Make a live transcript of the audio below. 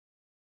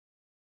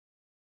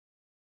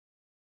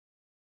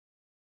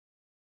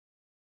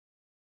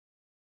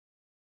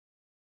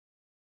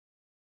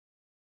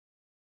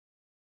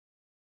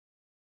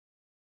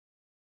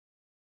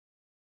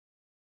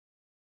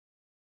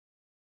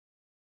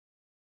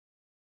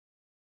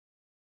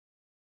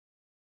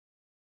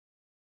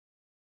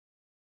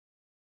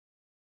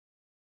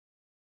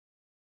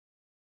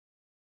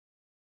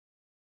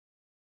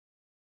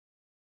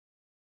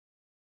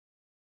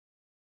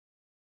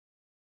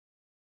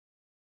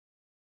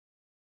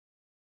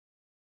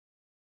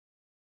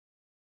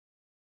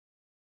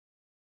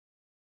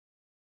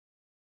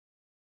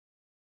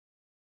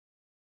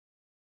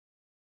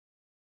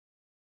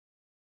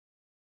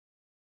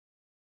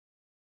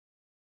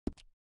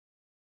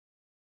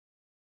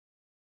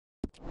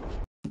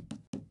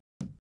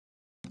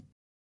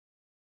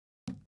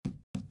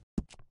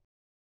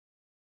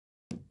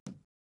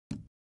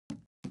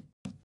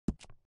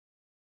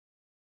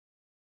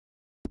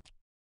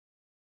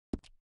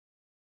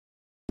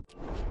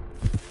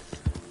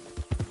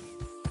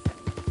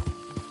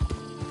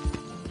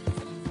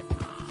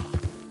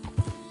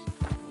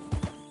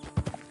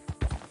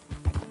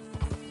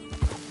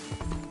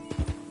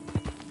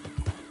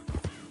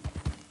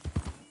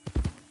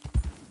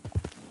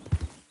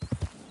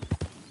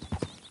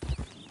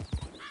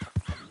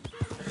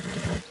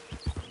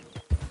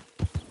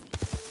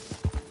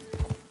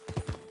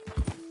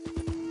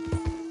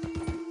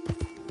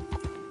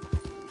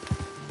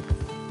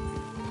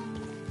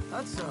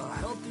That's a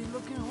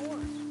healthy-looking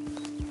horse.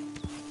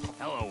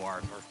 Hello,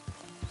 Arthur.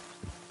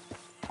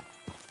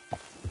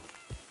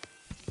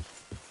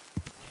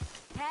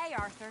 Hey,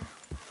 Arthur.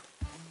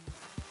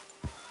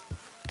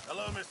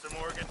 Hello, Mr.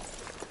 Morgan.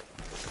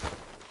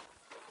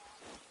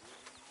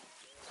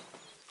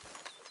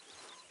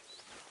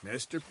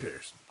 Mr.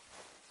 Pearson.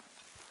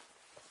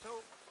 So,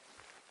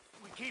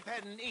 we keep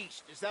heading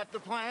east. Is that the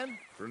plan?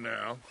 For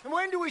now. And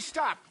when do we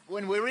stop?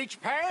 When we reach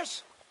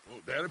Paris?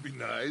 Well, that'd be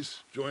nice.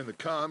 Join the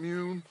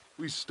commune.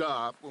 We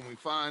stop when we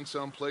find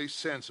someplace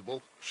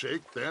sensible,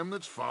 shake them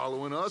that's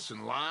following us,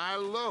 and lie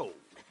low.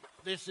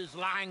 This is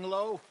lying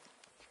low.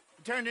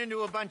 We turned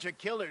into a bunch of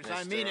killers,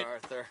 I mean it.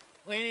 Arthur.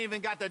 We ain't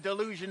even got the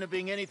delusion of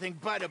being anything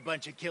but a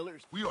bunch of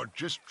killers. We are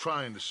just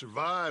trying to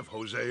survive,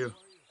 Hosea.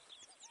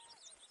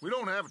 We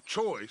don't have a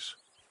choice.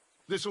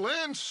 This'll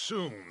end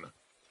soon.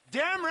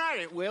 Damn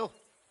right it will.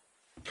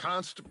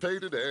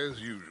 Constipated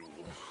as usual.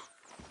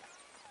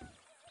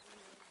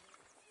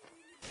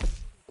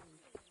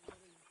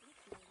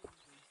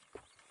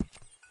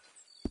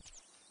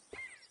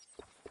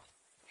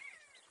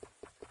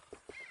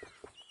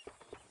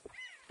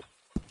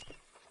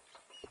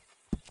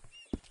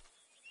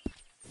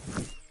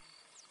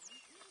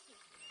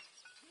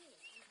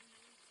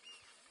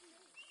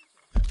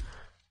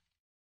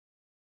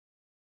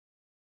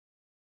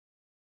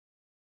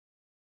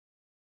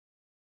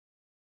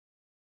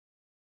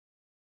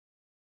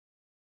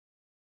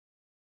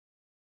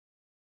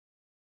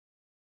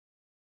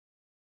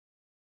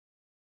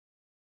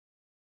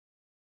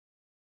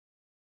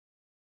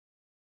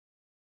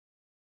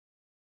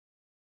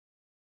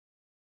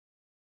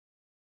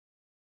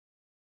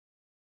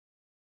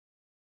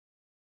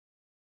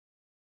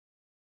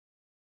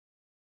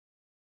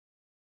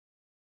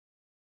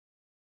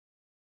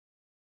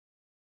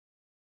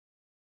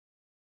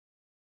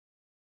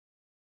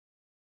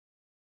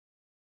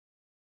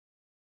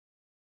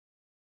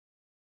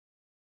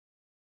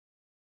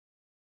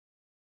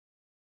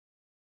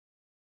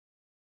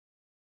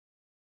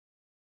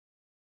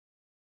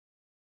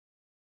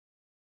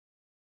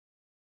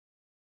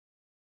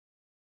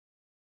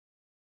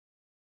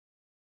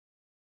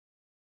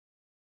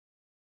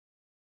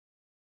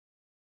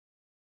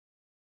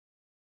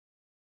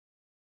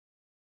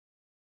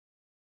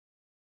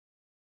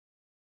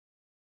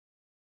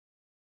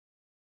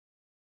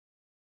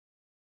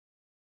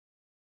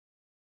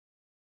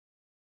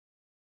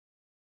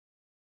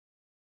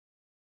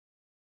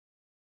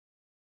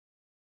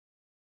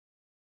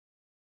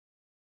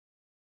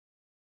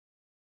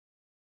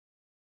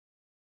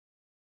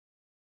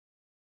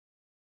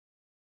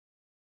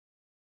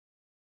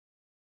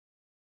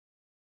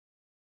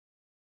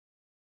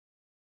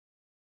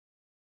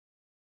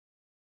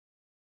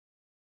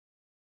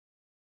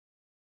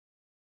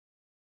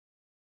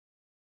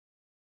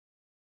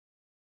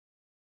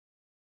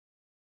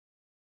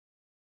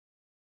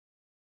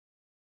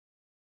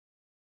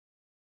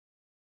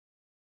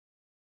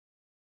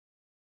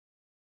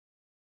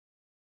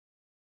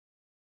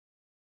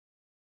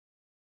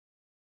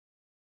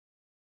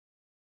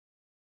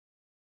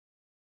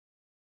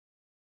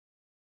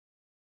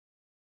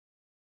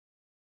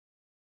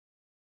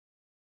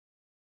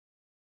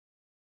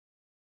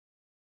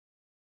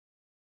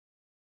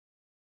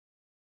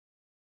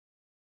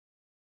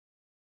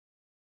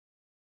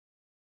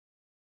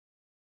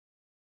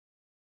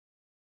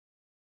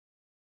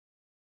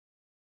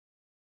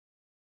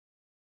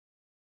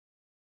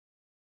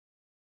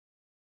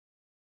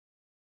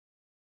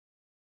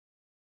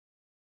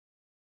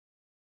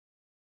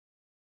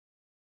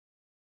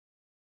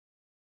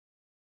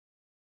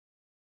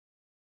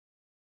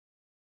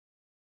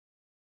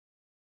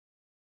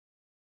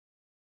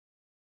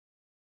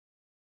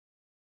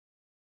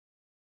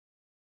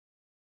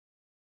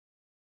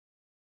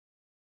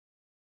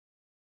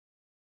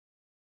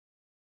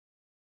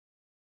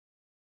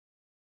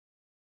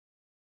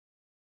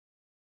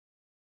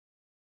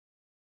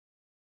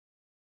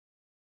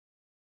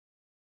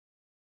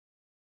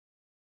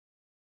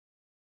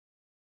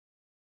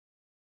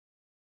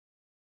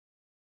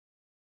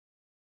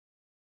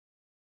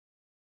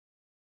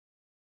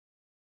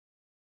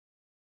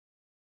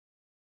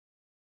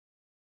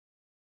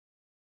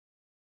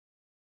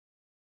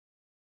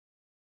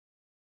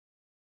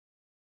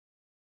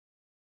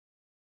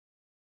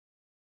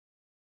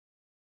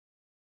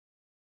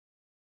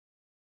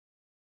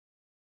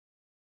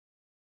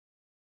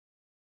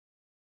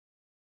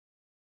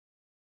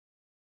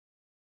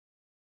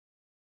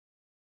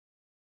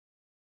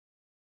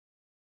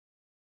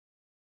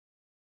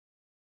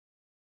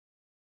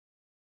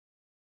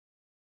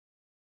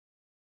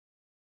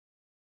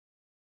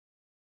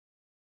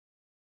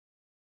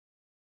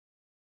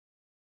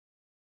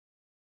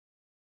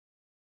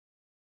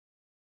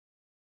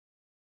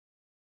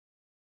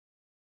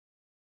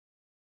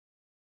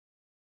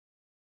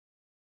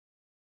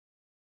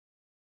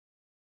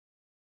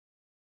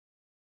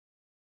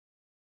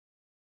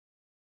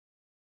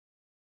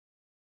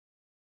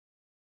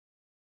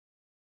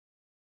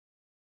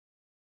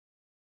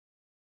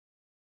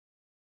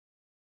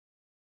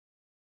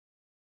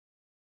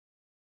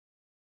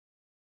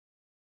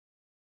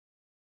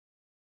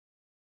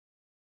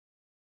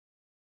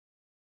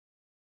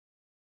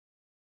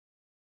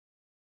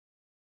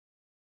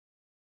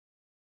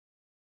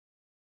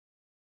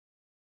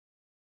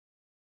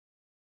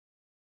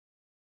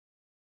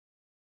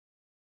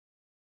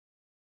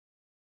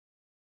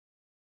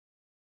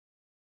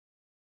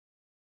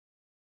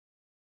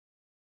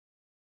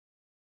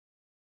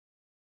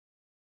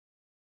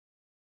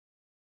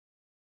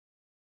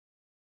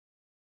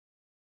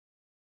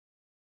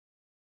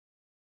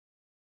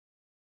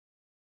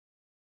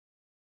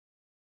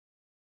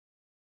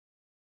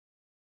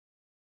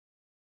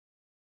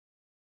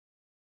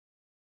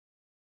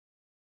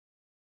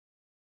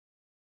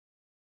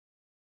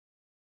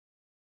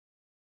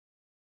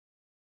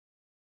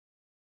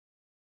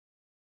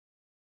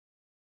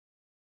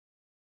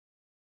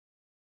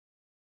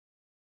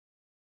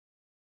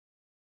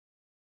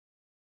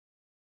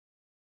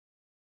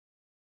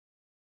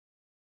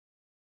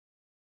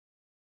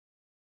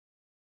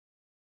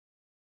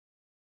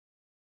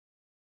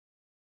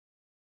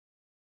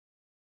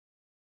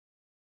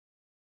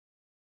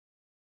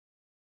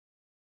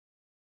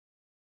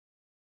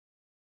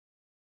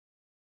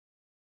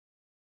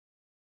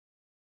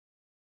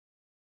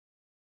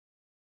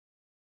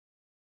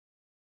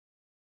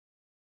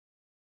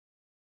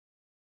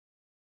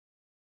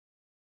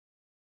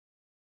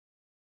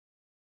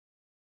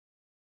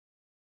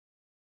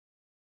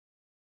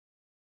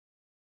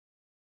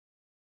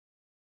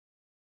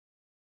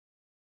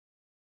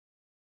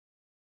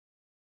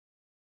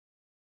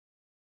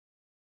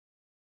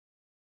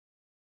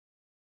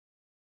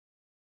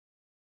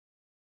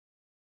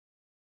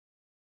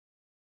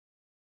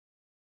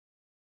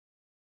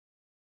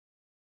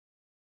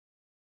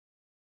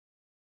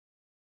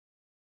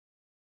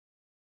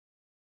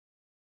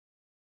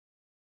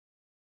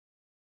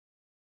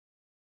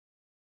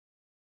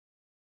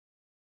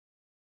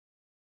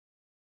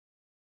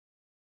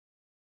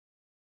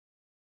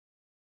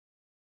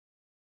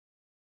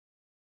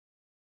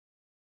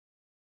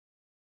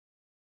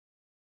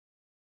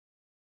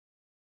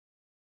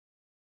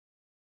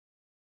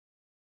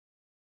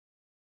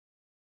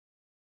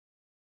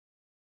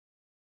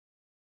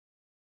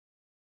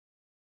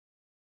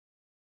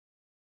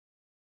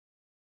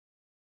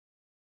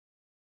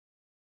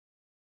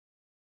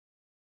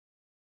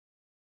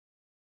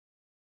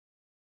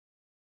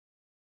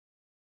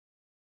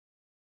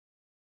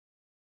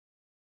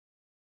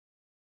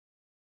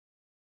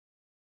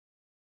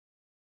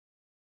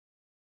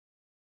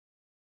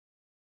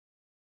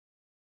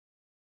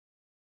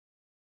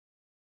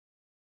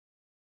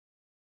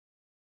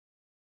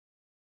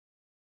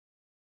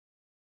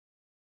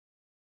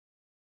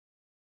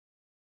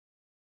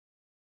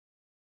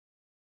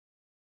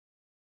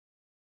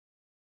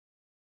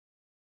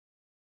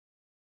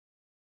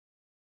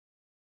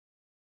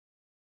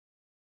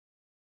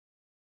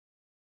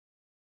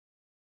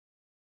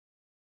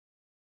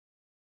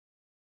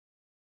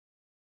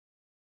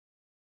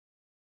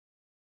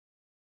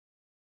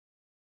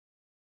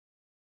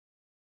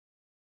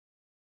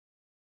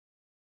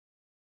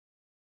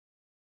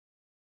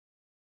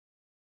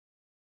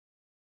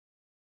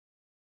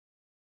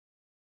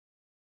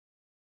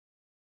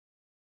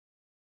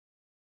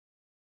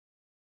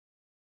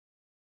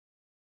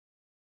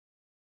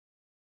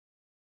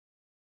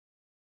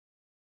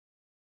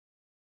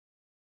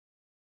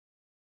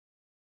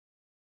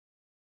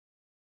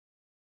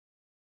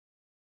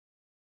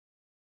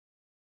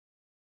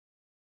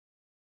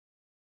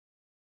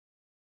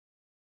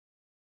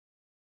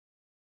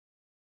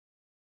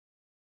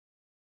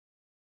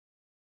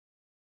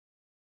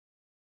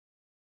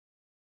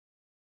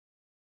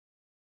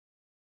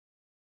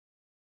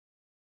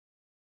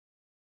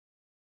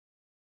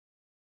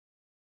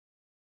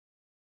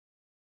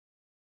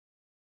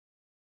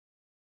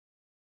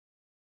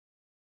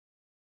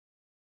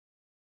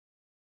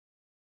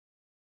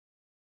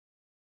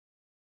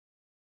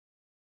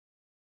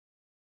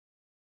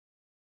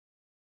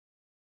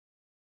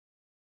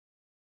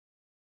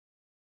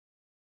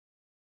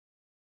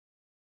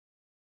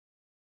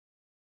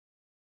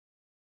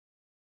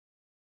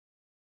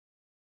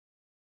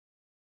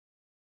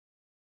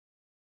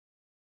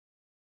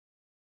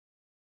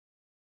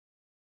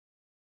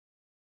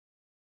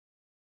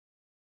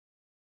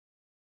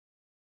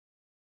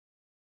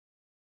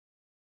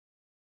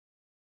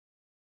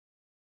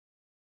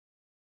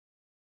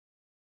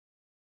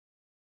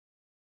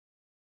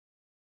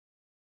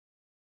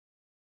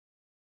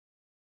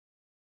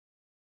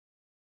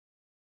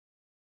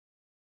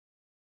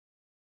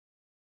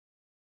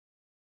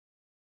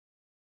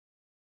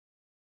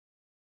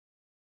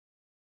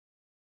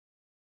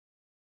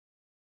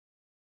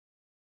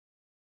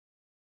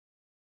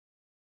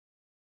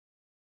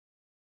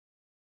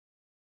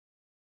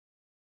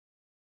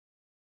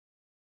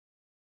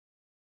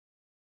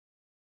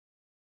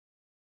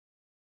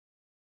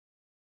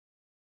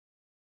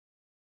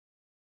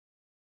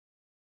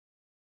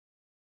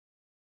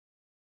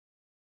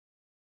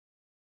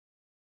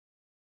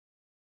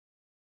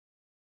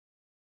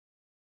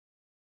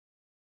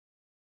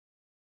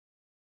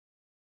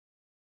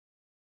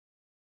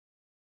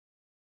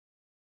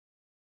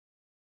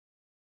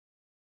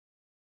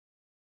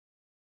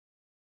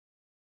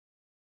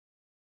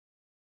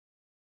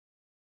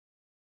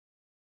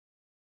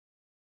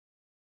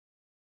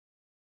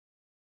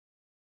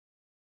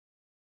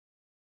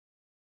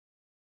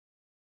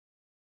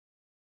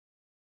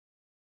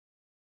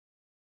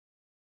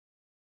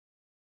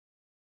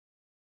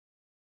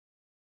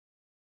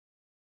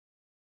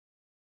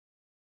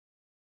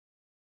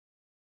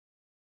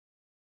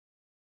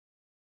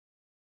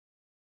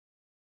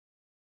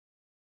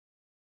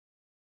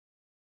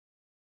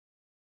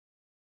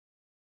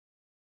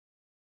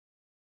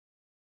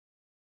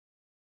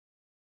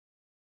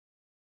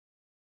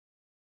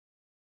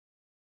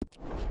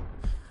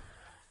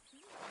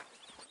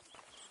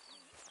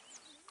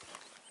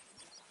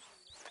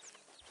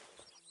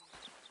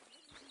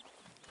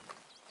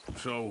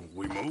 So,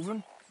 we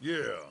moving?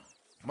 Yeah.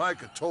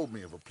 Micah told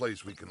me of a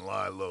place we can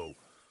lie low.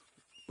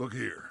 Look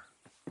here.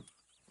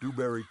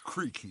 Dewberry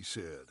Creek, he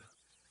said.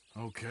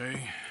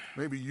 Okay.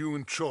 Maybe you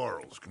and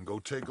Charles can go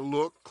take a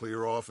look,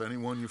 clear off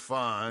anyone you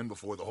find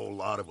before the whole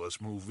lot of us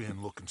move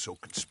in looking so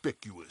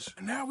conspicuous.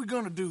 And how we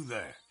gonna do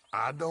that?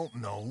 I don't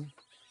know.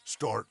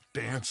 Start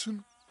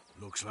dancing?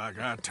 Looks like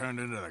I turned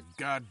into the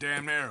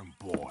goddamn errand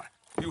boy.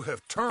 You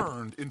have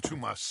turned into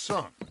my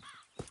son.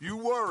 You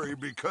worry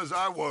because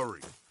I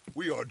worry.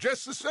 We are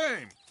just the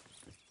same.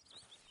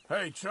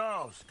 Hey,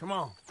 Charles, come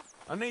on.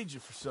 I need you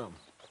for something.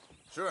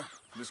 Sure,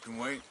 this can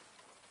wait.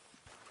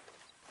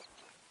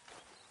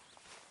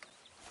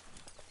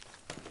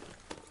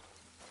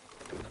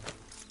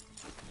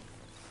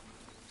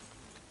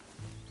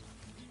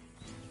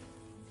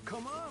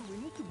 Come on, we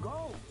need to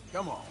go.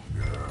 Come on,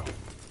 girl.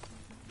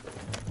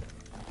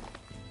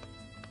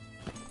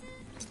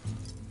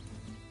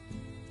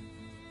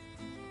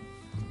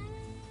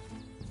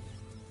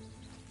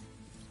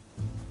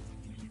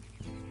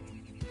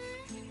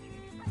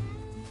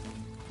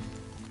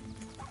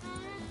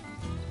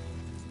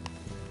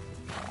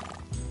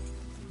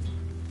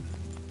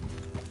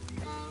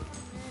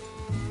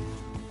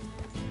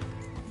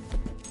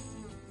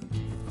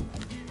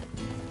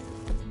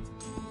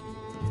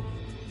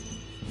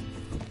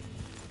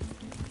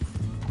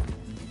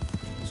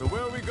 So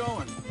where are we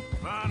going?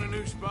 Find a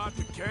new spot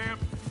to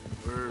camp.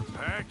 We're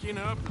packing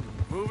up and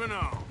moving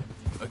on.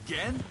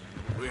 Again?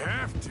 We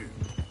have to.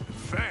 And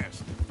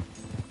fast.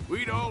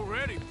 We'd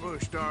already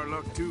pushed our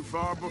luck too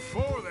far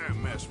before that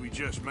mess we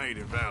just made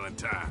in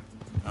Valentine.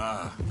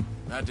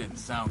 That didn't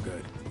sound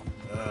good.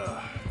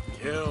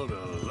 Killed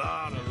a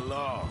lot of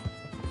law.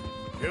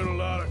 Killed a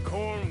lot of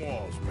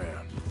Cornwall's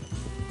men.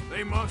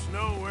 They must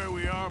know where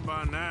we are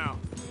by now.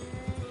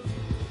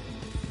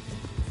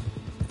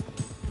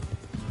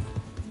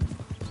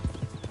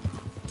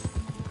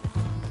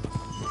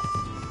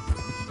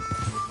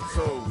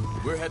 So,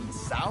 we're heading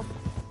south?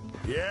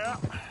 Yeah.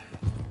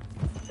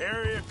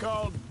 Area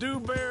called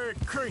Dewberry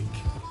Creek.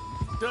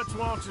 Dutch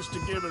wants us to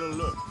give it a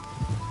look.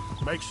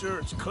 Make sure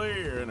it's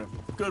clear and a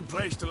good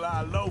place to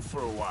lie low for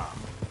a while.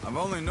 I've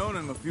only known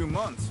him a few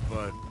months,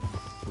 but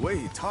the way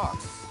he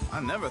talks,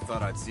 I never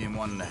thought I'd see him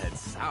wanting to head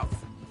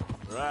south.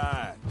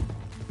 Right.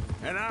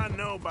 And I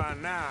know by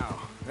now,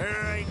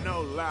 there ain't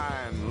no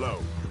lying low.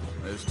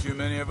 There's too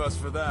many of us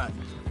for that.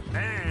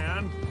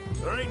 And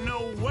there ain't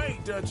no way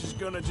Dutch is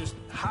gonna just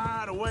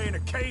hide away in a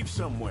cave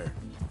somewhere.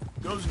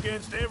 Goes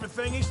against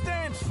everything he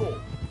stands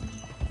for.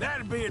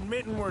 That'd be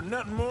admitting we're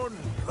nothing more than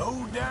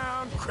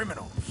low-down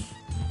criminals.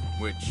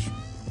 Which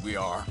we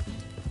are.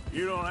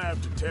 You don't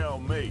have to tell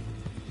me.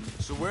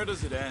 So where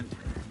does it end?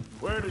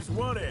 Where does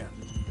what end?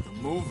 The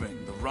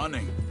moving, the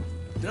running.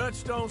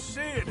 Dutch don't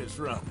see it as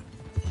running.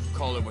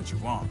 Call it what you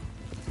want.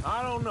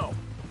 I don't know.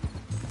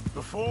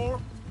 Before,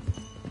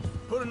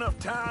 put enough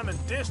time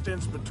and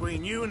distance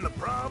between you and the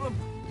problem,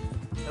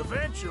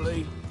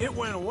 eventually it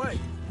went away.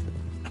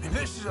 I mean,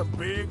 this is a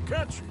big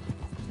country.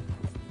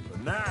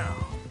 But now,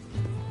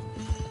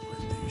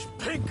 with these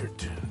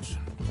Pinkertons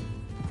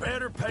and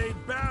better paid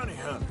bounty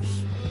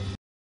hunters,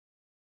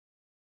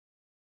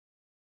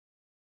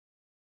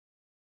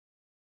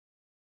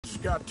 it's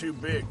got too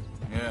big.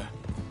 Yeah,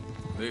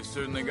 they've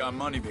certainly got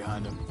money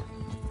behind them.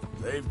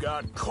 They've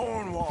got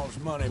Cornwall's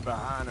money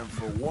behind them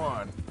for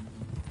one,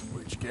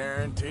 which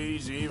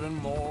guarantees even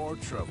more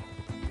trouble.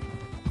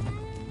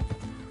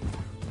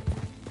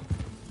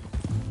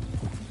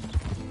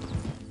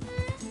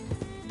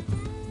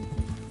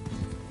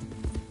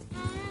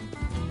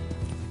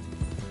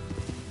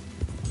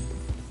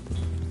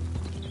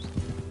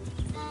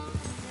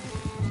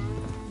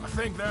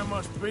 I think that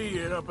must be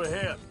it up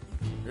ahead.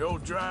 The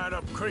old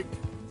dried-up creek.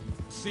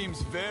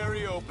 Seems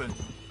very open.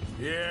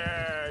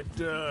 Yeah, it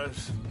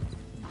does.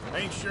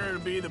 Ain't sure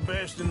it'll be the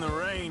best in the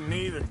rain,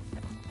 neither.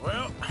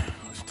 Well,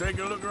 let's take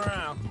a look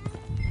around.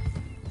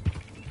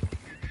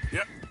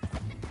 Yep.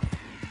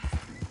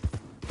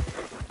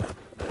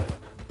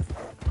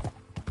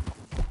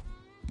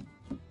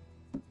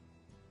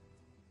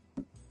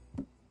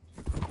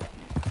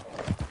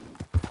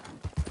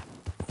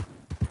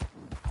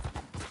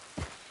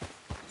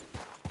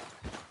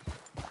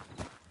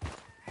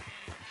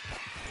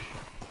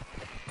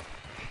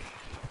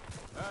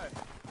 Hey,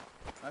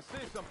 I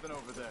see something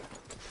over there.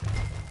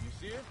 You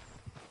see it?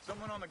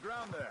 Someone on the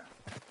ground there.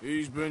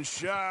 He's been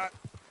shot.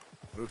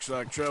 Looks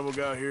like trouble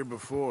got here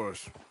before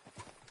us.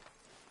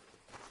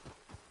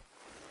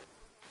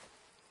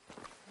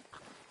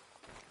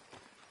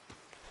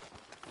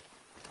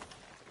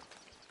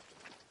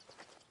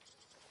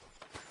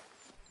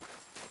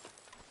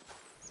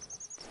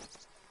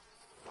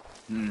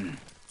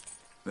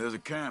 There's a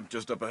camp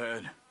just up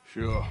ahead.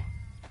 Sure.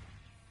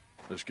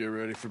 Let's get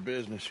ready for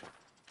business.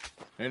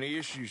 Any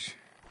issues?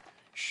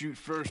 Shoot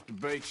first,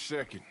 debate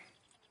second.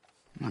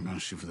 I'm not gonna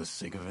shoot for the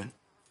sake of it.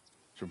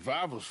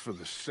 Survival's for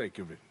the sake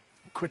of it.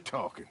 Quit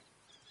talking.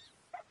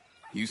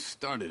 You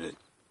started it.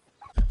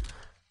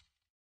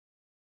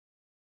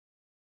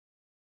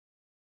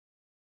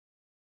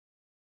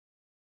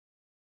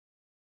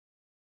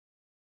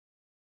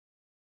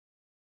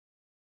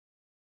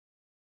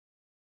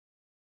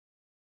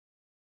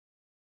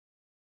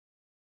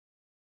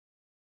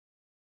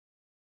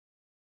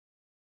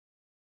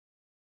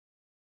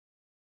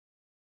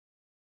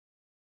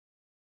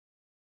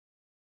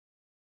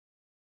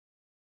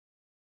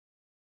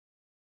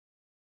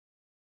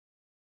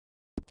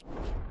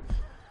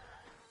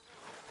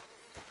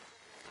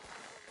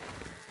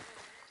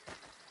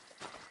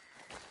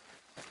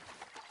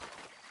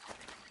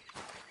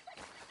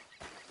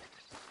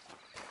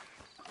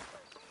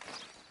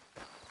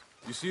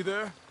 You see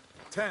there?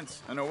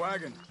 Tents and a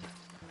wagon.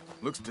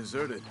 Looks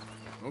deserted.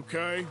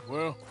 Okay,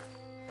 well,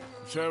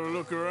 let's have a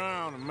look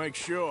around and make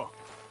sure.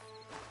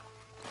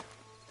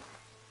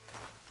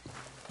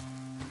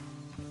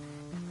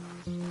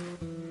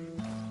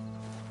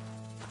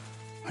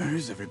 Where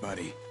is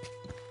everybody?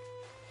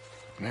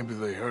 Maybe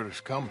they heard us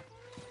coming.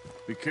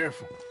 Be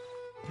careful.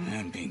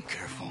 I'm being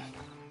careful.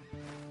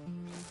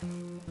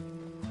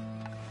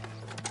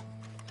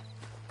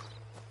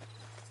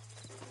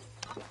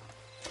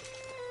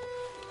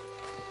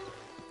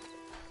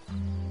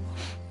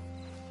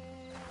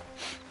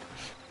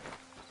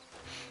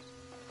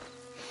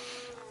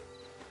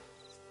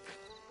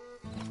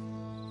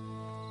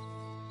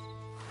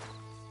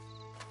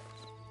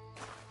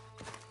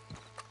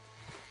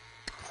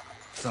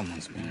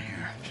 Someone's been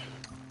here.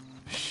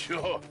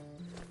 Sure.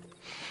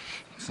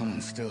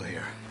 Someone's still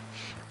here.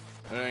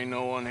 There ain't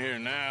no one here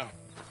now.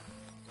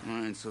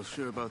 I ain't so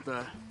sure about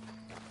that.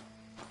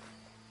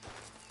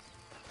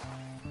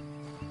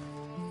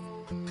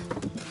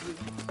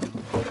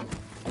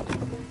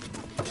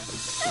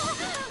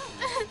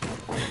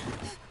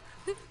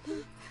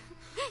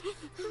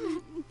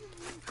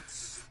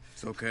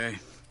 It's okay.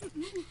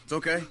 It's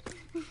okay.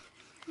 You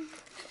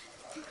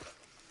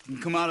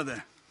can come out of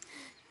there.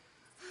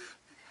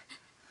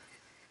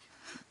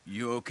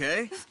 You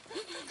okay?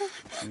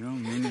 You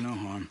don't mean you no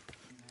harm.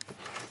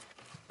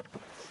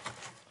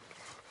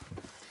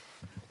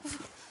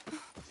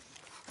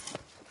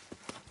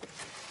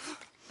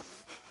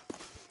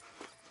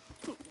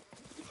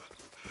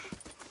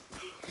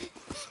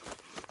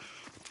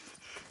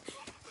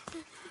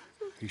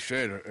 He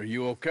said, are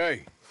you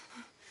okay?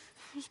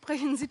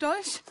 Sprechen Sie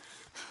Deutsch?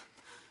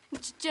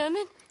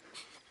 German?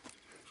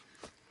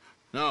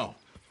 No.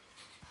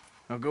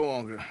 Now go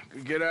on,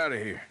 get out of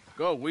here.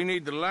 Go, we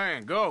need the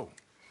land, go.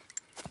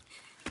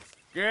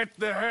 Get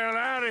the hell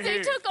out of They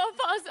here. took our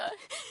father.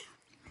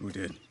 Who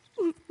did?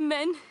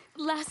 Men,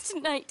 last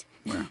night.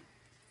 Where?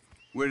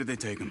 Where did they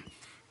take him?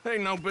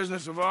 Ain't no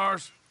business of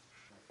ours.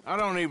 I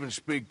don't even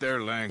speak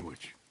their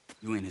language.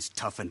 You ain't as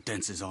tough and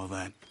dense as all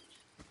that.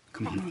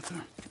 Come on,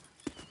 Arthur.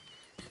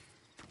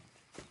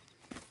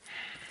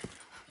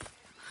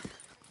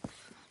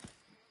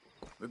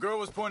 The girl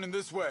was pointing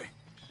this way.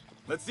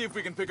 Let's see if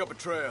we can pick up a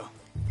trail.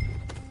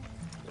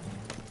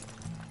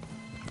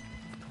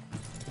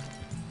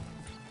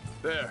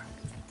 There.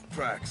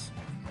 Tracks.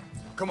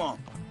 Come on.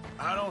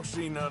 I don't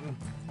see nothing.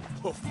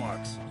 Hoof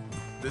marks.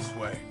 This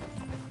way.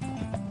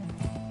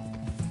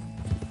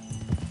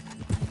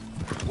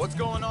 What's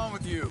going on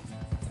with you?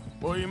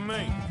 What do you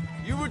mean?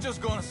 You were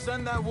just gonna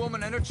send that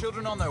woman and her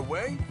children on their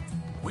way?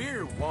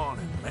 We're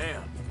wanted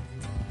men.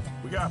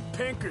 We got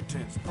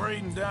Pinkertons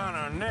breathing down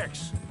our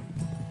necks.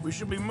 We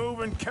should be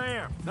moving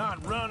camp,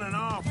 not running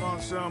off on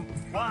some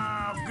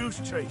wild goose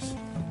chase.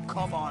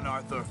 Come on,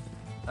 Arthur.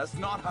 That's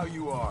not how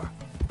you are.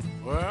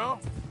 Well,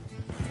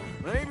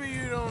 maybe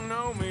you don't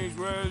know me as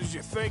well as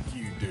you think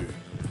you do.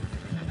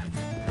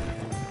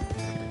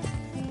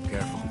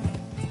 Careful.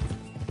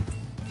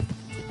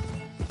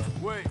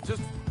 Wait,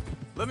 just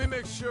let me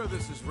make sure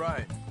this is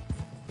right.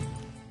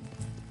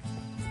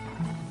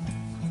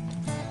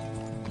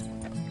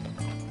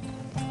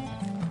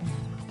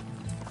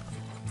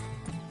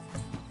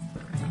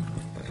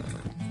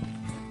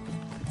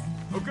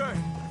 Okay,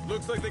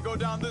 looks like they go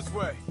down this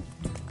way.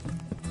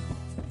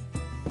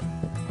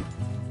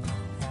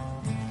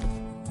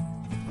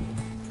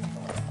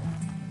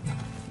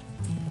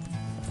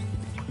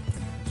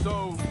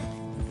 So,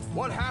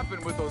 what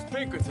happened with those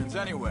Pinkertons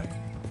anyway?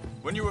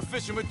 When you were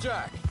fishing with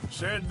Jack?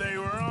 Said they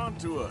were on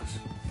to us.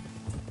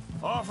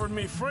 Offered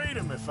me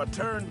freedom if I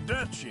turned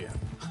Dutch in.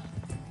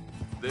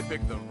 They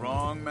picked the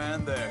wrong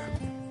man there.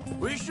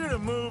 We should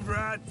have moved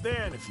right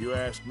then, if you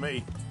ask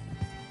me.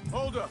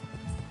 Hold up.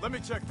 Let me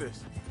check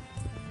this.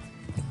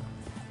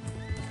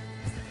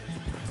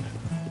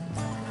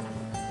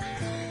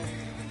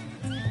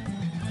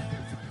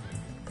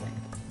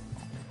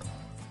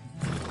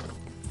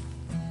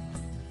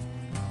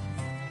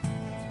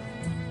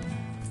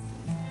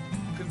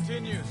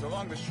 Continues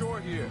along the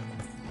shore here.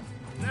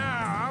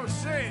 Now, I was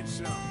saying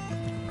something.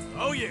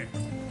 Oh, yeah.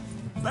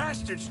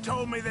 Bastards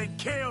told me they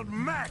killed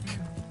Mac.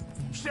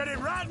 Said it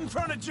right in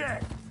front of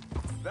Jack.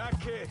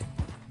 That kid,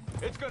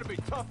 it's gonna be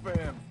tough for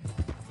him.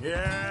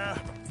 Yeah.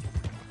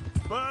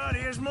 But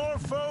here's more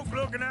folk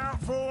looking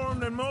out for him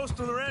than most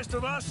of the rest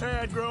of us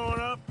had growing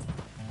up.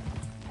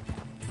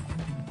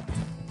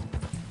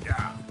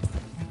 Yeah.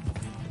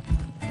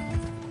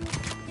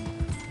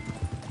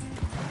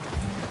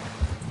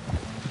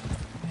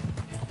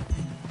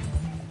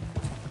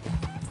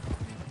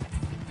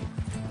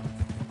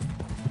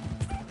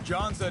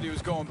 John said he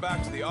was going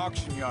back to the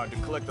auction yard to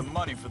collect the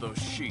money for those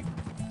sheep.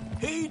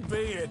 He'd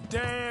be a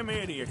damn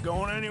idiot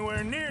going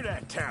anywhere near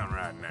that town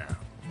right now.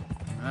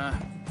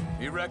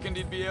 He reckoned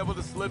he'd be able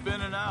to slip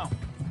in and out.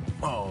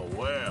 Oh,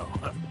 well.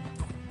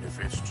 If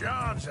it's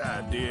John's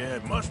idea,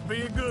 it must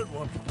be a good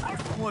one.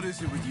 What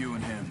is it with you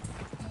and him?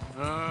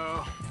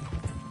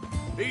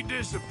 He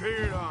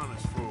disappeared on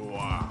us for a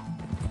while.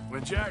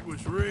 When Jack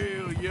was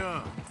real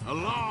young. A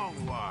long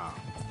while.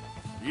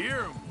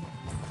 Year or more.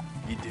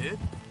 He did?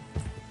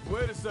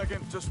 Wait a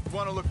second, just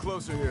want to look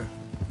closer here.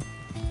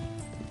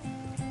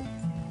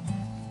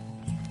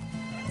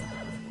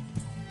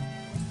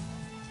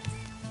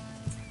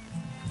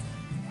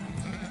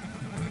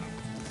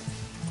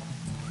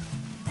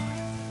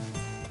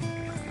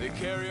 They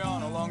carry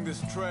on along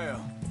this trail.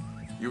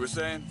 You were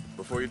saying,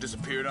 before you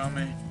disappeared on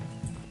me?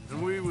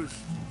 And we was...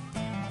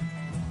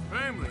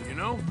 family, you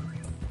know?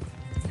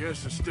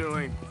 Guess I still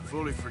ain't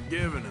fully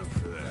forgiven him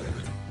for that.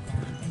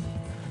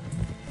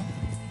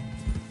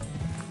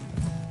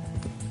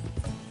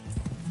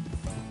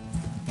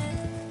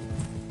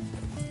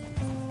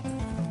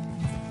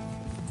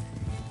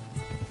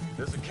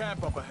 There's a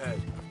camp up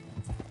ahead.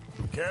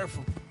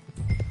 Careful.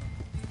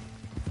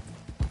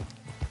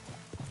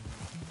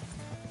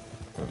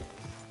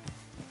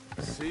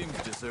 Seems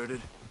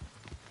deserted.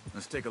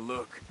 Let's take a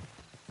look.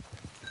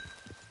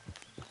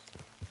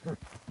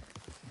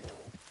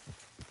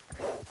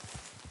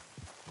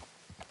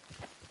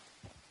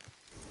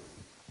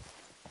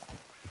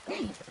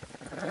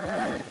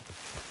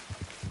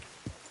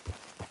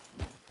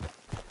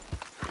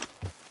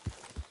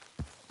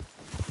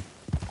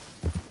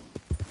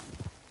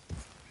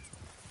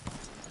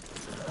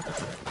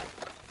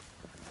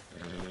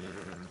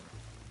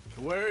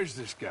 Where is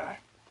this guy?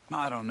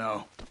 I don't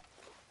know.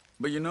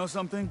 But you know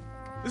something?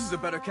 This is a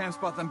better camp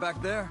spot than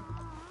back there.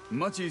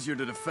 Much easier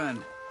to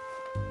defend.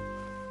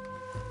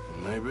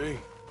 Maybe.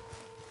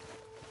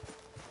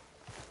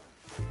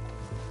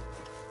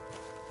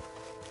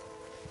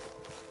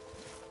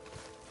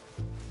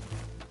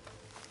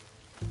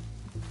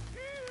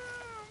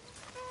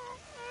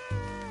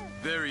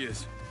 There he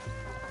is.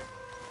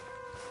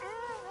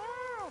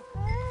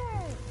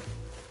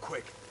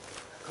 Quick,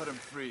 cut him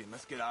free and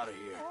let's get out of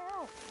here.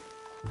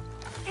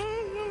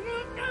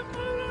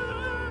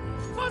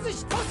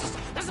 Vorsicht, Vorsicht!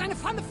 Das ist eine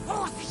Pfanne!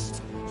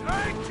 Vorsicht!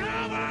 Take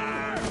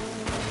cover!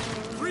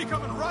 Three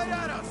coming right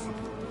at us!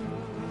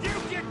 You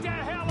get the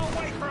hell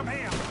away from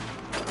him!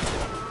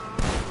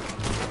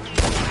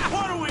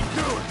 What are we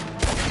doing?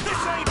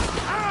 This ain't...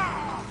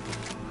 Ah!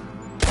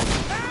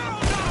 Hell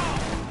no!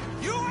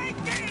 You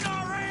ain't getting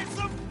our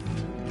ransom!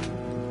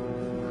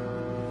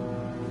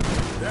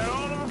 That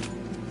all of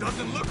them?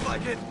 Doesn't look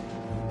like it.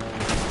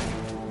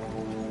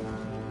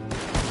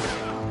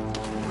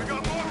 We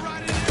got more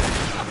right in there.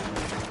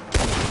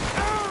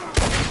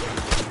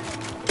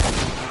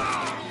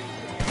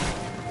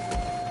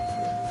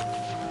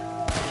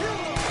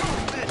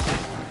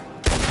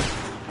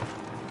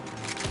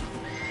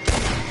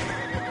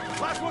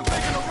 Last one's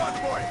making a run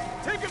for it.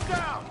 Take him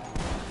down.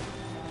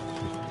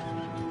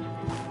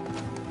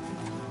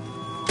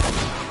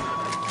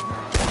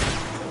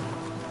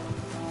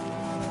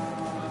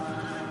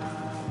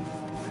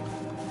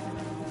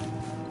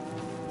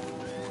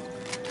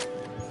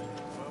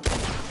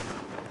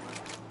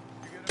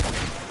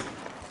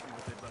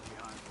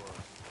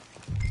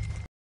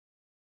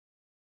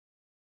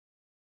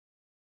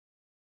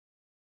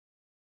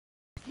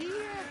 Hier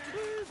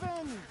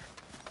drüben!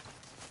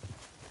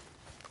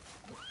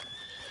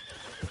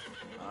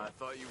 I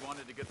thought you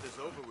wanted to get this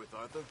over with,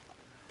 Arthur.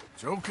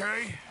 It's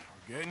okay.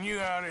 We're getting you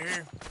out of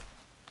here.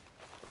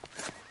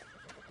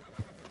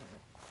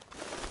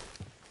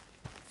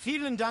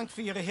 Vielen Dank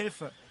für Ihre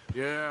Hilfe.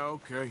 Yeah,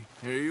 okay.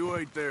 Here, you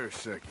wait there a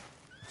second.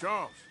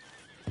 Charles,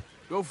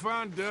 go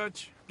find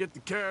Dutch, get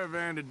the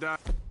caravan to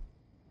dock.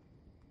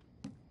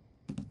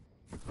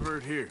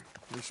 Right here.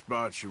 This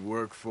spot should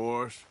work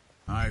for us.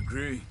 I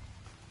agree.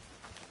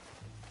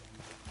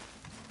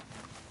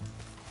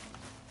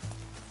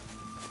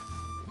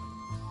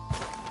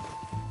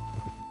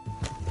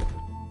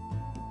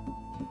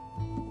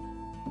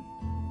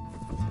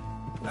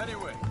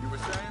 Anyway, you were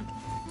saying?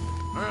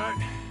 All right,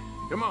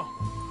 come on.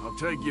 I'll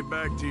take you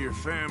back to your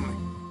family.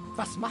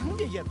 Was machen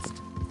wir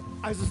jetzt?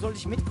 Also soll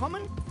ich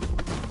mitkommen?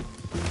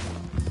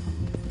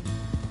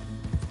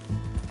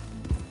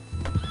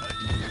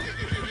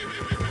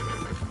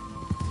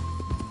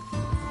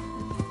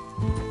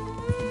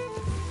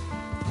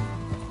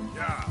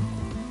 Ja.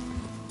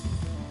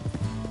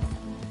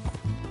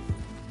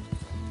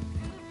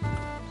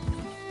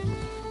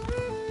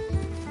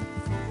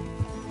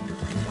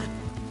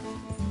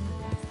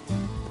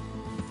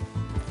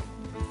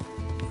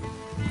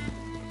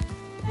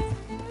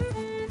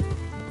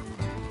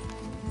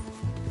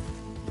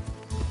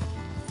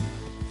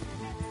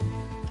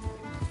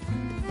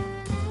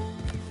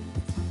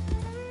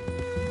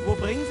 Wo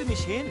bringen Sie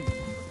mich hin?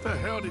 What the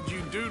hell did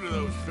you do to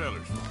those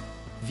fellers?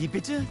 Wie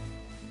bitte?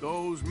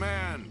 Those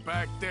men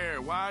back there,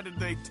 why did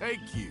they take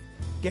you?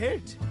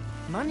 Geld.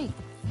 Money.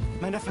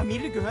 Meiner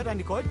Familie gehört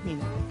eine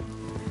Goldmine.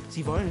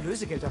 Sie wollen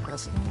Lösegeld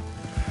erpressen.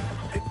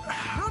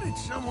 How did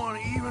someone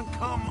even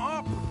come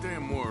up with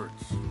them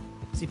words?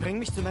 Sie bringen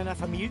mich zu meiner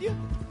Familie?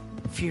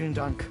 Vielen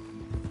Dank.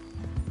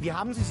 Wie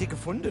haben Sie sie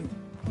gefunden?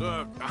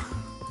 Look,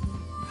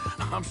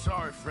 I'm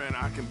sorry, friend.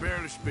 I can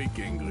barely speak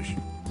English.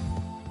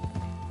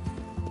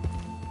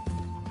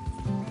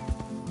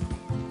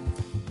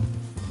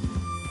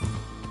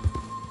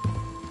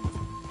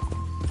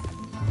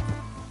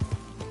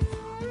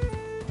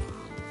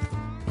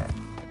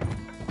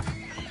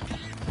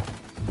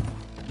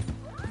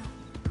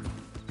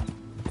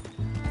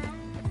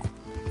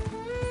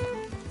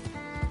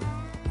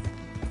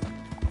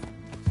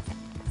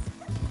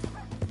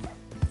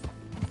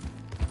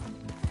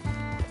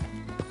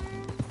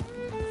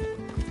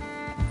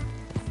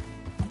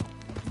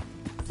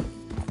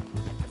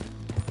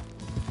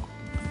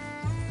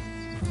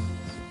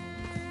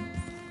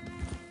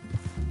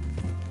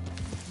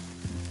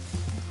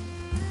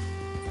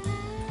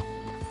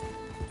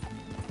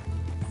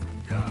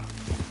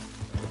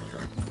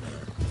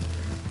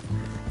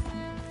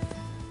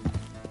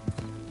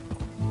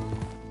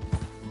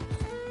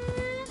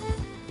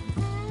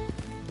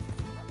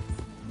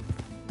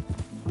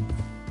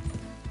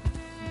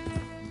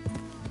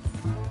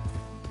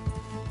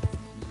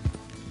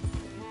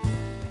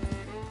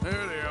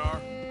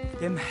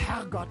 Dem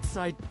Herrgott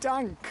sei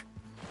Dank.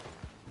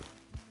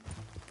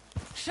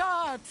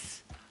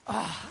 Schatz!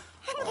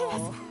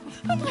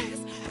 Andreas,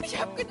 ich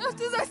hab gedacht,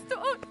 du seist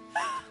tot.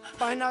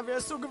 Beinahe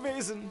wär's so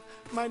gewesen.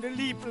 Meine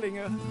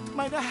Lieblinge,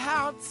 meine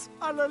Herz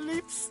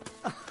allerliebsten.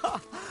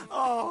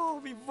 Oh,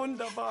 wie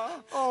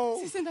wunderbar. Oh,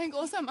 Sie sind ein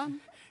großer Mann.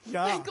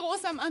 ja. Ein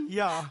großer Mann.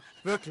 Ja,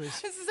 wirklich.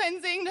 Es ist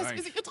ein Segen, dass wir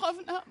Thanks. Sie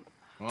getroffen haben.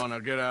 Come on, now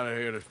get out of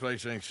here. This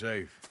place ain't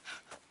safe.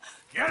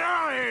 Get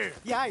out of here!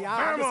 Ja, ja,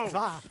 alles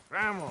klar.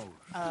 Vamos!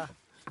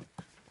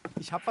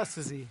 Ich hab was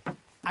für Sie.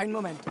 Einen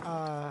Moment.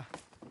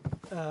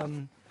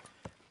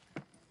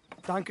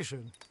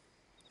 Dankeschön.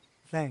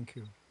 Thank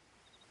you.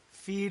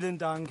 Vielen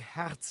Dank,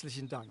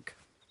 herzlichen Dank.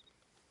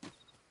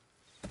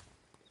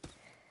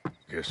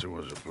 Guess it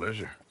was a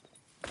pleasure.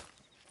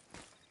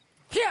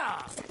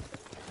 Ja!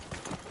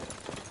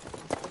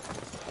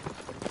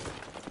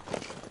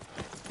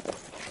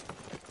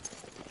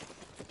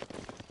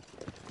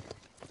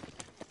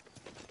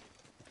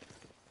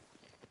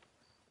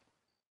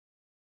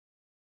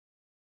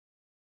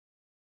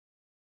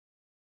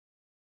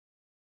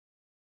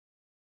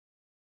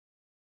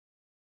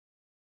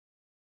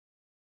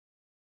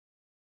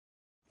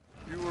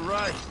 You were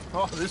right.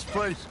 Oh, this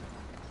place.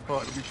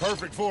 Oh, it'll be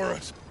perfect for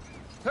us.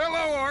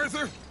 Hello,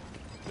 Arthur.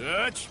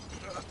 Dutch?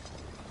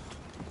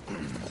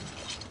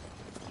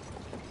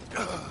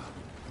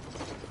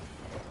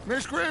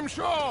 Miss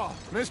Grimshaw,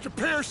 Mr.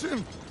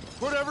 Pearson,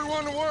 put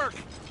everyone to work.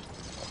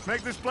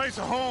 Make this place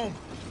a home.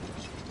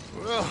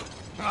 Well,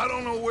 I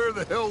don't know where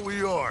the hell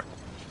we are,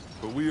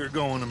 but we are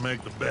going to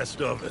make the best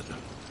of it.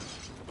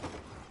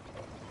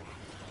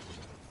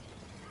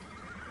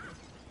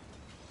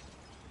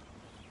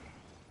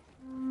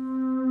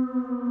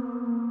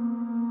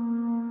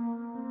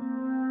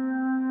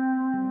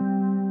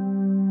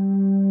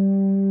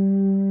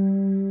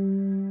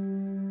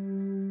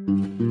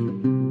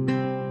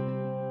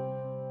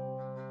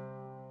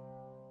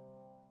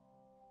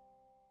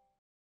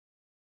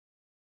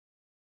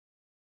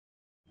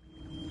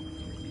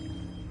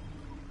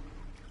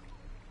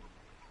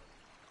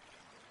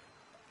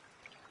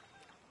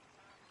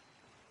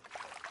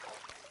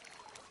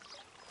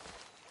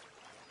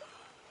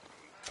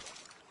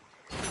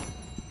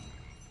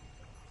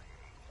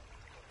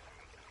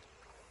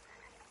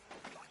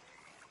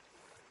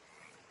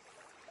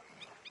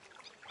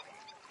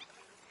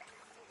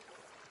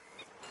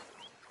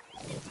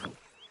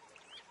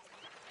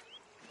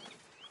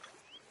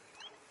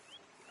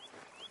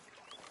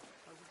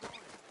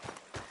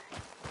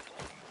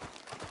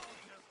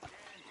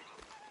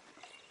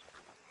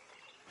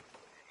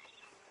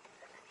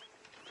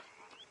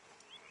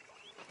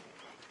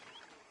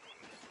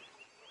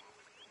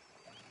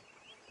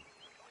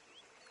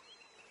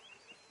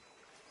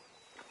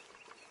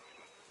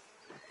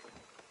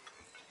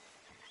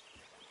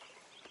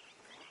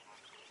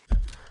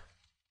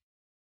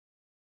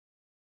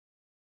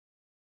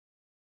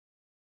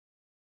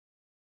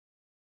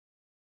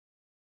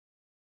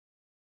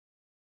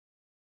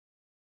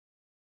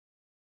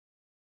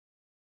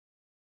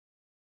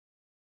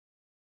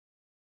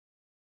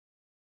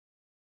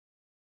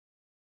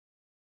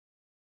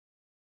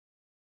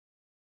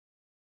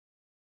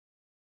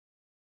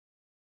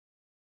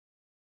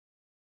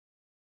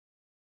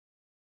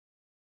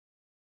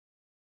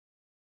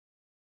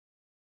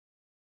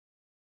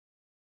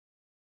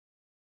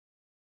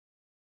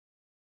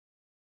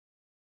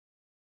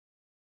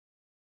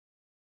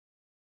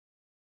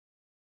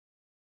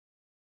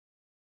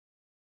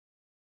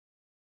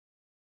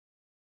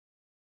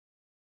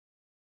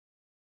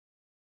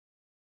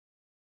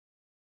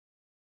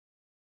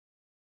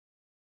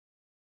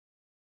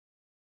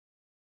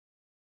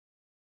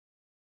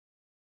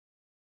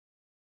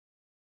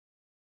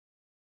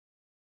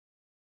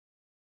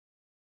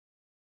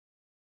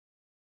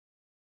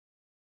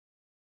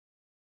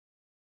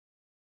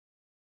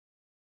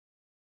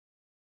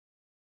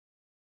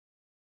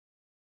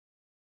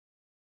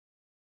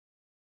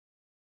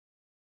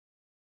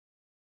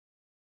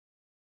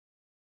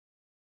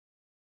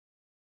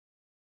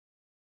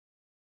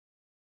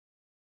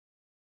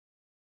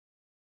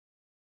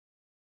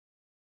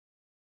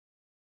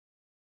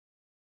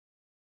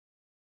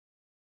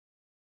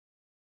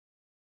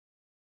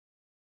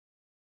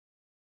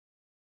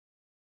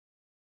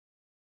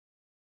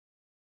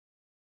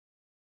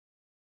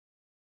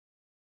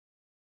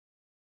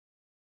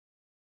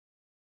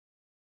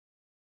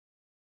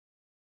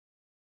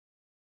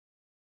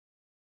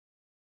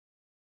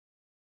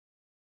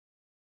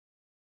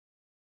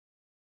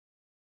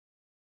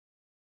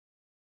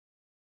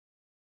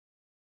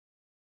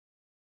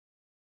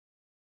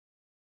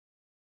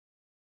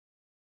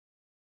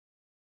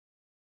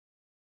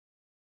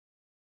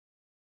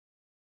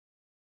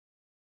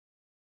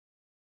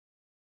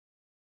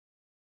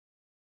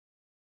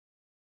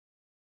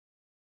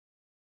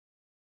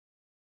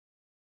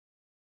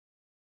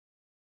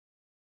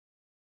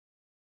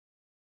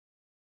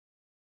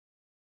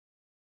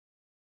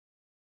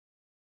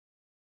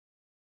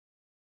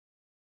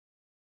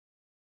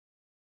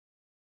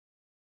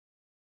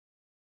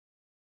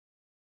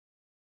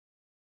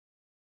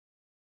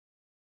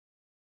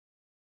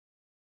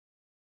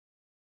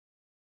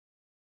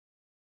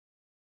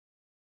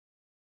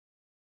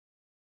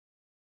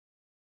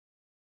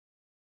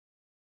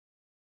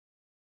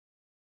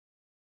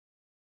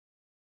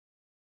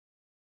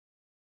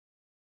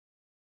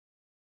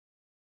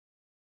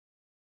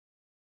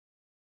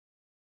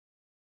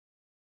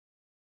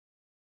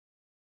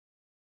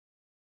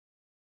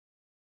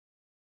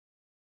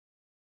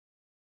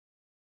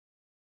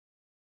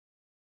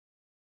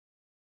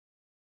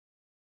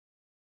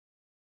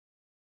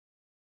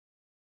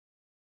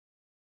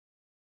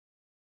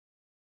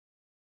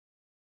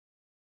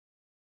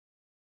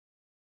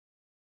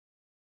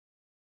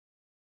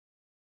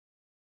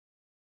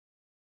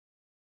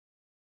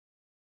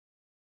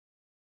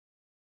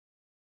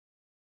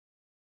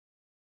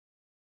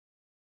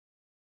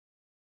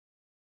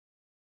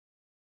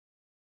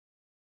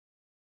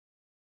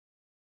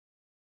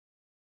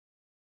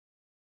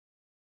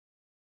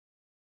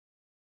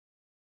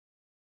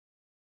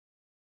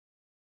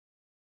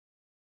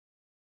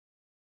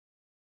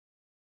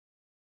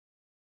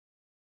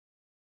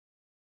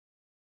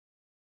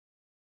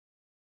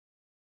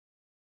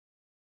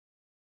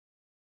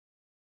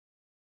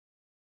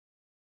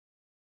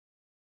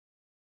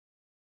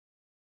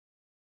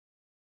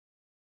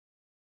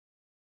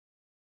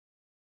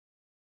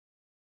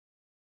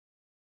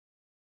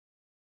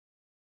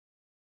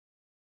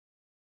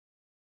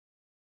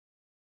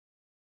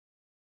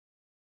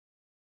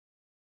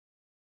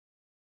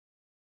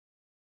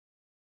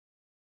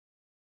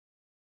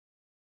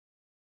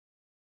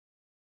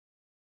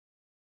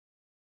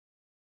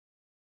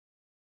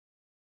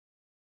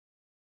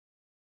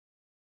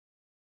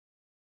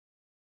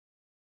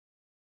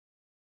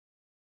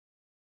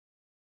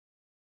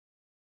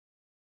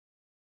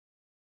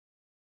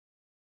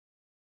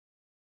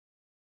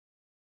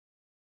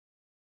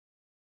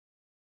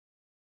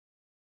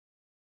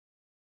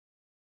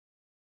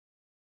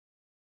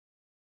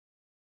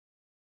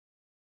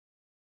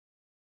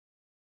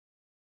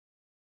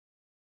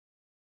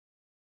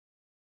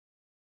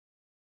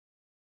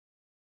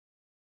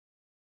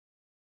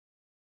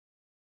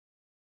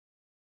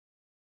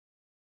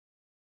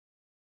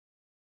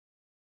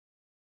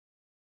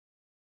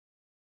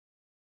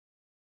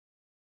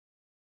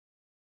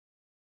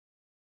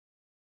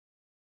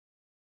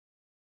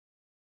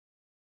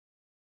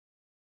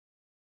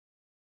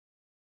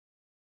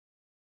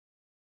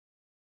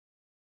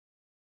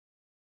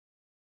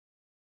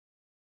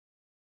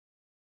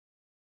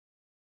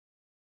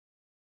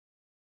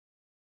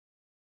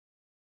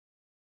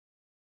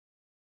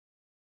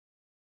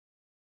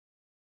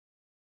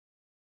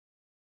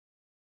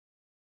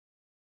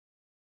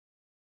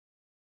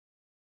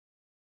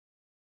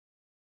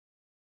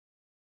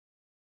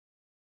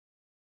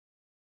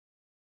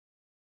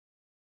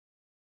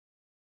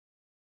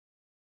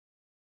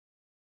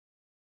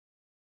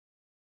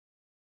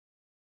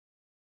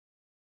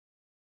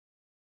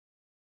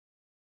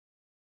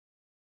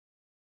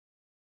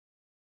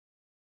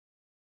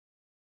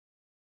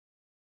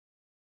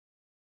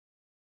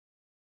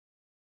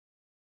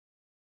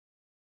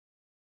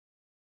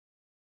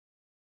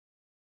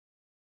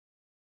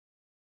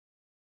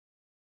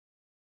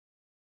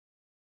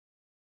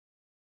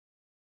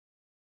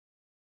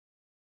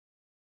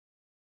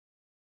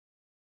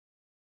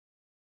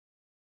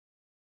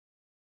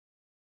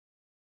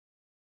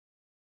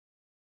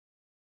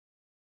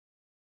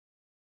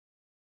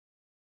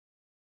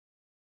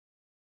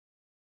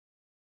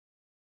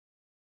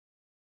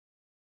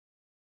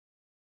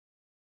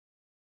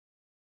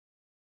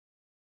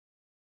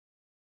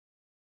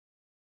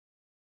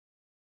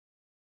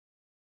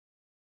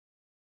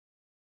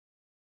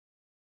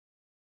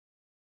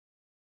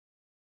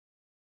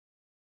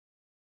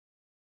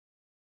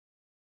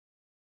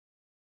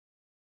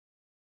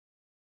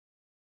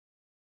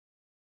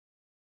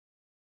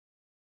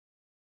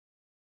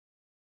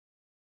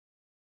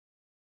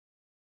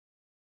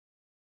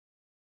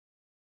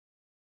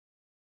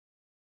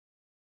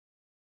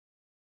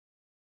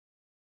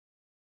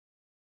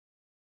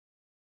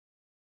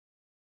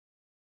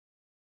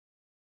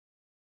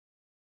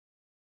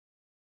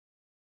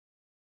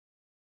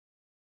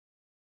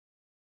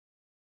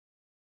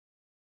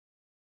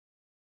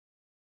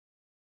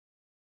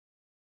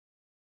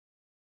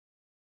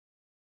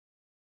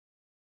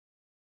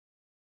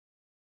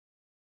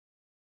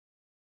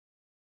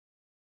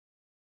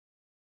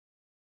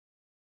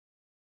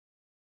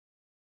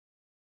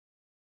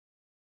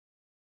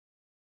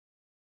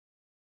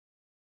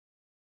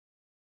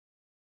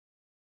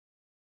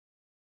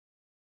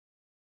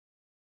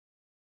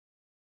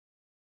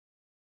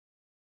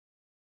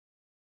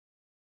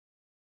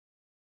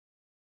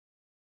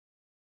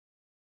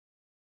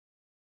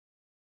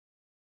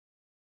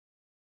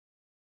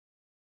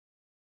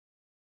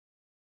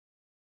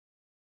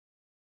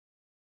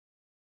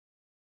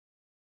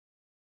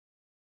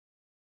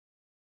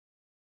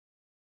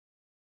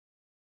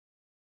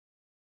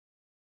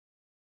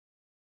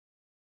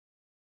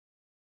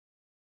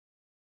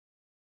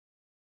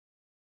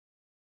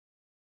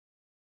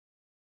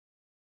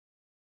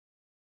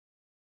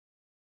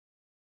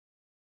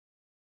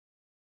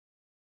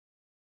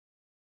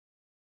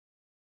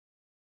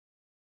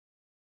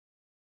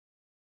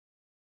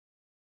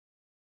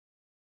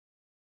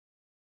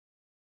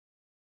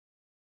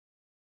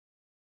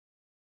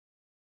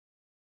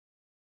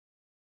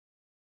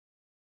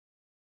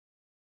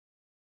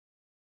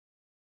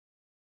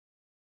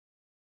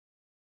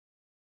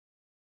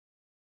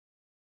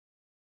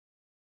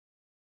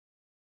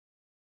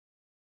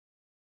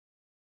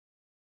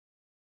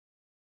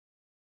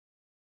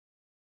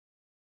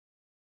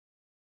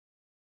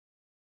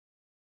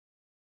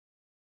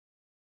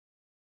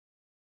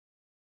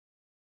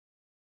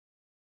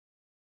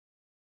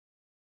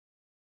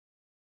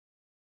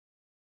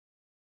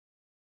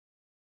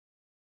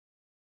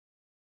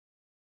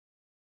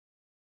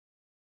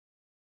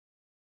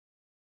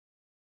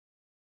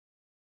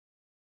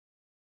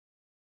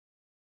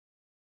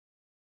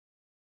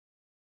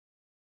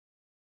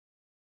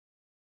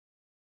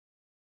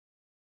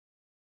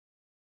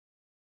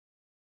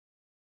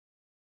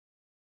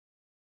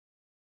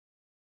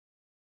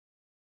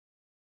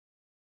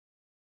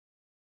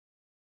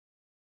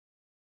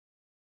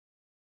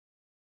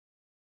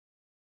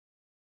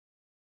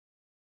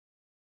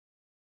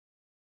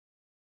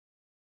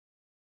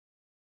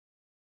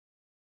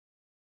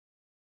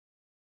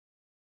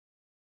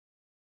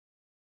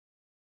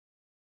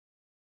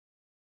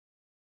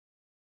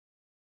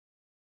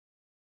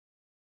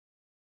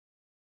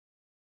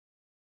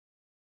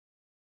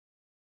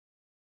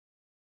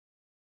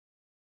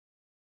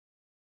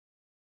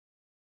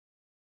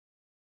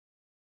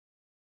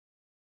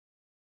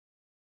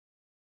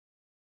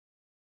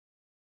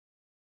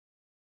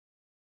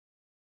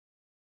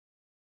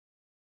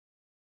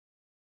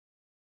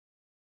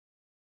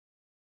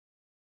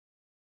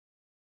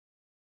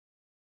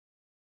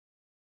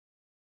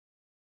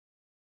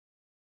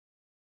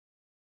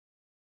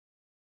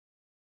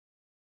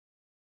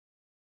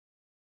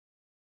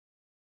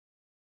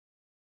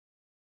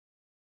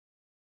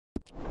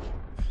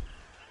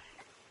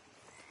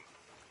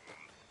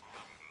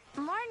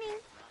 coming.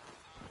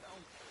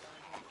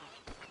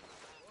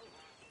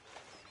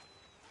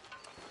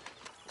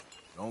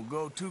 Don't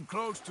go too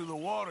close to the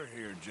water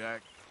here,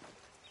 Jack.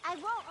 I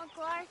won't,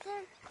 Uncle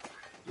Arthur.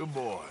 Good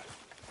boy.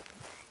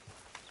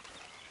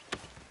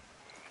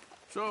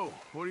 So,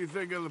 what do you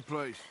think of the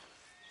place?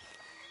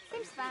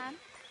 Seems fine.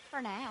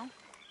 For now.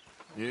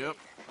 Yep.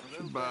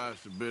 Should buy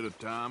us a bit of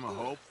time, I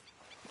hope.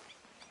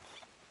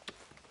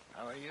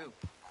 How are you?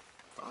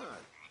 Fine.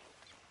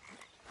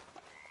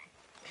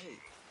 Hey,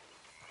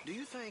 do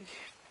you think...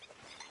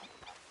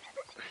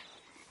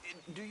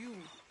 Do you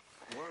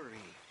worry...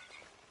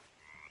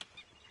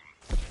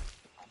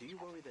 Do you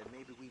worry that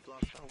maybe we've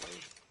lost our way?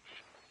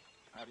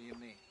 How do you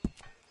mean?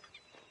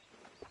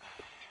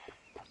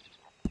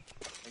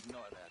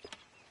 Ignore that.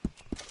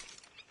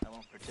 I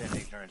won't pretend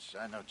ignorance.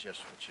 I know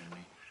just what you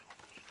mean.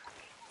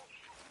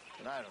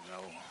 But I don't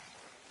know.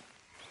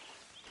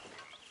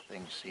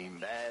 Things seem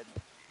bad.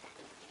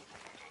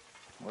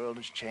 World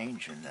is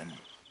changing, and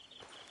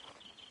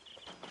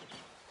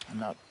I'm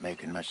not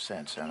making much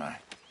sense, am I?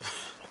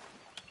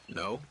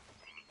 No.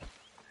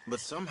 But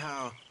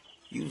somehow,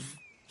 you've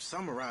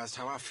summarized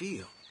how I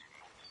feel.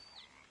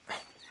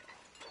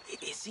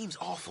 It seems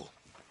awful.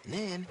 And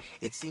then,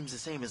 it seems the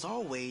same as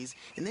always.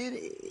 And then,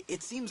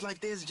 it seems like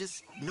there's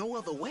just no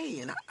other way.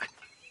 And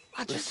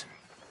I just... Listen.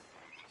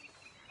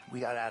 We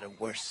got out of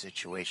worse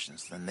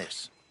situations than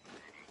this.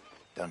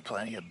 Done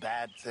plenty of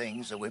bad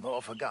things that we've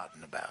all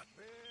forgotten about.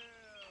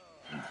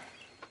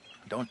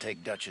 Don't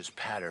take Dutch's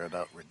patter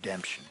about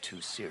redemption too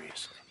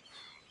seriously.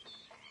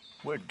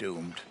 We're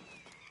doomed.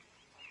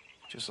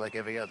 Just like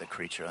every other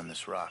creature on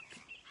this rock.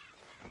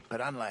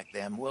 But unlike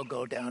them, we'll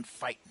go down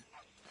fighting.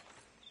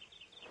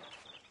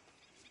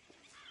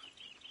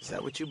 Is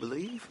that what you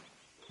believe?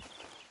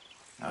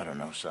 I don't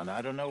know, son.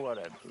 I don't know what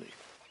I believe.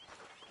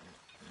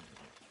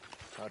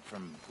 Apart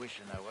from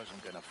wishing I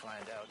wasn't gonna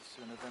find out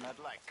sooner than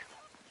I'd like.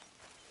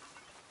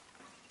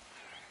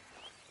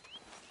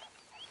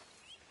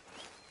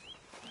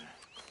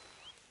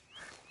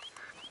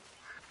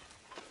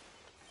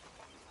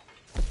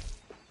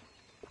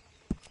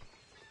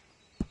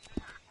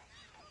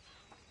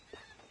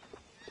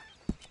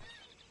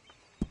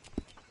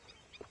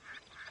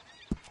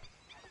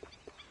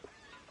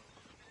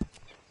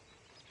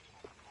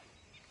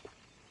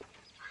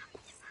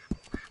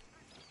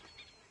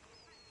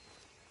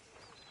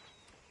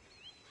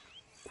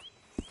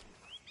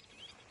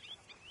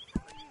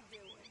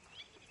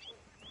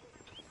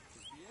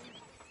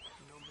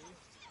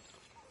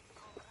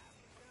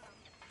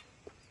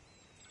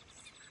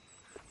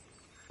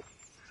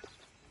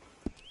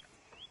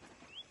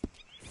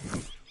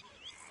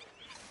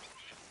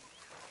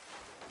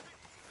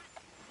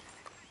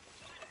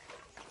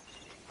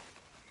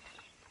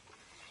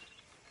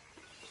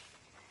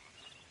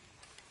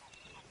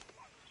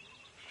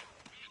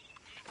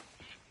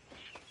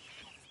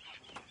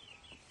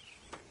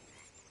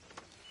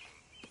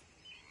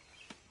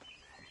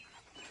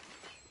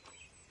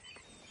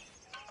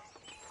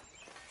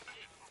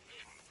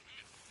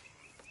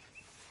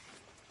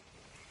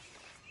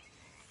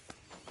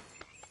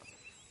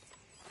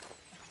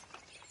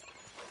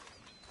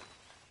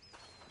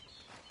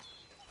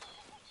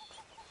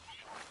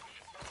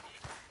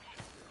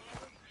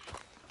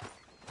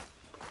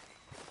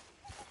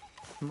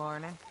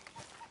 Morning.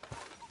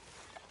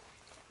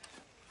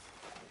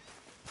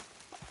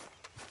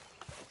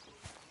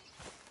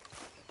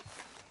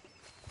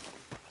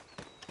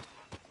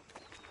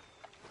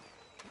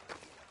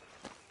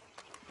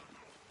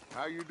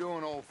 How you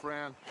doing, old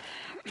friend?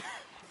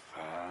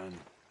 Fine.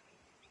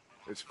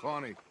 It's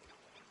funny,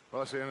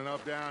 us ending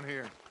up down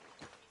here.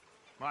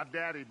 My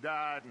daddy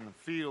died in the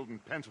field in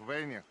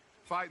Pennsylvania,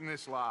 fighting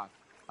this lot.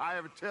 I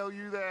ever tell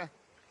you that?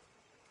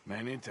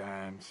 Many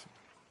times.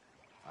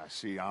 I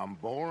see I'm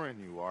boring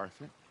you,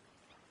 Arthur.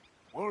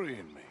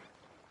 Worrying me.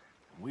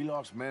 We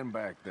lost men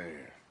back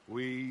there.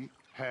 We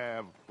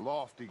have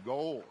lofty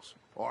goals,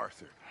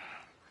 Arthur.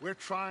 We're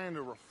trying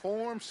to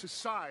reform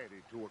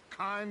society to a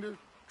kinder,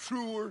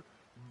 truer,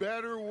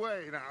 better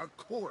way. Now, of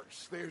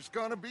course, there's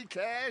gonna be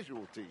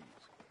casualties.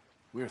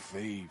 We're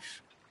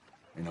thieves.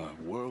 In a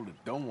world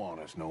that don't want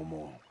us no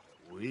more.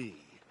 We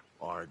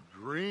are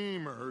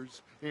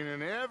dreamers in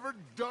an ever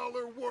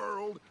duller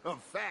world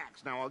of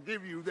facts. Now, I'll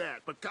give you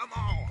that, but come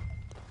on.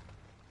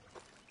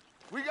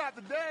 We got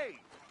the day.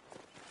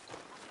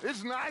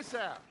 It's nice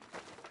out.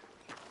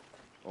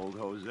 Old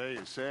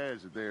Hosea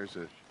says that there's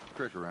a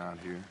creek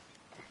around here.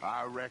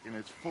 I reckon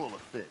it's full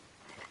of fish.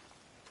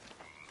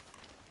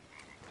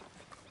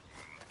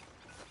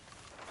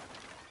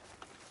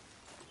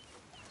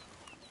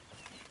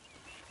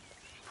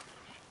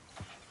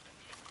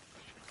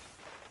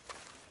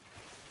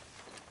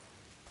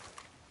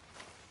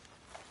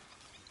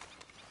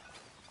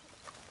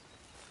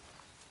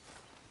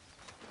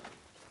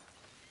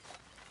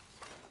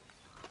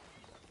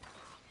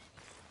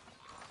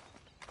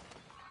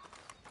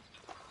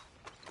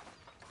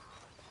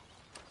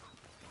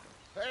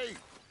 Hey,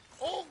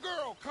 old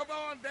girl, come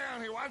on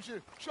down here. Why don't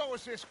you show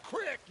us this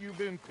creek you've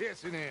been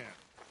pissing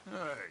in? Hey,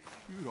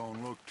 you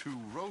don't look too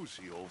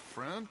rosy, old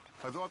friend.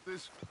 I thought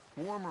this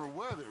warmer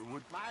weather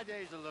would... My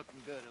days are looking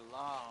good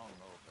along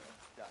over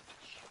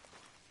Dutch.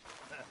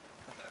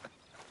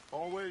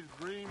 Always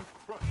dream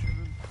crushing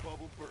and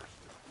bubble bursting.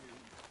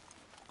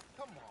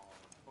 Come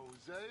on,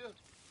 Hosea.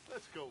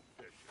 Let's go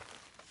fishing.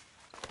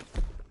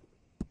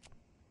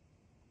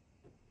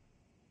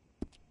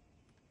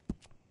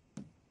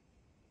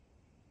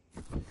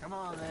 Come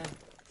on, then.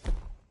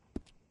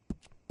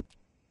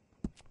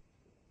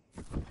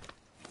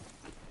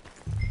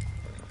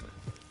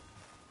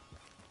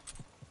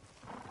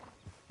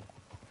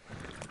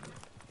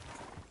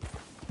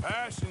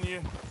 Passing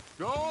you.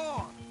 Go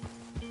on!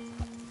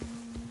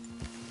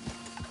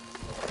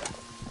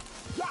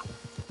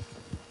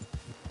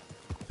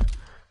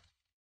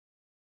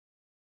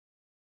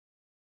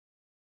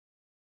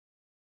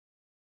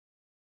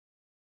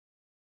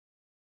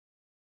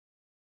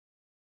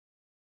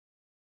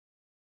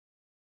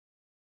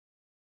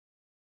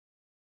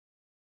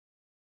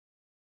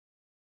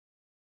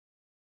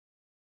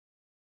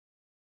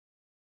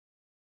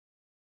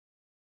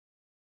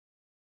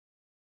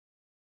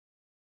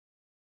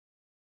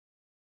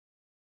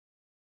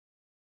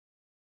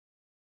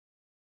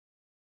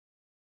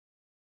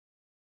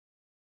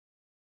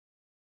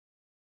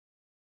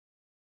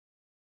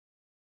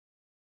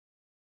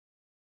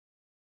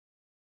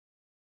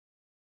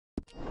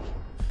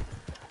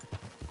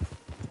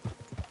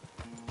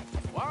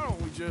 Why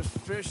don't we just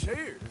fish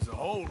here? There's a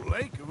whole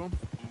lake of them.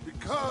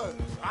 Because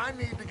I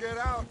need to get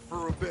out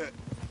for a bit.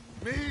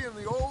 Me and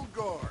the old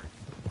guard.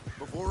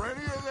 Before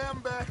any of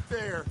them back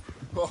there,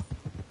 oh,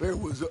 there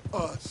was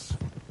us.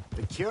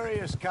 The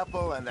curious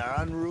couple and their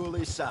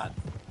unruly son.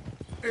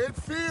 It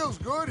feels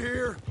good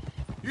here.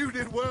 You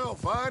did well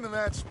finding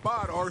that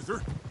spot,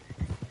 Arthur.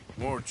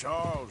 More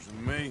Charles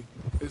than me.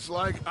 It's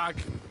like I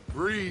can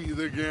breathe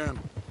again,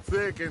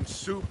 thick and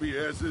soupy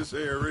as this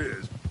air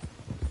is.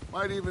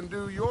 Might even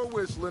do your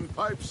whistling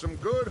pipes some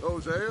good,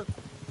 Hosea.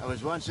 I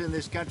was once in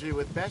this country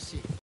with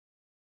Bessie.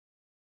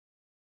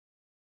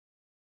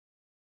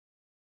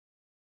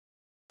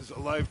 It's a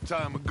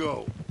lifetime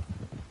ago.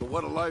 But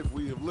what a life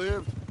we have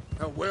lived,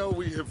 how well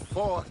we have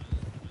fought,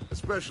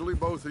 especially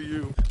both of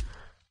you.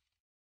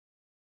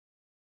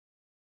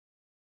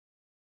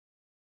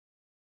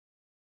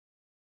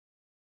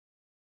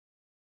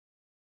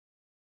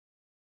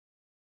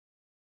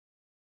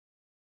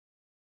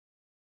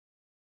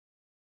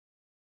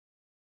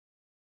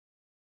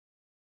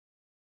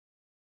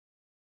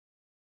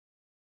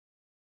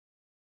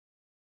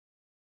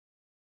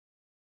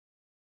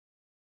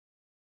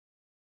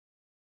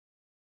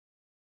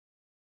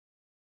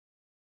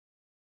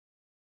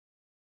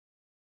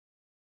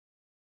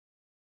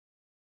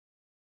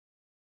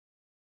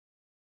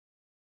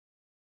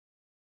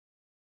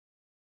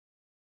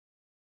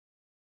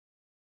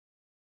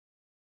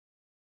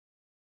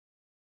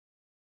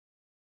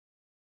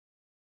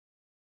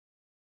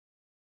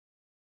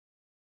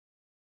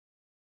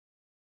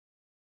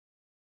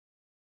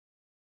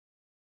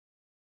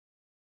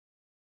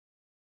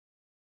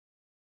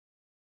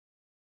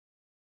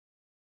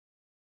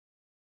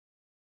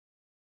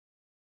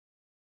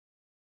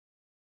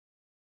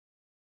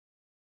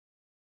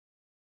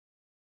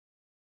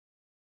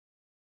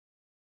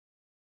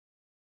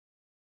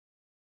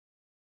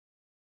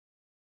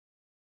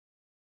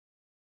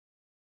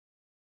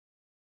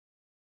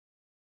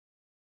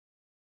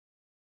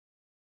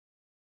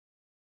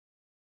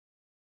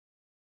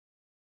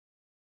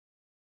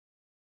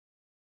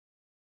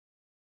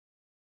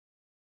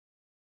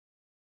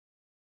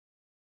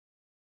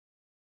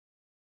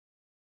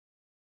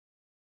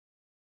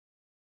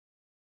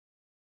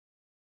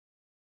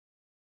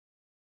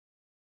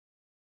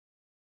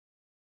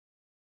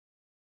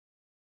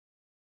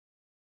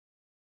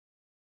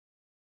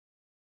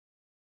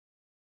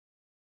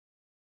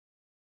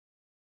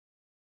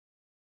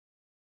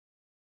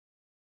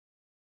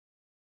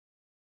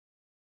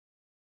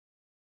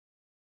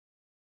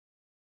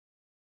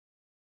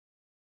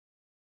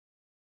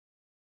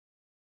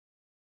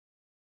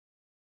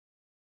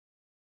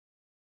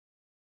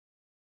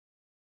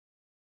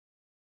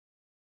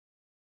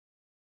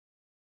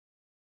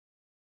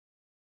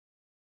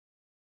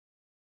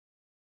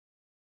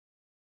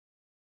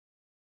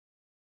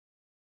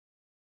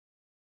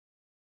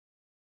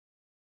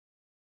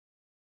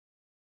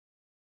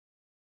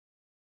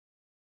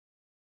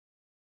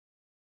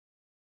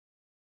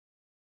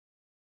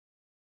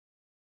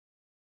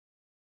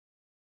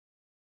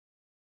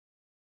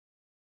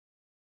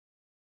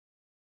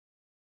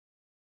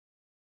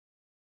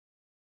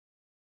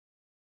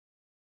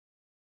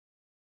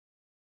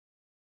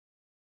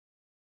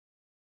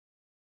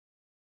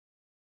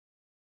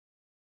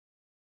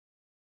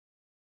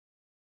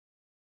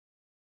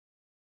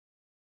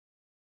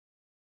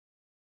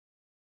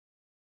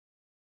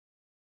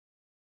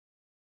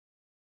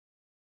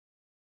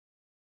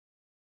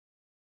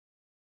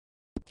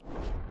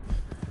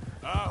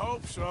 I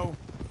hope so.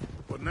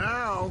 But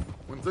now,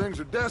 when things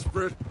are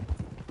desperate,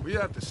 we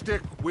have to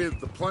stick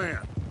with the plan.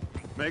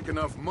 Make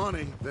enough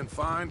money, then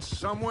find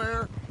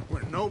somewhere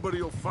where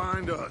Nobody will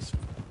find us.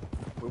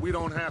 But we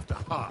don't have to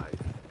hide.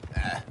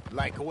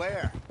 Like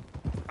where?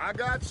 I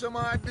got some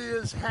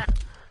ideas.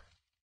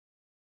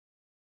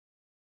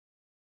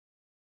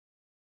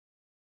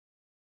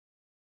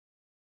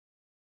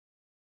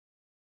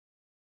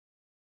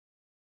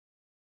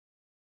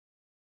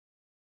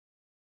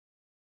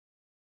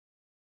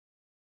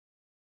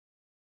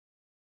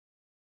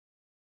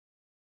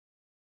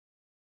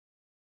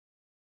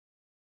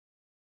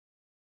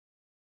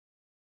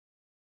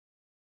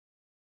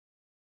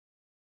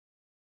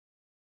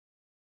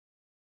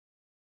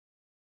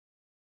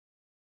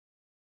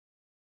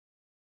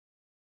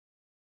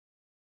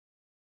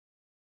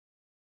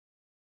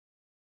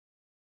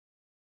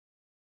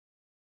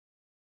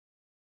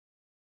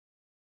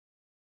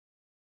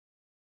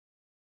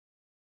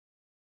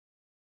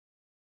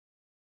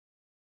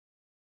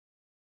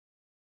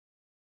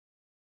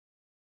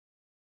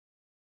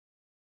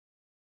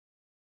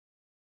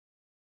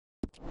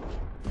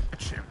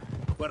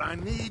 But I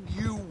need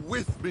you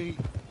with me,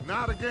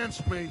 not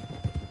against me.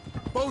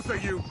 Both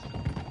of you.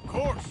 Of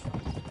course.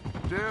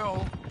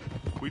 Still,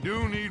 we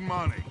do need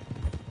money.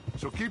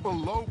 So keep a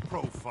low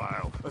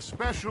profile,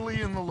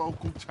 especially in the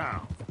local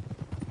town.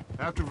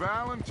 After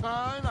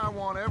Valentine, I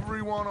want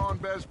everyone on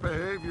best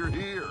behavior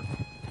here.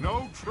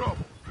 No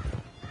trouble.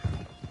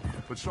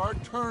 But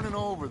start turning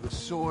over the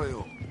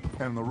soil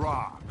and the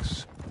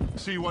rocks.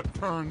 See what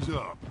turns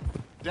up.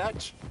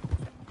 Dutch,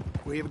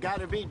 we've got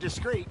to be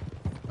discreet.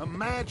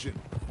 Imagine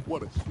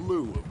what a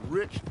slew of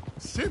rich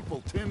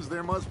simpletons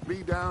there must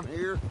be down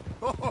here.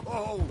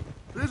 Oh,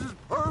 this is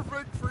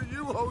perfect for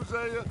you,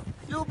 Hosea.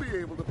 You'll be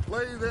able to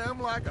play them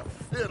like a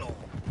fiddle.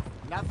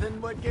 Nothing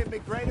would give me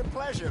greater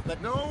pleasure,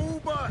 but... No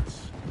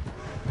buts.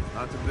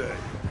 Not today.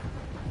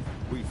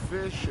 We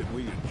fish and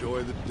we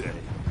enjoy the day.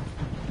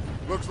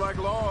 Looks like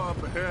law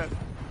up ahead.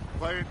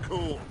 Play it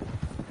cool.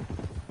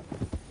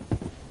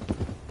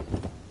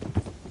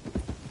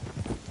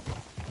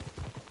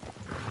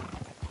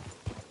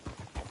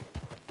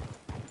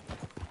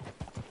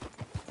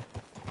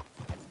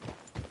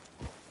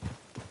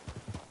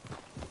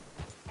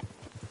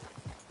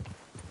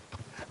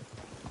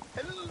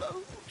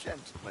 Hello,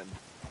 gentlemen.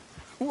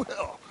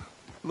 Well,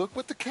 look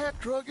what the cat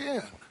drug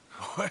in.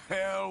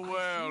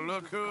 Well,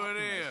 look who it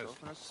is.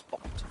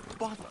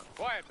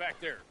 Quiet back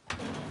there.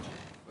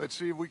 Let's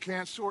see if we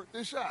can't sort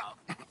this out.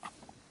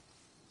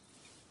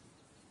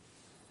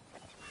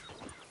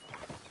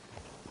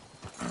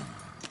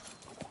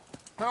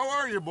 How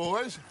are you,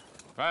 boys?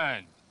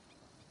 Fine.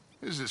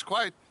 This is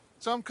quite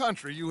some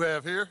country you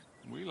have here.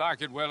 We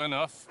like it well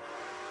enough.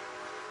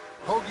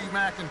 Hoagie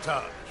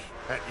McIntosh,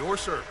 at your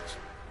service.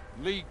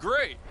 Lee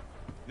Gray.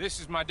 This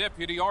is my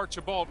deputy,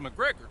 Archibald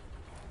McGregor.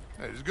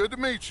 It's good to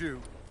meet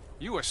you.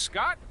 You a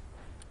Scot?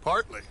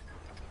 Partly.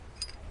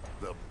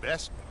 The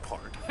best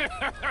part.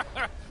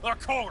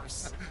 Of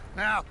course.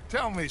 Now,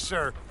 tell me,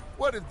 sir,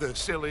 what did the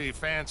silly,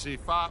 fancy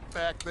fop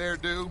back there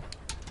do?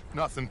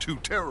 Nothing too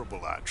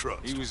terrible, I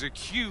trust. He was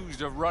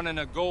accused of running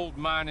a gold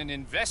mining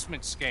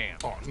investment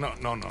scam. Oh, no.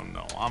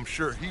 I'm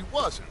sure he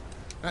wasn't.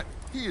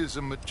 He is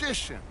a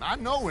magician. I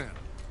know him.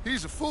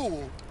 He's a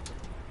fool,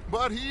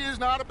 but he is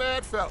not a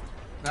bad fellow.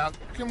 Now,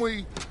 can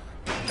we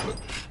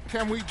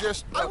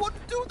just... I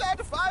wouldn't do that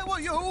if I were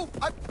you.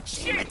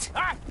 Shit!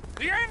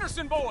 The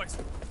Anderson boys!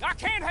 I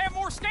can't have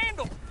more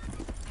scandal!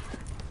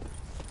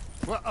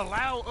 Well,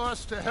 allow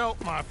us to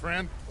help, my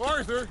friend.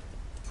 Arthur.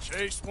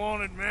 Chase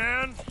wanted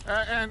man.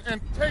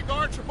 And take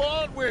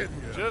Archibald with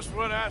you. Just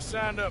what I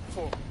signed up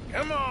for.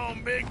 Come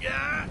on, big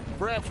guy.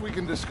 Perhaps we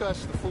can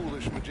discuss the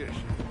foolish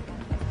magician.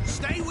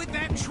 Stay with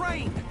that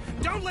train.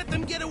 Don't let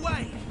them get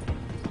away.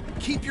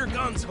 Keep your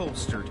guns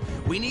holstered.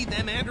 We need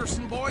them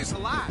Anderson boys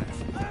alive.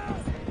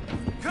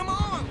 Come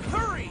on,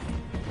 hurry!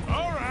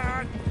 All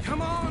right.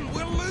 Come on,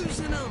 we're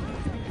losing them.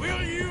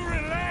 Will you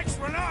relax?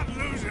 We're not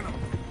losing them.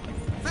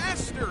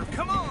 Faster,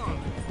 come on.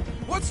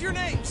 What's your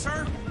name,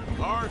 sir?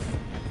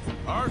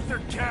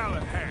 Arthur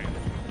Callahan.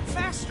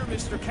 Faster,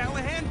 Mr.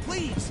 Callahan,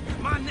 please.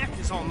 My neck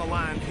is on the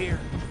line here.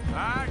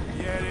 I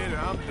get it.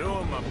 I'm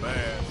doing my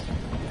best.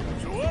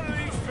 So what are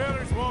these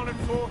fellas wanted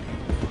for?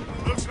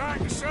 Looks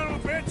like the son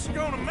of a bitch is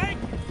gonna make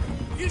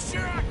it. You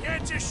sure I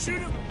can't just shoot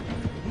him?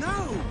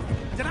 No.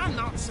 Did I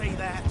not say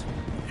that?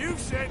 You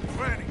said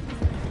plenty.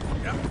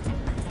 Yep.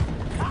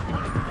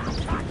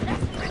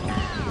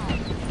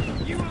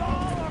 You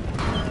lord!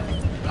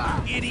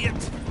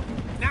 Idiot.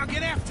 Now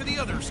get after the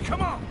others.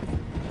 Come on.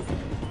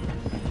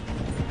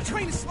 The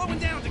train is slowing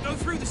down to go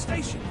through the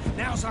station.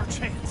 Now's our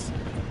chance.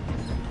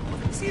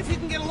 See if you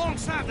can get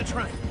alongside the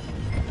train.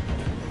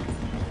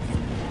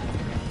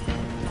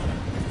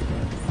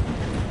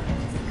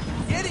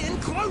 Get in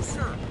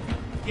closer.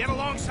 Get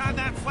alongside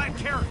that flat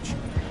carriage.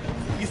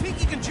 You think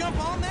you can jump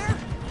on there?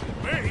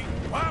 Me?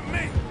 Why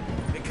me?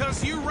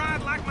 Because you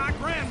ride like my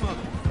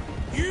grandmother.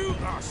 You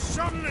are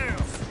something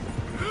else.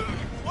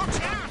 Watch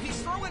out!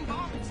 He's throwing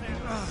bottles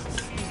at us.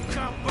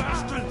 God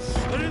bastards!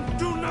 I didn't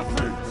do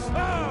nothing!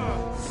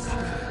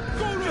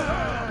 Go to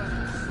hell!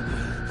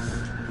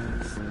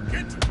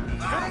 Get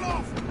it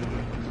off!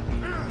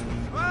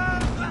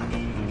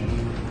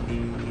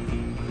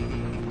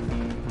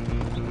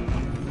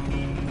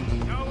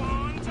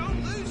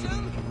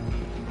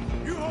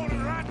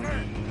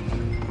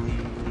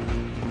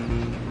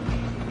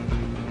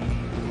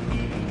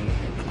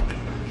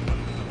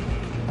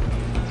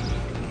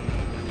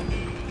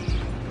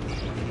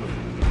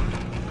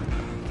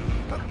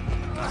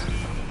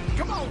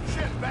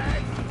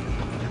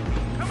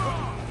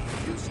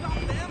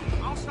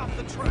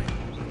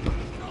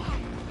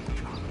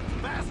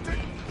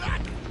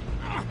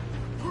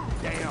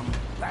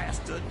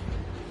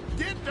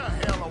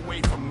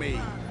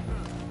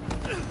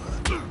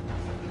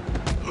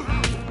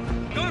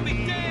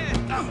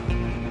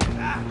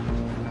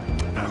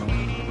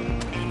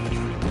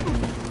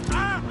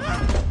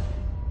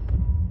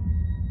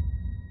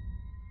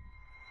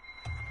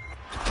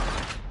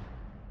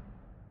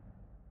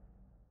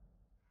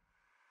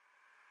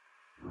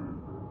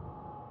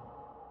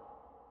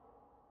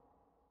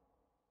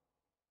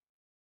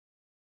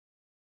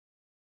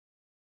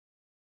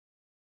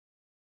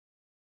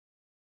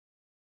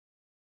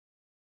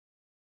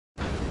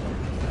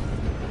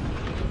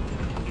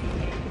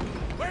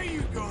 Where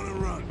you gonna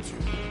run to?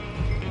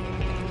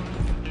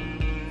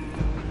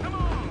 Come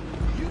on!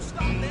 You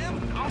stop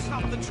them, I'll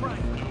stop the train.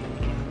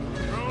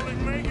 You're only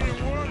making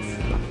it worse.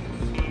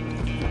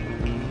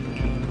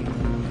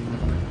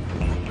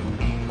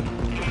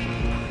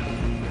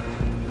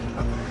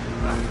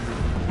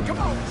 Come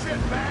on,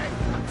 shitbag!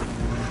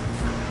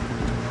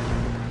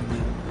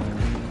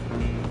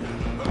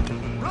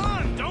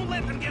 Run! Don't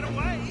let them get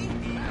away!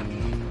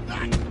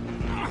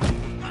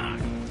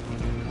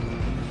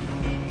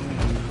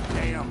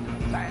 Damn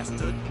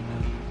bastard!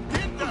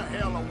 Get the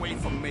hell away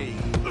from me!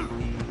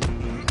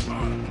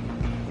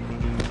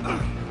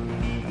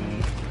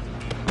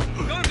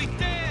 Gonna be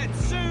dead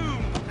soon!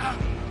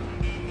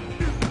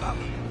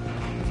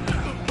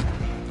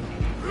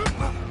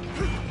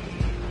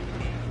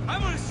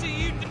 I'm gonna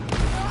see you... Go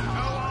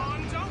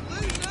on, don't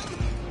lose them!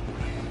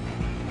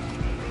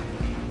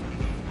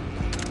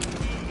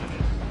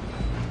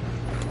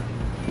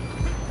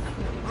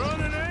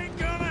 Running ain't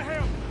gonna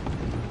help.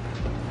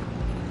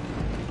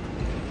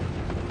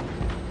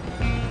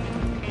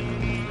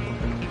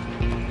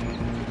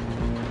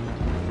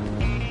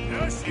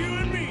 Just you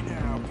and me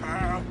now,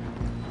 pal.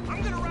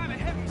 I'm gonna ride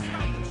ahead and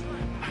stop the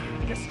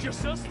train. Guess it's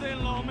just us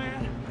then,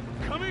 lawman.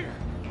 Come here.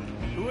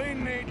 We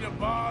need to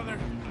bother.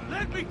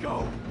 Let me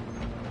go.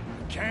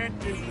 Can't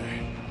do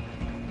that.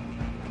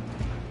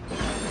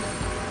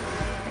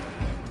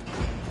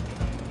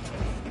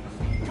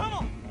 Come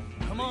on.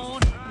 Come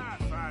on. Try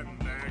fighting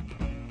back.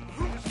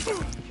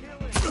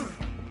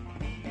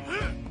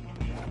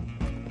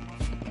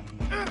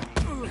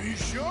 You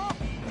sure?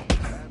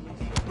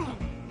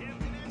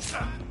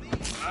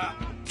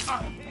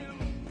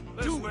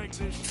 Let's make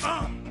this.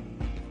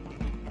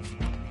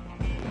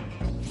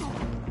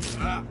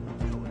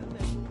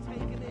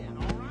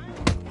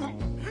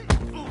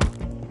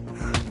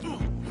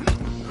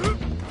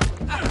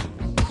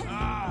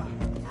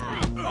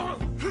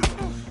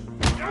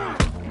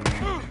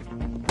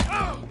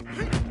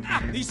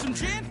 Need some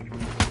gin?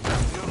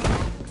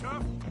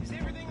 Tough? Is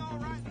everything all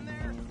right in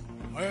there?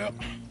 Well,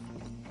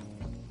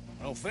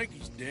 I don't think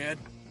he's dead.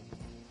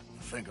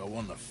 I think I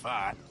won the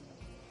fight.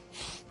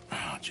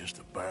 Just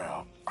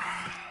about.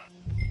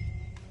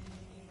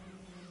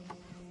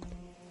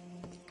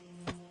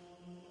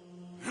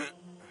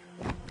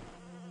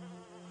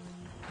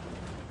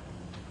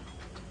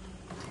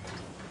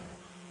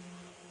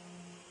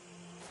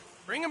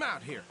 Bring him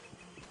out here.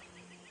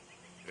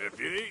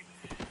 Deputy,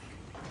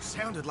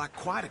 Sounded like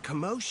quite a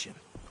commotion.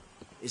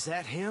 Is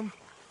that him?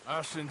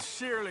 I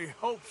sincerely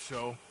hope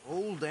so.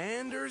 Old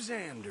Anders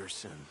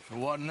Anderson. So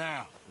what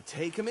now?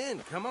 Take him in,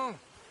 come on.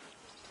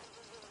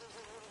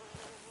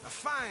 A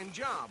fine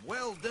job,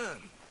 well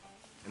done.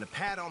 And a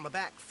pat on the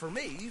back for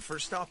me for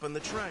stopping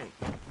the train.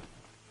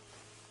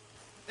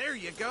 There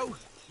you go.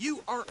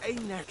 You are a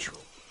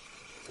natural.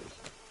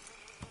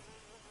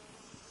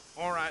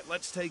 All right,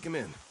 let's take him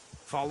in.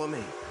 Follow me.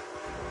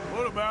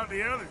 What about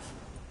the others?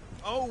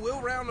 Oh,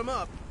 we'll round them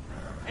up.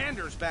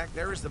 Anders back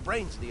there is the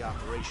brains of the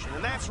operation,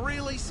 and that's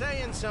really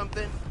saying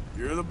something.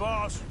 You're the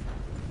boss.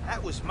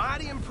 That was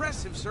mighty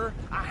impressive, sir.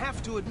 I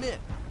have to admit.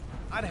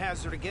 I'd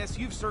hazard a guess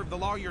you've served the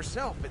law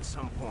yourself at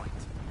some point.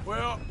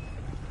 Well,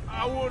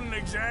 I wouldn't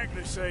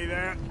exactly say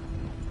that.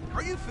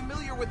 Are you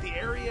familiar with the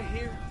area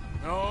here?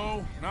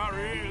 No, not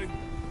really.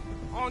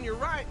 On your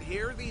right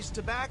here, these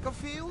tobacco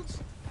fields?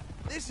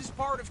 This is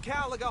part of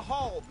Caliga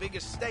Hall, big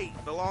estate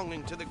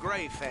belonging to the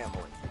Gray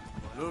family.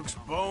 Looks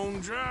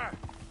bone dry.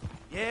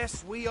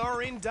 Yes, we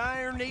are in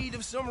dire need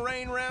of some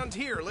rain round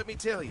here, let me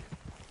tell you.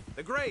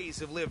 The Grays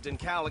have lived in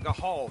Caliga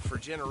Hall for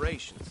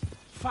generations.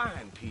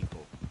 Fine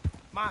people.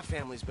 My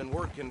family's been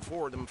working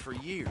for them for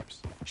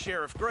years.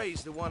 Sheriff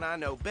Gray's the one I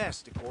know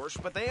best, of course,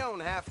 but they own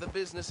half the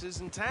businesses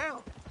in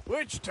town.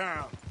 Which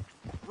town?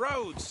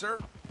 Rhodes, sir.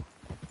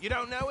 You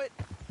don't know it?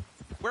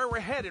 Where we're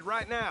headed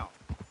right now.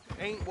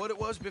 Ain't what it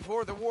was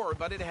before the war,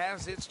 but it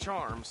has its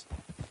charms.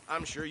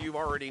 I'm sure you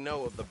already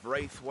know of the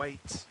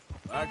Braithwaites.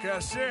 Like I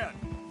said,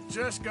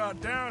 just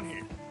got down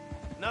here.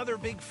 Another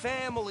big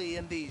family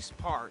in these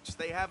parts.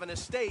 They have an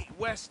estate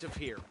west of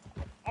here.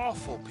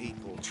 Awful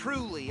people,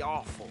 truly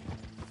awful.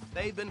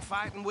 They've been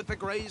fighting with the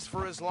Grays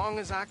for as long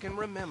as I can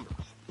remember.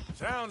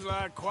 Sounds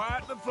like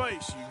quite the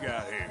place you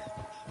got here.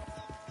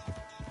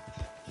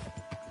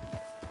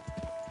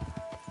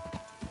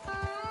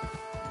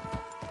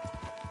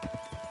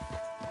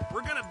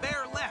 We're gonna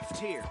bear left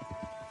here.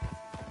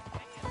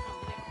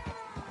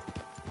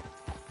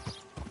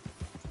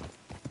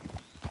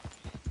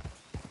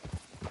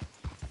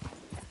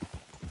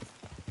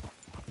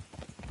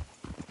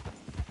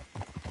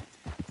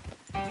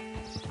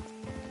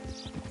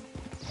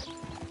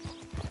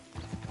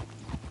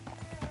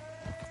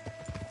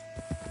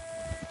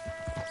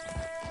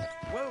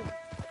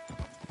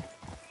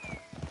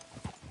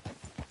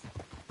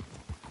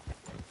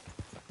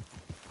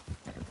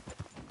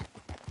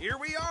 Here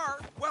we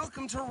are.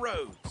 Welcome to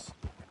Rhodes.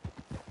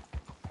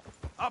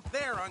 Up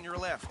there on your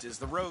left is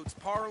the Rhodes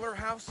Parlor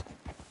House.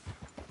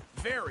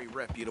 Very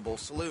reputable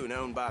saloon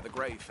owned by the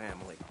Gray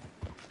family.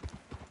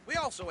 We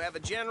also have a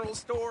general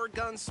store,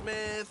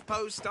 gunsmith,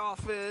 post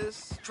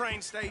office,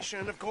 train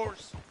station, of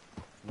course.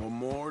 What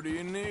more do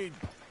you need?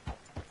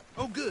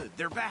 Oh, good.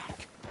 They're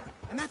back.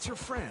 And that's your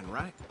friend,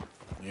 right?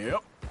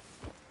 Yep.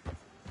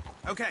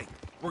 Okay,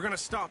 we're gonna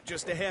stop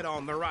just ahead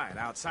on the right,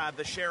 outside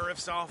the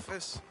sheriff's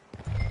office.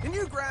 Can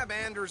you grab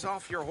Anders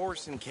off your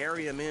horse and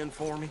carry him in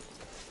for me?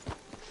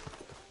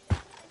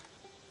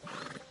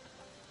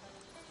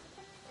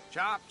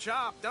 Chop,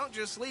 chop, don't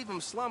just leave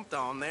him slumped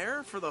on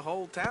there for the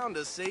whole town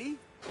to see.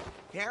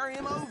 Carry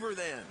him over,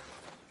 then.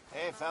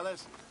 Hey,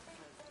 fellas.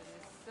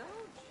 So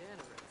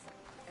generous.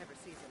 Ever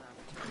sees an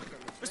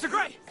opportunity. Mr.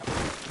 Gray!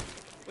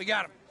 We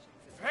got him.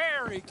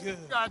 Very good.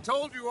 I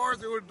told you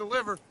Arthur would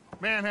deliver.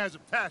 Man has a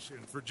passion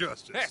for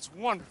justice. That's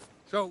wonderful.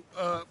 So,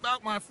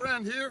 about my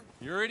friend here?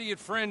 Your idiot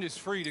friend is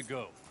free to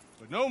go.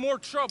 But no more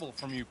trouble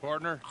from you,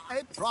 partner.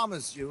 I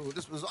promise you,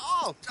 this was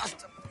all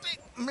just a big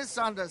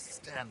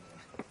misunderstanding.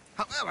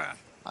 However,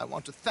 I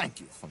want to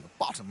thank you from the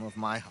bottom of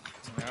my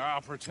heart.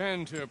 I'll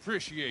pretend to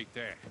appreciate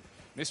that.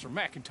 Mr.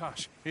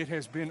 McIntosh, it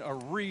has been a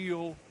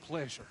real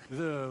pleasure.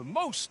 The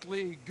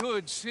mostly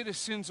good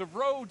citizens of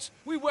Rhodes,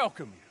 we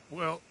welcome you.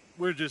 Well,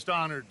 we're just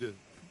honored to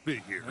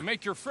be here. And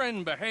make your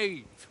friend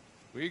behave.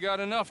 We got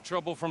enough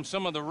trouble from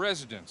some of the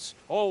residents,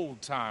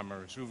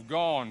 old-timers who've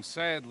gone,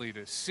 sadly,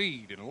 to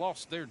seed and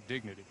lost their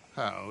dignity.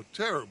 How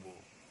terrible.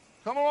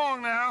 Come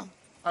along now.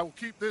 I will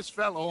keep this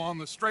fellow on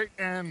the straight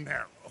and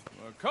narrow.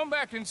 Come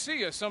back and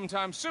see us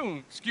sometime soon.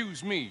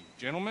 Excuse me,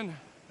 gentlemen.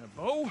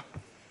 Bo,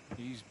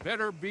 these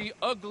better be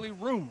ugly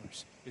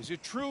rumors. Is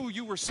it true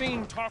you were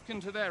seen talking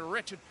to that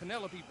wretched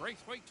Penelope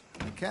Braithwaite?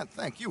 I can't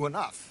thank you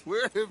enough.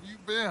 Where have you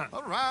been?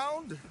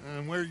 Around.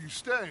 And where are you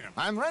staying?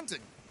 I'm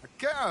renting a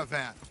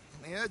caravan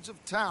on the edge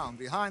of town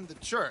behind the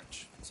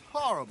church. It's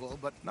horrible,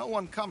 but no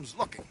one comes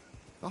looking.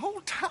 The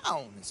whole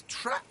town is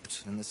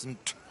trapped in this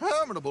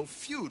interminable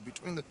feud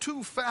between the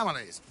two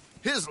families.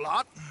 His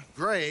lot,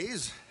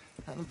 Gray's,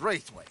 and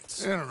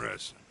Braithwaite's.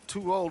 Interesting.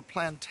 Two old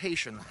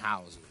plantation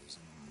houses,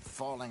 and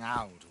falling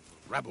out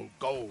over rebel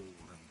gold,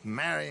 and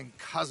marrying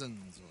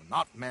cousins or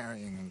not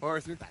marrying.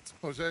 Arthur,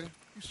 Jose,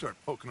 you start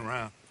poking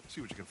around.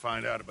 See what you can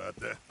find out about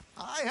that.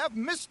 I have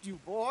missed you,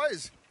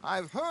 boys.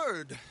 I've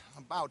heard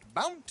about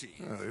bounty.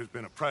 There's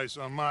been a price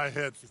on my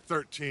head for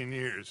 13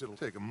 years. It'll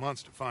take 'em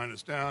months to find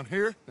us down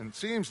here, and it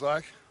seems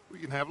like we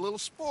can have a little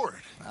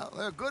sport. Well,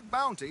 they're good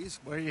bounties.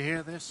 Where you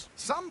hear this?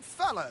 Some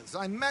fellas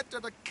I met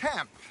at a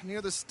camp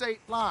near the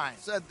state line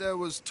said there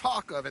was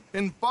talk of it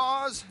in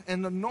bars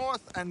in the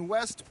north and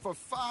west for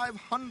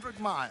 500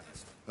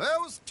 miles. There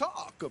was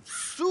talk of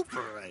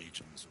super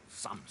agents of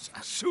some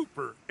sort.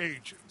 Super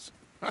agents?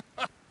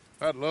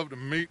 I'd love to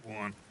meet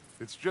one.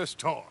 It's just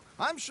talk.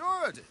 I'm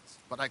sure it is,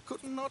 but I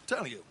couldn't not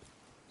tell you.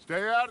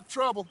 Stay out of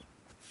trouble.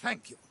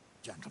 Thank you,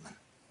 gentlemen.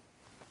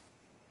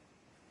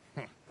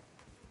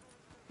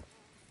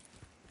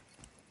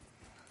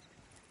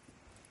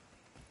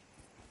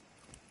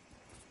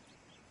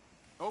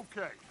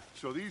 Okay,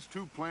 so these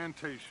two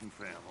plantation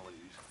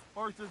families.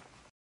 Arthur?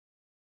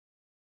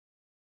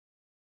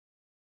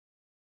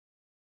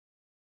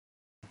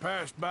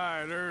 Passed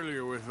by it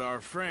earlier with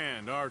our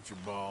friend,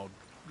 Archibald.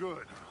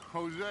 Good.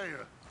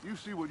 Hosea, you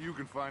see what you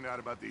can find out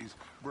about these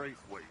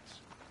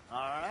Braithwaites. All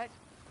right.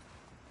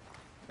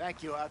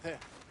 Thank you, Arthur.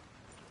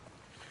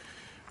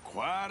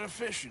 Quite a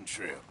fishing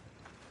trip.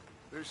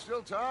 There's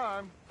still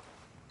time.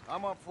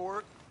 I'm up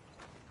for it.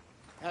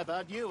 How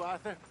about you,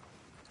 Arthur?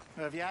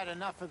 Or have you had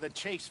enough of the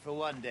chase for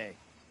one day?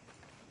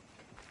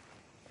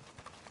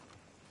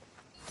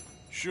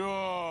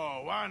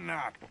 Sure, why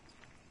not?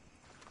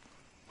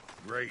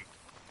 Great.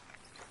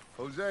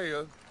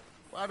 Hosea,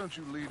 why don't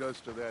you lead us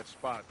to that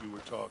spot you were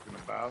talking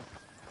about?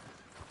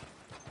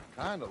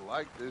 Kinda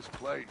like this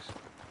place.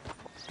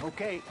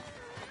 Okay.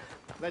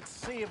 Let's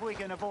see if we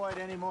can avoid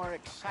any more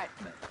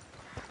excitement.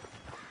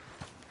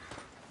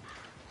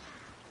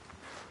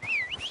 You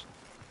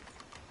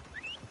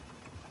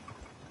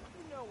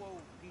know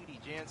old Petey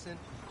Jensen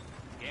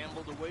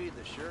gambled away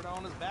the shirt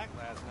on his back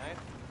last night.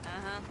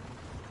 Uh-huh.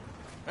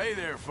 Hey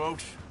there,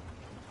 folks.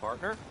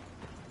 Partner?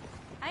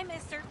 Hi,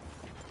 mister.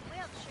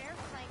 Well, the sheriff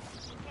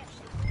claims he can catch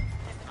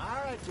the...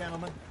 All right,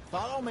 gentlemen.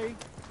 Follow me.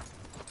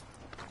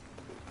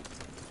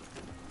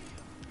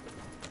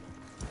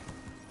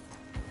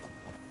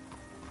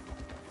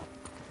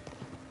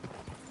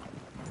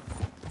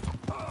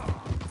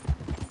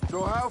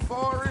 So how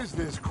far is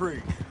this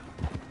creek?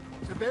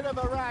 It's a bit of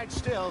a ride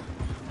still,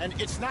 and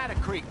it's not a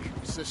creek.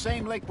 It's the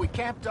same lake we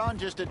camped on,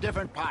 just a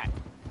different pipe.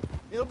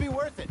 It'll be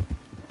worth it.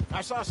 I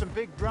saw some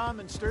big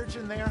drum and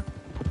sturgeon there.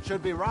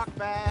 Should be rock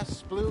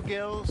bass,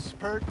 bluegills,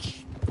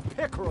 perch,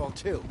 pickerel,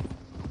 too.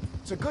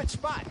 It's a good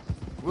spot.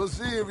 We'll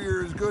see if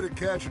you're as good at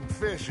catching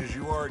fish as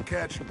you are at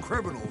catching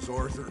criminals,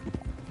 Arthur.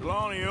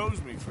 Trelawney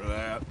owes me for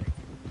that.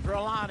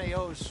 Trelawney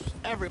owes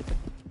everything.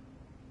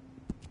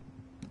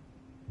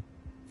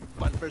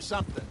 But for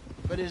something.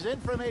 but his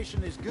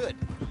information is good.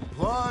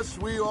 Plus,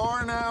 we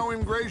are now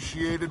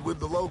ingratiated with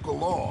the local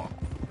law.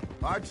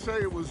 I'd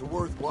say it was a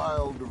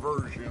worthwhile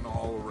diversion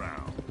all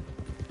around.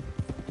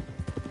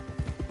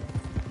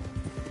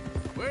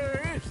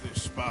 Where is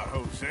this spot,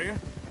 Hosea?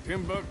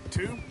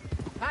 Timbuktu?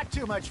 Not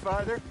too much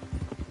farther.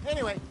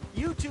 Anyway,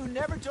 you two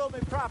never told me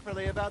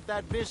properly about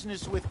that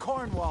business with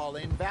Cornwall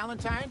in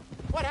Valentine.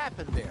 What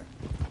happened there?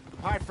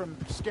 Apart from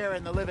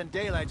scaring the living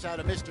daylights out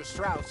of Mr.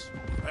 Strauss.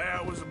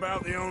 That was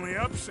about the only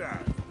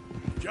upside.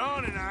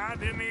 John and I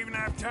didn't even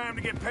have time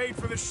to get paid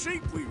for the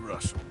sheep we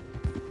rustled.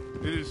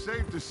 It is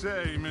safe to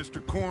say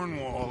Mr.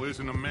 Cornwall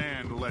isn't a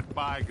man to let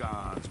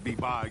bygones be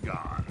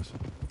bygones.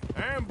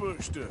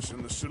 Ambushed us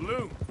in the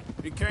saloon.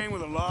 He came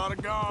with a lot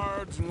of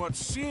guards and what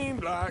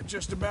seemed like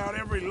just about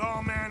every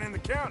lawman in the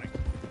county.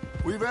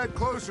 We've had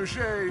closer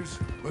shaves,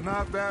 but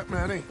not that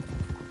many.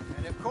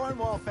 And if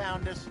Cornwall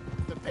found us,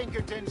 the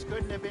Pinkertons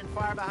couldn't have been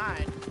far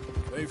behind.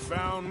 They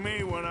found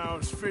me when I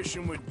was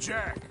fishing with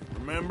Jack,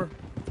 remember?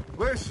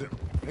 Listen,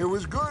 it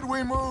was good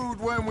we moved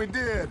when we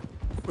did,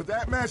 but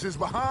that mess is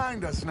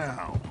behind us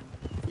now.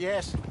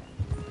 Yes.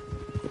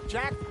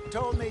 Jack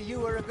told me you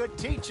were a good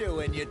teacher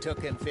when you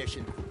took him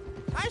fishing.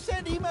 I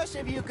said he must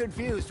have you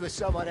confused with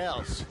someone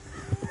else.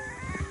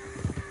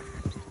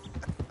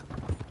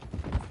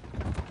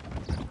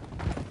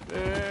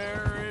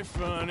 Very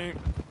funny.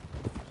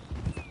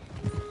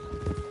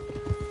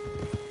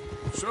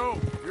 So,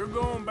 you're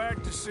going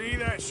back to see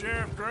that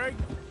Sheriff Drake?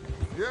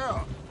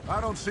 Yeah, I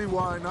don't see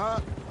why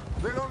not.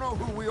 They don't know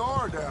who we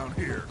are down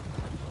here.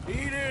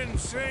 He didn't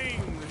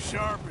seem the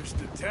sharpest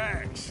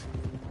attacks.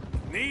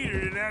 Neither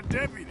did that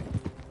deputy.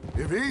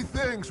 If he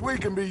thinks we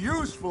can be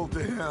useful to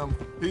him,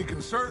 he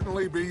can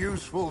certainly be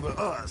useful to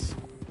us.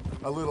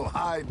 A little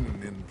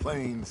hiding in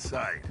plain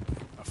sight.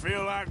 I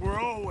feel like we're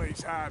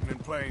always hiding in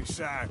plain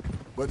sight.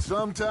 But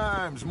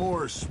sometimes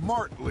more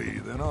smartly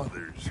than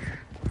others.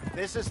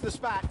 This is the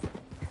spot.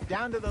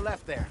 Down to the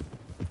left there.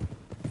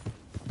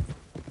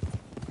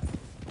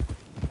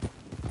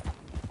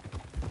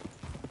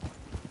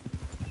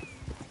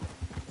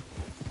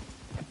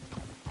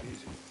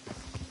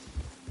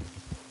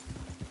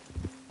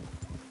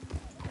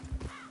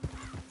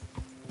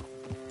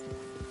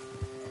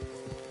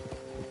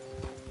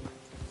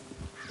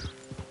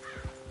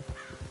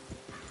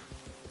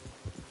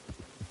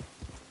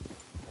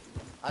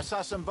 I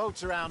saw some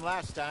boats around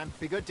last time.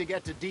 Be good to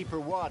get to deeper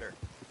water.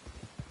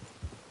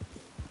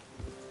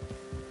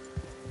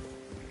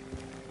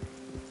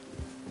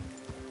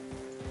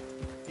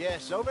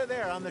 Yes, over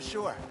there on the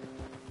shore.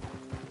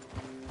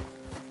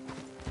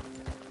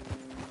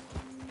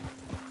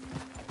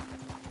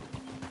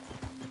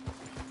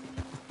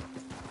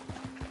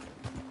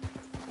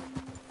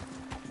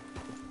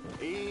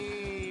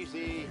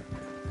 Easy.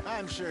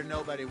 I'm sure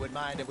nobody would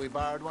mind if we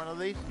borrowed one of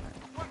these.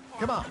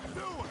 Come on.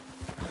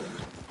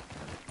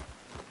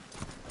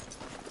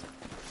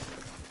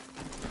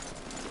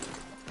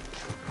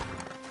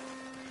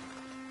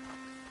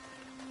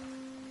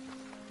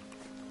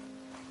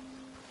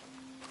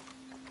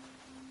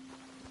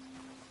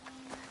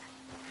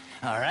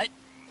 All right.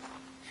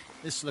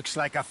 This looks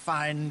like a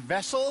fine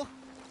vessel.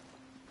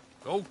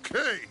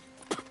 Okay.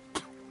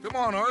 Come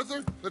on,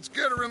 Arthur. Let's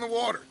get her in the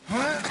water.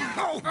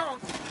 Oh.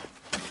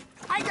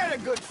 I got a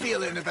good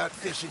feeling about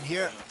fishing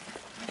here.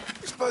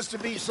 It's supposed to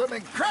be some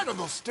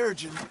incredible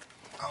sturgeon.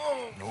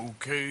 Oh.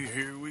 Okay,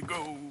 here we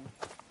go.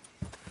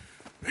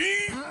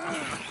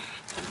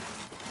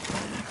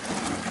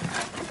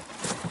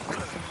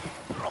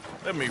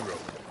 Let me row.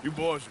 You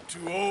boys are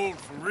too old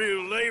for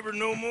real labor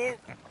no more.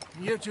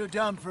 You're too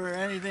dumb for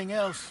anything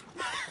else.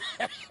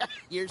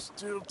 You're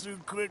still too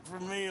quick for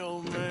me,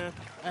 old man.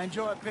 I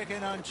enjoy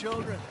picking on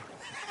children.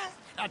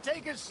 Now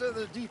take us to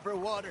the deeper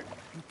water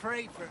and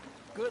pray for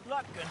good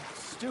luck and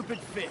stupid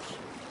fish.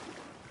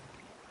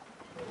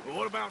 But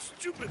what about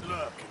stupid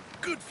luck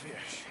and good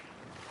fish?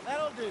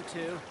 That'll do,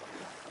 too.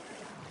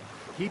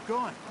 Keep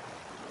going.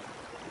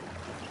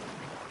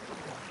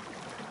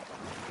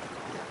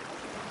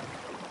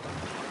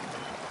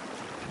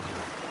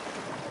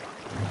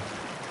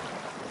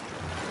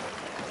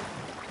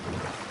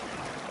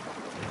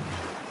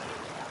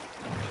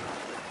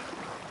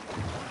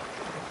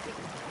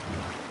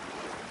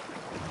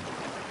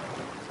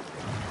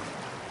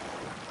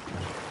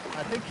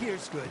 I think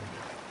here's good.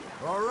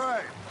 All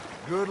right.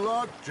 Good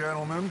luck,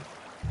 gentlemen.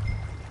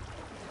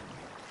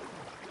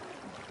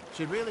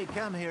 Should really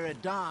come here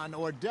at dawn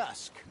or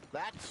dusk.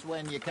 That's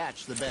when you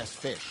catch the best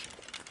fish.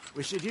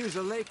 We should use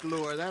a lake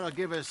lure. That'll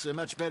give us a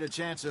much better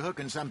chance of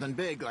hooking something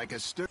big like a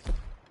sturgeon.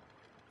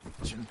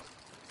 What's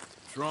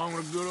wrong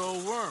with a good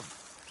old worm?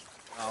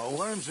 Oh,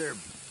 worms are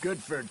good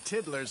for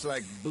tiddlers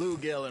like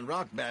bluegill and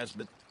rock bass,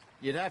 but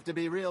you'd have to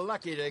be real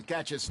lucky to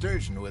catch a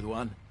sturgeon with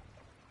one.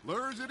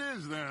 Lures it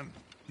is, then.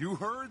 You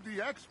heard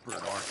the expert,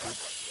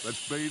 Arthur.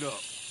 Let's bait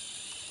up.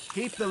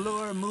 Keep the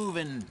lure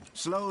moving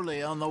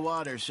slowly on the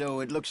water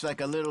so it looks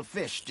like a little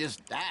fish just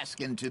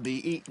asking to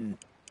be eaten.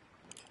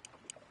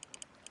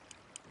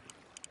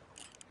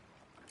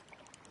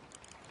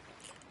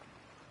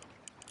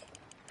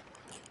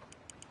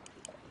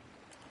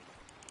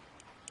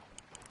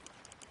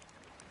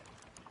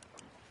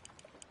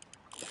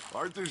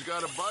 Arthur's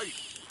got a bite.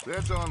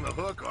 That's on the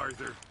hook,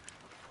 Arthur.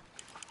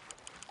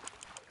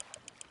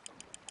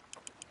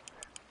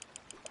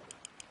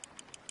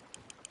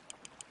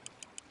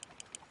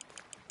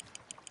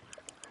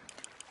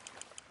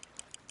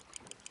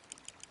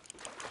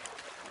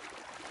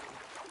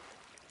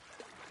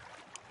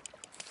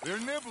 They're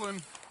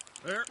nibbling.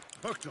 There,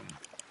 hooked them.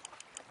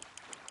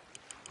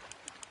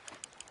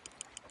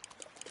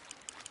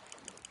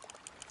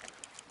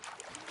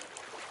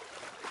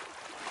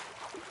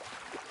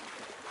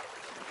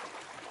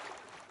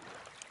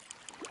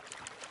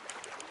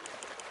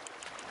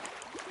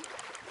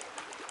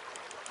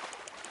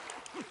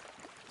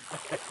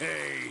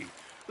 Hey,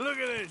 look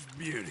at this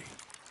beauty.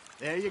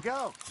 There you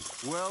go.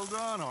 Well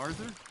done,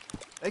 Arthur.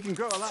 They can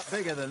grow a lot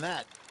bigger than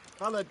that.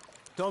 Fella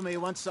told me he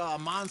once saw a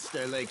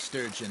monster lake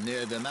sturgeon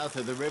near the mouth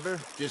of the river,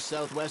 just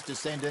southwest of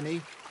Saint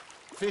Denis.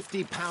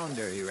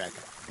 50-pounder, he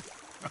reckoned.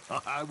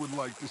 I would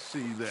like to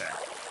see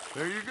that.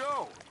 There you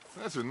go.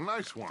 That's a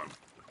nice one.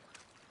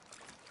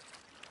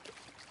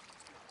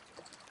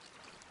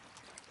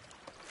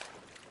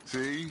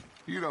 See?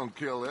 You don't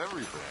kill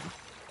everything.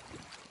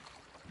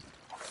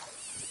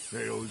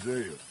 Hey,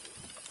 Hosea. You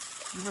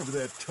remember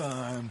that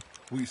time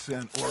we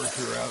sent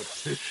Arthur out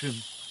fishing?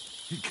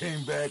 He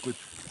came back with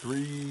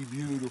 3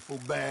 beautiful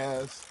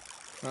bass.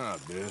 Not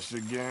this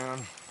again.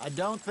 I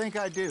don't think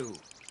I do.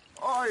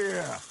 Oh,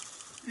 yeah.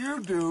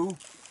 You do.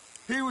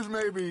 He was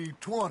maybe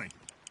 20.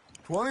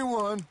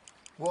 21.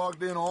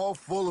 Walked in all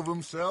full of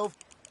himself.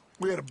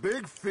 We had a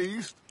big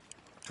feast.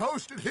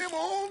 Toasted him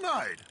all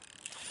night.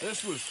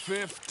 This was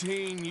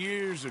 15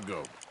 years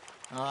ago.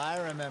 Oh, I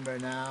remember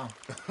now.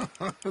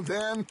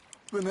 Then,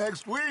 the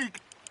next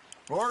week,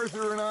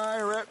 Arthur and I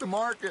are at the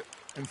market,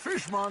 and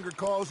Fishmonger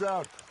calls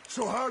out,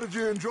 "So how did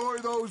you enjoy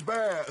those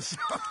bass?"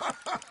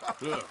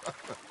 Look,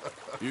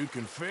 you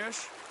can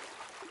fish,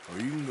 or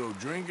you can go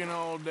drinking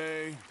all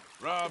day,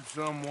 rob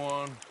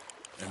someone,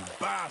 and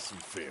buy some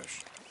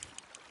fish.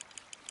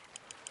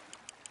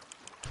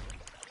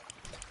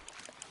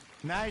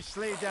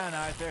 Nicely done,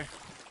 Arthur.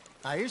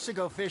 I used to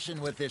go fishing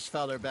with this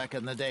feller back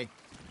in the day.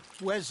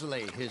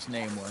 Wesley, his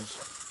name was.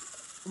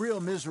 Real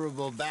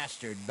miserable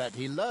bastard, but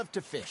he loved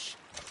to fish.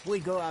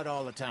 We'd go out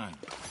all the time.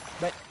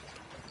 But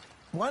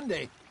one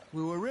day,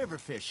 we were river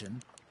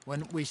fishing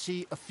when we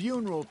see a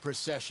funeral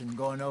procession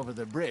going over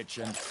the bridge,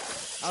 and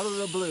out of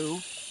the blue,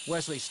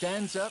 Wesley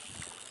stands up,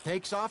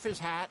 takes off his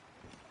hat,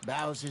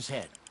 bows his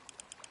head.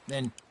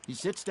 Then he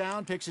sits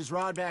down, picks his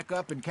rod back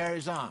up, and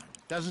carries on.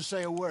 Doesn't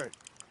say a word.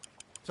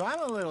 So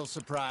I'm a little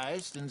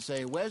surprised and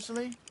say,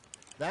 "Wesley,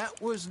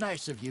 that was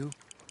nice of you."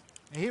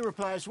 And he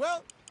replies,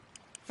 "Well,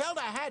 felt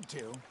I had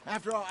to.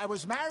 After all, I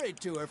was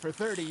married to her for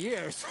 30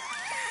 years.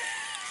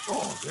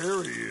 Oh,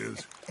 there he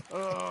is.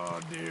 Oh,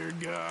 dear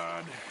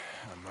God.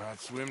 I might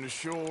swim to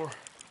shore.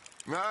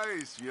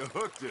 Nice, you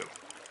hooked him.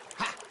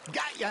 Ha!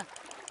 Got ya!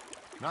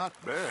 Not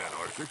bad,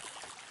 Arthur.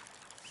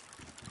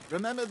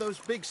 Remember those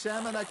big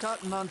salmon I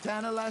caught in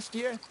Montana last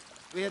year?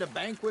 We had a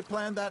banquet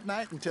planned that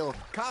night until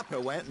Copper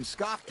went and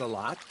scoffed a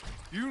lot.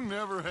 You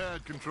never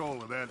had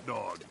control of that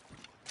dog.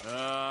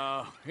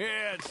 He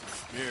had some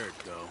spirit,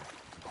 though.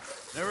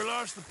 Never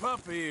lost the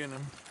puppy in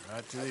him,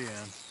 right to the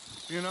end.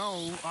 You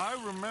know, I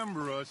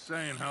remember us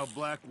saying how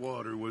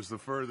Blackwater was the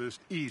furthest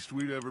east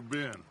we'd ever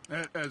been.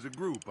 As a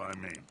group, I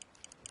mean.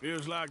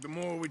 Feels like the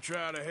more we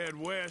try to head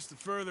west, the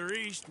further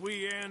east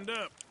we end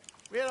up.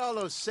 We had all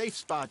those safe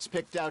spots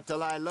picked out to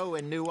lie low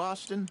in New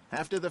Austin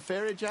after the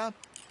ferry job.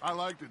 I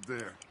liked it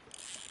there.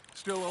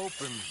 Still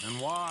open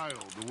and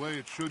wild, the way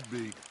it should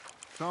be.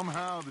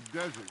 Somehow the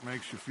desert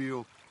makes you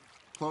feel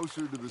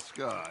closer to the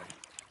sky.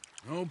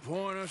 No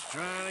point us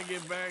trying to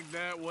get back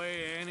that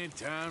way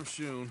anytime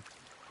soon.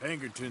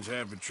 Pinkertons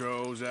had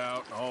patrols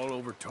out all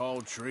over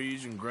tall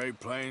trees and Great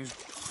Plains.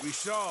 We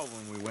saw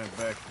when we went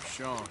back to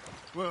Sean.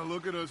 Well,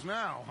 look at us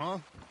now, huh?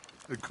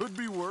 It could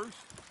be worse.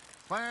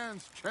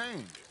 Plans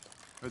change.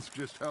 That's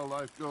just how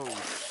life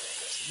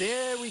goes.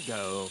 There we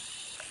go.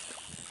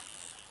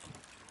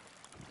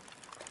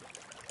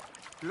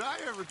 Did I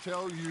ever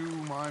tell you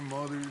my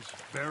mother's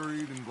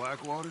buried in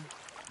Blackwater?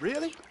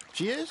 Really?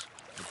 She is?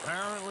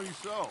 Apparently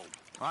so.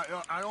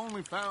 I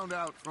only found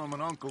out from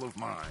an uncle of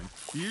mine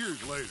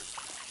years later.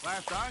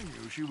 Last I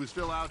knew, she was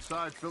still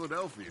outside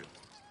Philadelphia.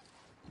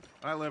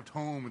 I left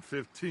home at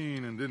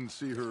 15 and didn't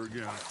see her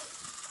again.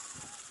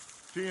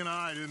 She and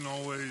I didn't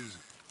always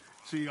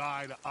see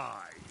eye to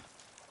eye.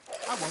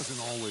 I wasn't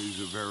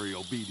always a very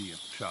obedient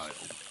child.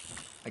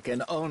 I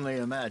can only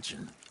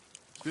imagine.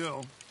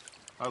 Still,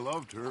 I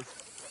loved her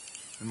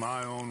in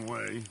my own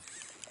way,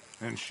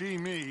 and she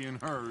me in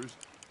hers.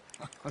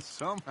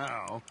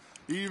 Somehow,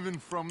 even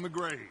from the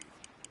grave,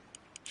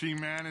 she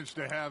managed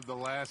to have the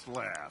last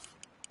laugh.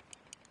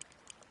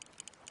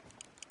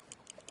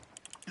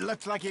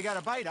 Looks like you got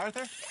a bite,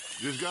 Arthur.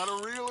 Just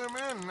gotta reel him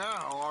in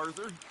now,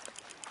 Arthur.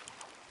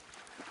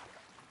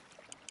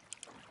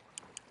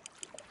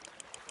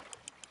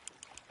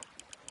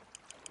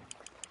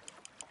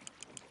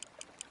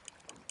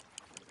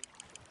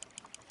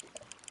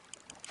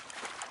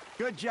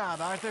 Good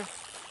job, Arthur.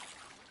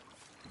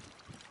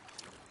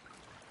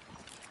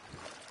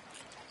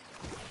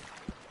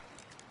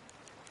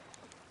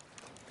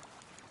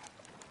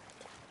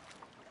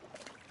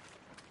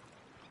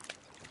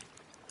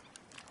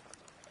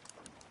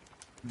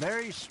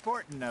 Very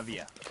sporting of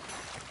you.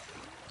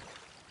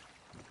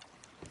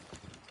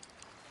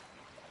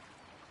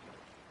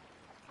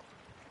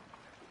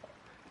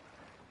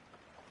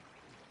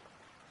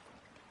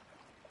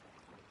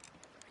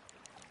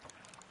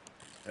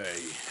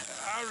 Hey,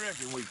 I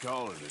reckon we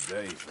call it a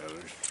day, fellas.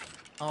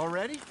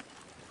 Already?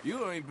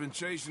 You ain't been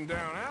chasing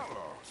down outlaws.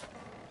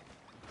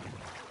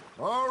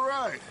 All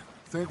right.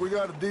 Think we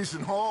got a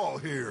decent haul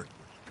here.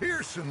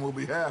 Pearson will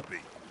be happy.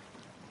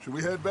 Should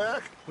we head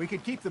back? We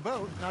could keep the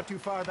boat not too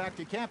far back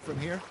to camp from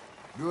here.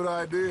 Good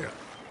idea.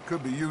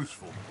 Could be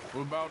useful.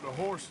 What about the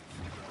horses?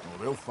 Well,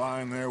 they'll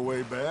find their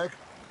way back.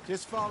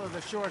 Just follow the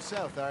shore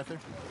south, Arthur.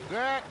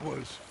 That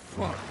was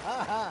fun.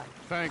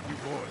 Thank you,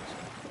 boys.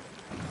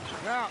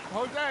 Now,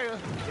 Hosea.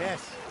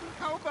 Yes.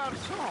 How about a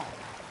song?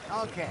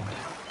 Okay.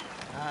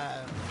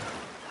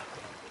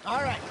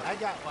 All right, I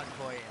got one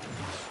for you.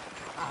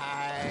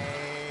 I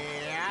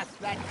asked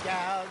that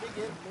gal to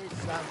give me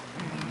some.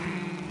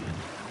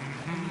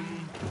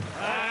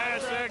 I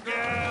asked that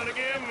gal to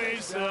give me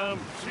some.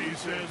 She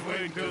says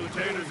wait till the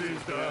taters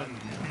is done.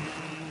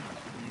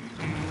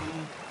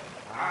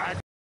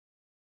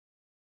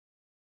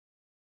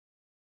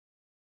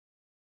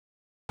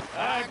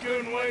 I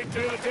couldn't wait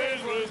till the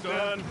taters was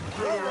done.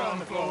 Threw her on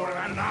the floor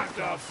and knocked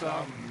off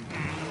some.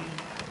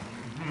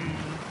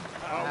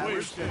 I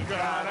wish to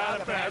God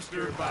I'd passed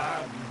her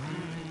by.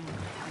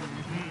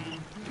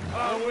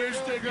 I wish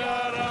to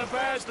God I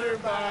passed her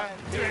by.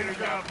 Tater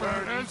got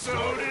burned and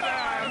so did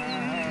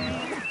I.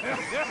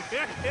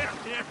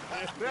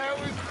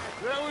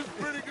 That was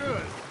pretty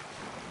good.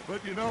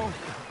 But you know,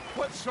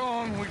 what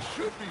song we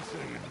should be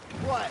singing?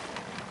 What?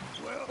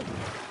 Well,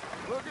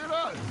 look at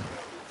us.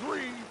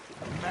 3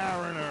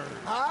 mariners.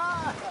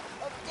 Ah,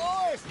 of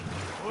course.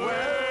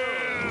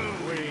 Well,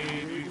 we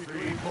be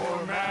 3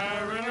 poor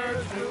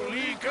mariners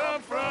newly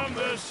come from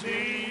the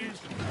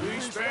seas. We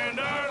spend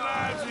our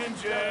lives in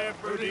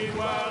jeopardy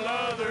while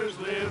others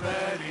live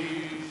at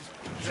ease.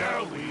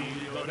 Shall we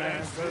go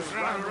dance this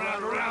round,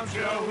 round, round?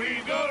 Shall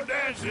we go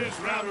dance this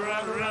round,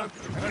 round, round?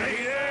 And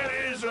he that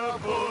is a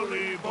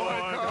bully boy,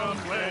 come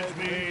pledge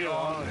me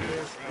on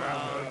this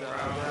round,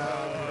 round,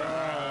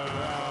 round,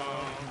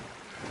 round.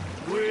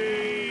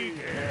 We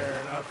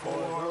care not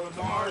for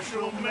the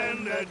martial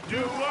men that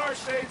do our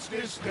state's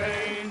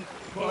disdain,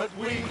 but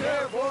we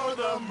care for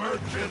the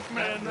merchant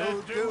men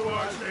that do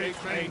our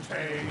state's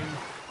maintain.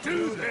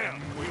 To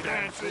them we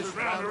dance this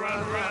round,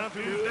 round, round. To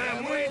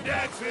them we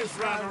dance this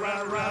round,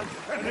 round, round.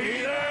 And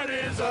he that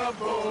is a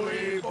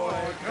bully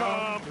boy,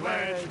 come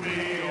pledge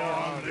me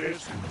on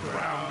this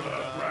round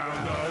up,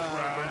 round up,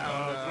 round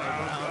up,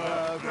 round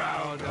up,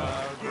 round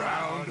up,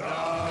 round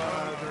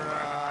up,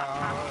 round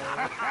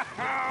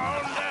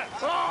up.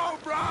 Oh,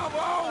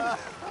 bravo!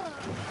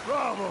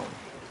 Bravo!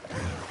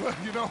 Well,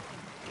 you know,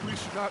 we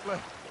should not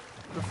let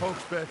the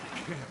folks back at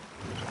camp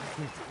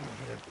think that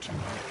we had too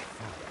much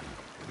fun.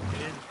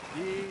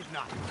 Indeed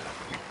not.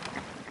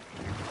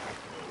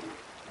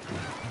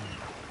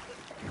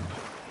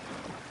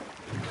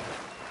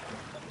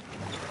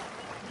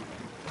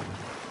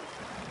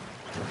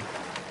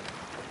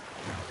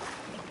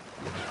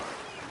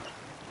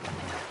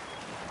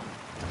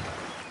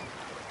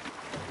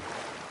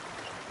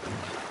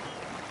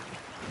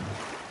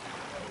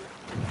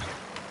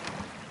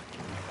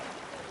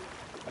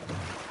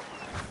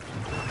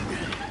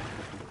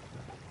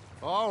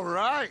 All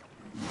right.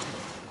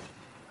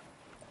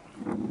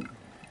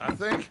 I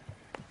think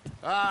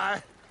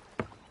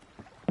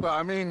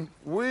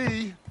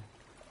we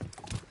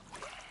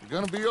are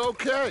gonna be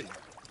okay.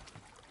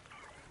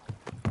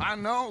 I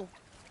know.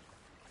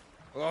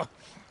 Oh,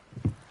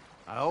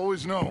 I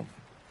always know.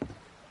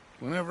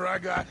 Whenever I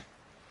got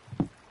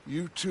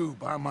you two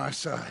by my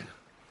side,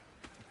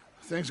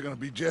 things are gonna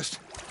be just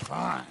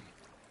fine.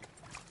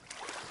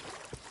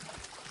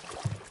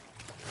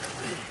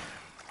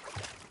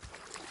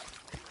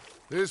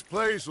 This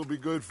place will be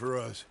good for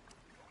us.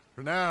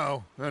 For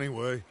now,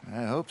 anyway.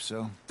 I hope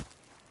so.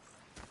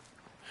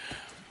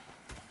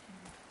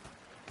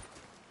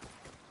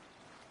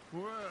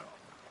 Well,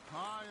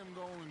 I am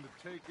going to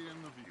take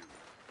in the view.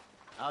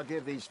 I'll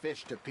give these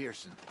fish to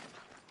Pearson.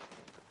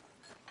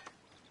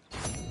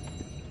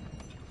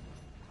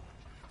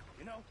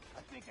 You know,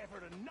 I think I've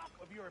heard enough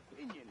of your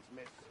opinions,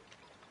 miss.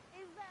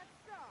 Is that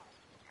so?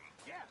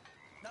 Yeah.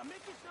 Now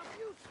make yourself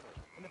useful.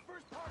 And the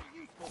first part of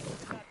useful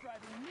is not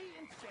driving me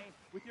insane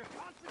with your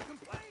constant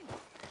complaining.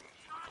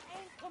 I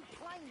ain't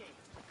complaining.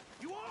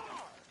 You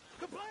are!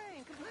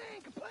 Complain,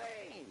 complain,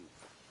 complain!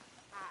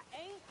 I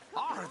ain't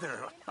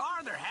Arthur,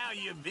 how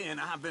you been?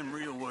 I've been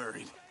real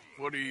worried.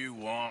 What do you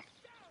want?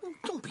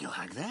 Don't be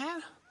like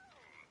that.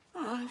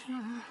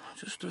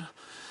 Just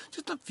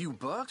a few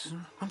bucks.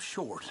 I'm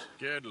short.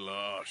 Get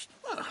lost.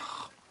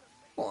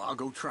 Well, I'll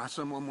go try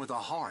someone with a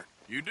heart.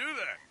 You do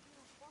that.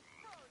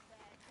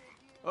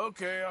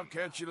 Okay, I'll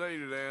catch you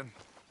later then.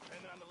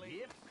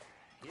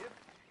 Yep.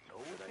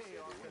 Okay,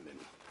 women.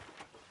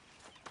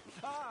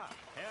 Ah,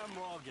 Ham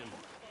Morgan.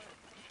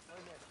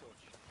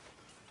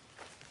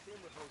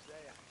 Same with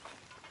Hosea.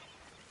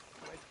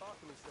 When I talk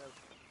to him, he says,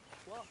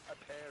 What a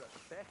pair of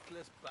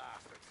feckless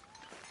bastards.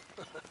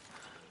 I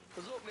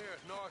was up near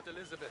North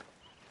Elizabeth.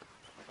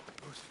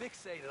 I was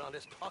fixated on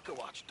this pocket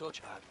watch Dutch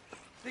had.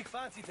 Big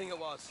fancy thing it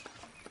was.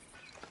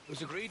 It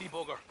was a greedy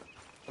bugger.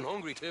 And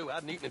hungry too,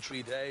 hadn't eaten in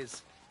 3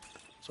 days.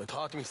 So I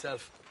thought to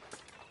myself,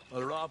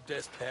 I'll rob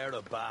this pair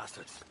of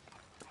bastards.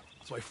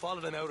 So I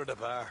followed him out of the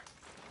bar.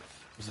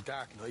 It was a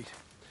dark night.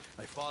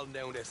 I followed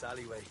down this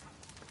alleyway.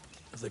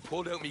 As I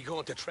pulled out me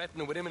gun to threaten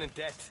him with imminent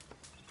death,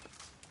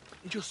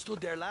 he just stood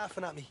there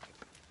laughing at me.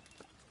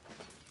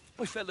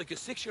 I felt like a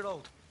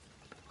 6-year-old.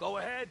 Go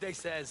ahead, they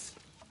says.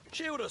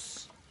 Shoot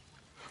us.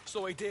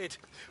 So I did.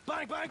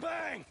 Bang, bang,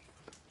 bang!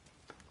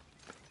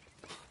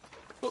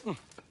 Nothing.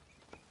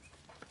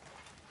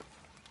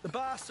 The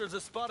bastards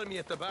had spotted me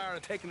at the bar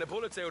and taken the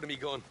bullets out of me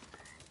gun.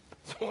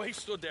 So I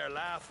stood there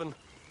laughing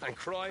and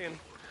crying.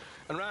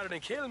 And rather than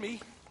kill me,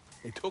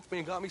 they took me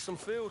and got me some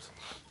food.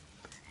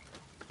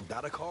 And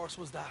that, of course,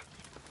 was that.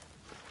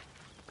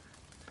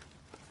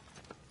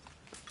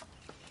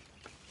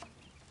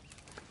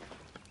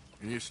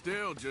 And you're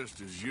still just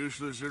as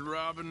useless at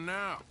robbing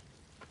now.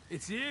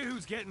 It's you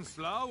who's getting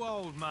slow,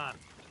 old man.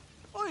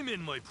 I'm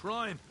in my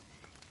prime.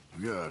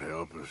 God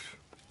help us.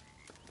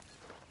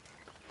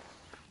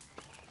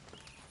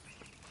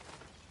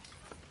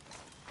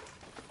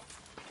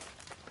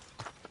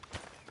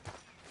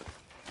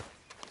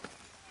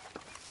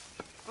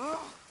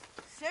 Oh,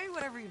 say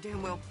whatever you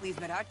damn well please,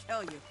 but I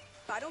tell you,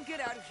 if I don't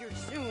get out of here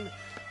soon,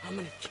 I'm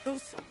gonna kill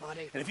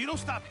somebody. And if you don't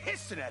stop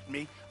hissing at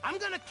me, I'm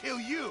gonna kill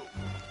you.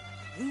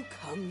 You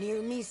come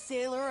near me,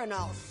 sailor, and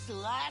I'll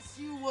slice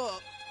you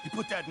up. You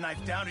put that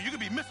knife down or you're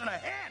gonna be missing a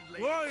hand,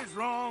 lady. What is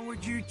wrong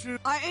with you two?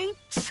 I ain't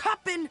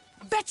chopping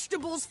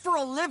vegetables for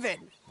a living.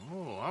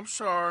 Oh, I'm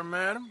sorry,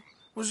 madam.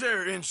 Was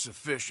there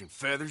insufficient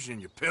feathers in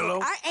your pillow?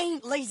 I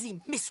ain't lazy,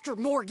 Mr.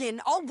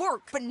 Morgan. I'll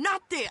work, but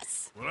not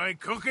this. Well, ain't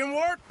cooking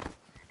work?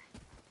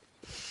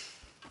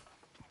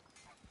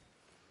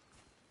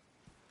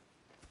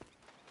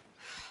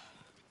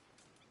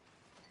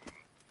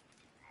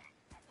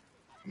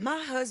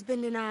 My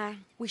husband and I,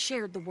 we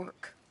shared the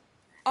work.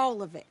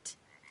 All of it.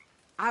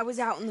 I was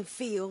out in the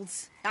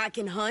fields. I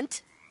can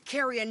hunt,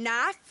 carry a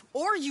knife,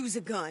 or use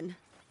a gun.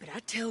 But I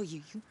tell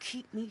you, you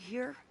keep me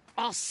here,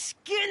 I'll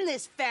skin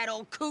this fat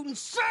old coot and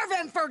serve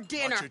him for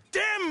dinner. Watch your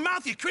damn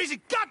mouth, you crazy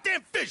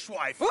goddamn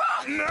fishwife!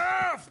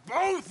 Enough,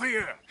 both of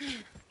you!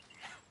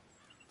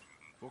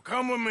 Well,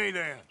 come with me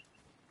then.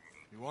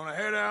 You want to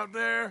head out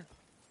there,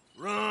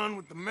 run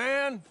with the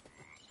men?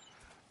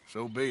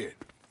 So be it.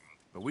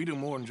 But we do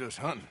more than just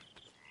hunting.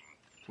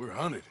 We're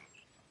hunted.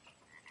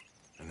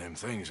 And them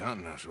things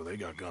hunting us, well, they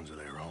got guns of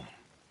their own.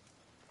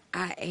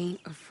 I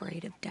ain't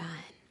afraid of dying.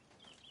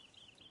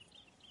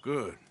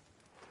 Good.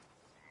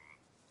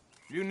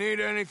 You need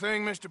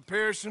anything, Mr.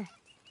 Pearson?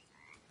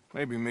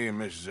 Maybe me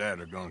and Mrs.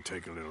 Adler gonna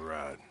take a little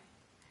ride.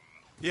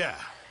 Yeah,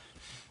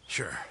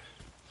 sure.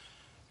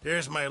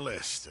 Here's my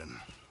list, and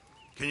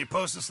can you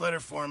post this letter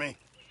for me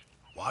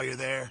while you're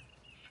there?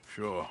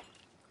 Sure.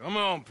 Come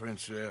on,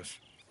 Princess.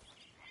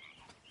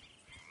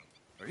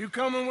 Are you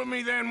coming with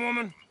me then,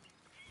 woman?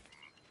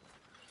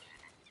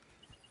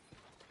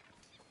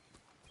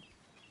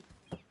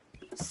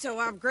 So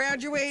I've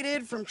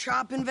graduated from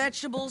chopping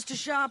vegetables to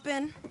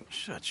shopping?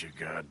 Shut your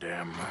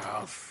goddamn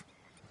mouth.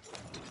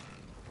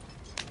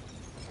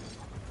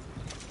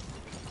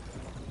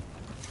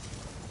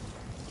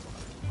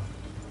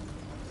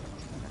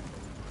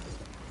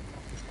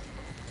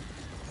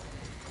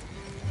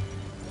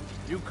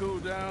 You cool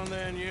down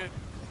then yet?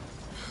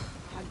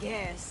 I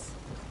guess.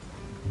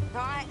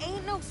 I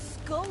ain't no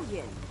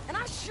scullion, and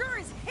I sure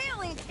as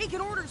hell ain't taking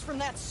orders from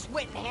that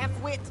sweating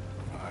half-wit.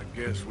 I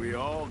guess we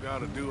all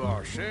gotta do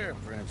our share,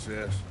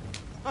 Princess.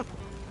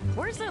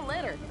 Where's that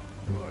letter?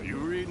 Well, you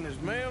reading his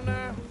mail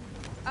now?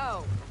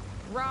 Oh,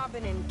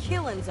 robbing and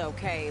killing's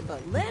okay,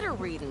 but letter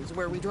reading's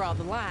where we draw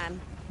the line.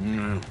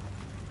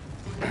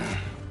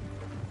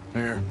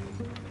 Here.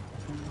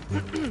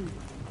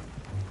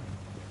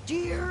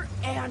 Dear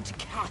Aunt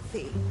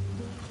Kathy.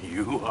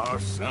 You are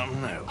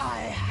something else. I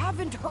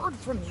haven't heard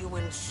from you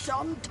in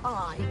some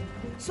time,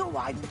 so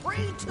I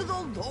pray to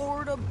the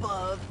Lord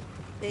above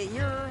that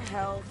your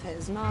health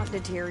has not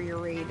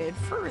deteriorated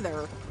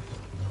further.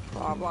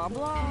 Blah, blah,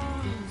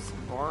 blah. It's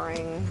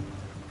boring.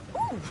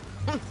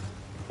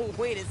 Ooh.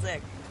 Wait a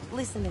sec.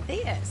 Listen to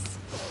this.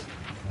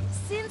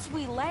 Since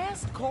we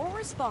last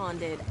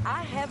corresponded,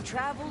 I have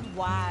traveled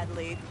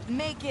widely,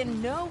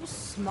 making no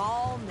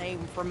small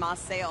name for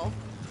myself.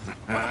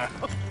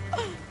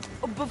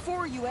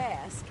 Before you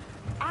ask,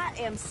 I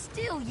am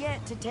still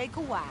yet to take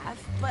a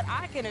wife, but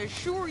I can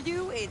assure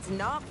you it's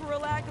not for a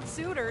lack of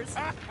suitors.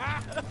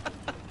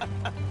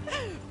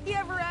 You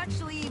ever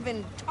actually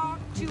even talk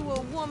to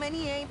a woman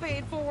he ain't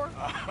paid for?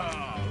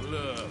 Oh,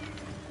 look.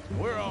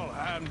 We're all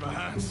hiding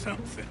behind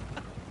something.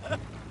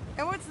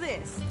 And what's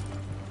this?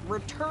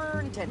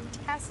 Return to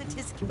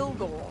Tacitus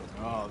Kilgore.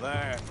 Oh,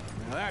 that.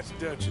 Now, that's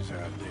Dutch's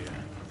idea.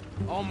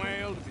 All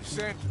mail to be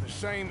sent to the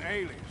same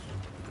alias.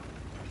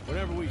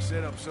 Whenever we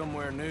set up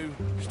somewhere new,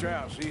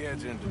 Strauss, he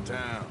heads into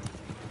town.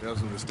 Tells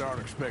them to start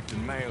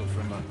expecting mail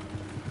from a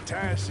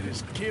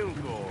Tacitus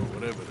Kilgore,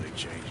 whatever they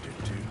changed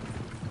it to.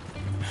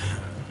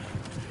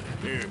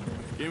 Here,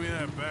 give me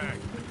that bag.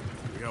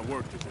 We got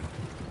work to do.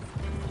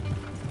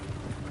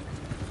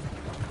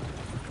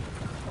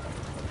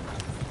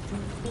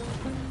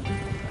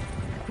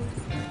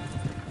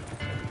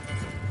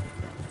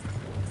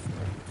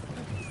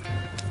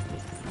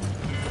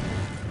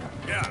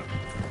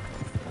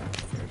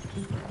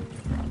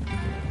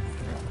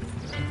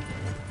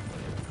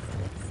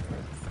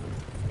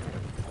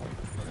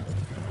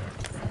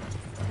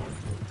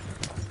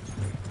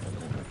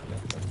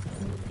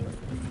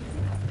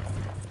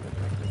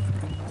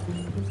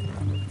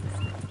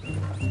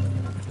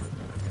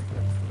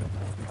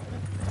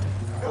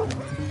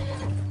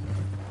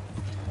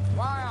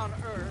 Why on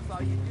earth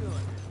are you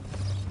doing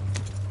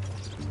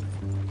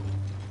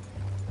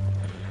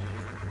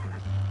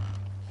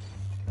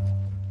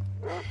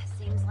this?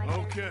 Seems like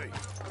Okay,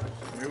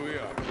 here we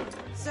are.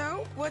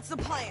 So, what's the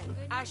plan?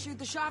 I shoot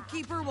the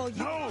shopkeeper while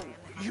you... No!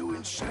 You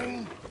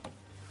insane?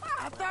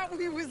 I thought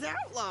we was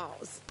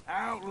outlaws.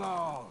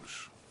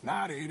 Outlaws,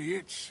 not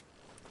idiots.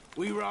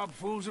 We rob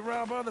fools that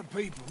rob other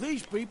people.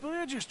 These people,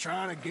 they're just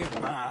trying to get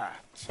by.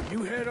 So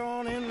you head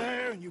on in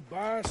there and you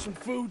buy us some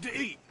food to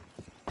eat.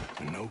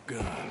 And no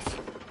guns.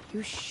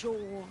 You're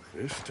sure?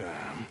 This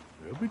time,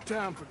 there'll be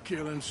time for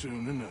killing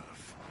soon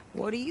enough.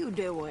 What are you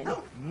doing?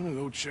 I'm gonna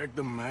go check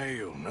the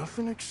mail.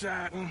 Nothing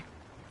exciting.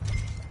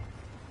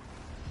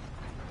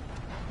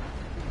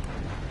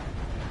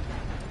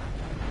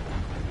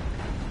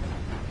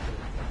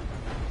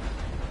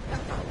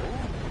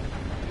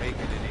 Taking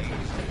it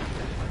easy.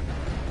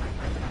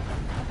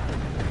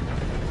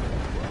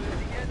 What did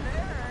you get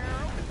there,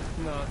 Harold?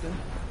 Nothing.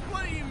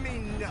 What do you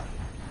mean, nothing?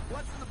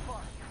 What's in the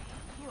bucket?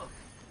 Look,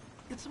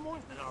 it's some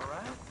ointment, all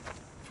right?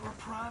 For a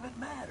private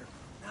matter.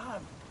 Now, I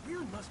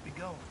really must be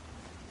going.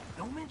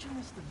 Don't mention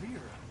this to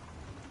Vera.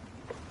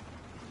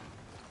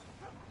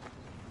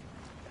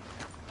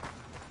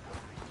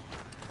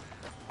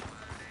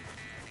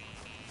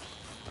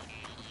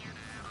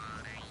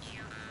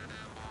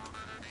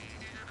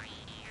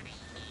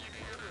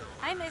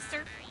 Hi,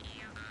 mister.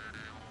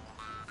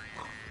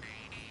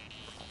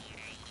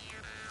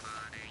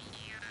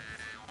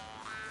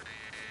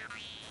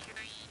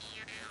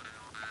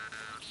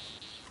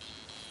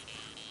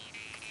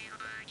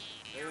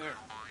 Hey there.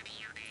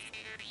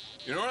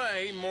 You know what I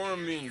hate more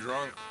than being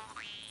drunk?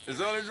 Is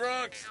other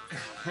drunks.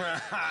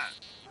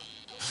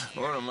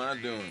 What am I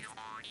doing?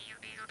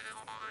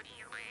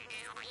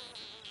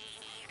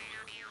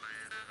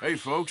 Hey,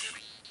 folks.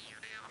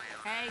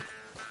 Hey.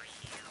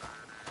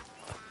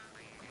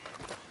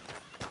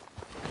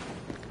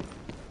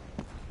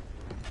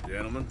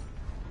 Gentlemen.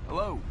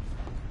 Hello.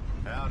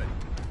 Howdy.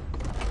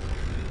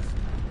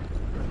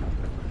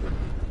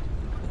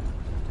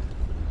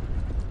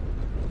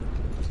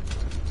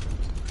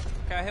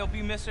 Can I help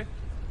you, mister?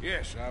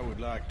 Yes, I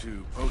would like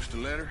to post a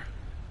letter.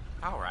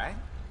 All right.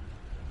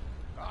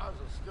 Cars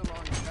are still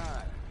on your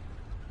side.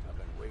 I've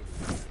been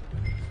waiting.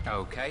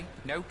 Okay,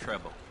 no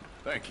trouble.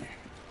 Thank you.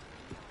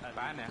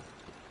 Bye now.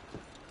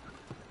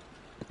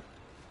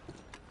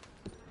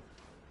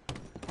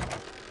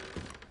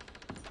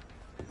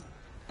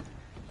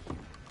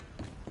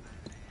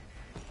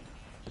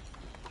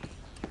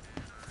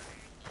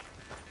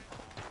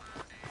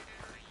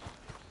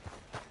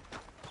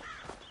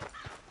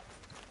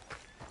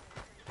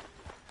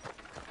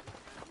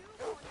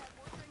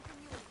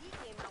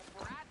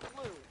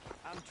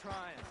 I'm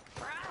trying.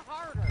 Try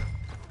harder.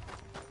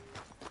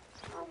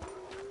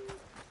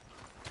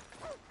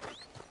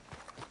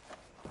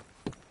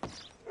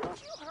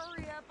 Would you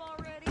hurry up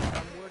already?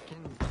 I'm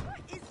working.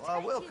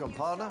 Well, welcome,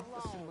 partner.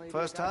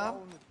 First time?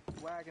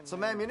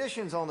 Some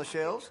ammunition's on the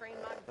shelves,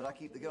 but I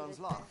keep the guns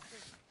locked.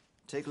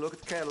 Take a look at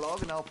the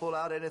catalog, and I'll pull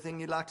out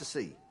anything you'd like to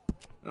see.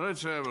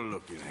 Let's have a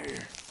look in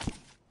here.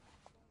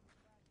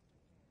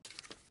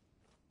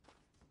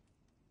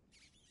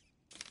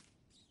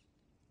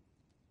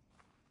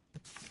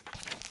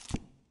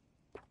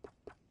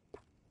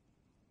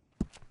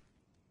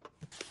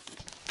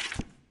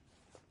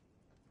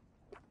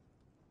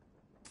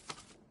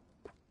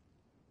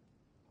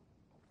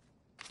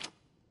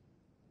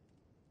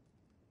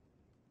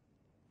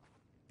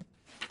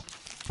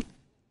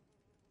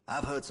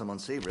 I've heard some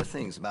unsavory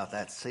things about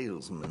that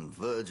salesman,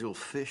 Virgil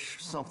Fish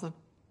something.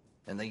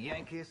 And the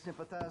Yankee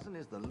sympathizing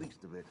is the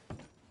least of it.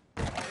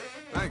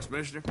 Thanks,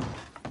 mister.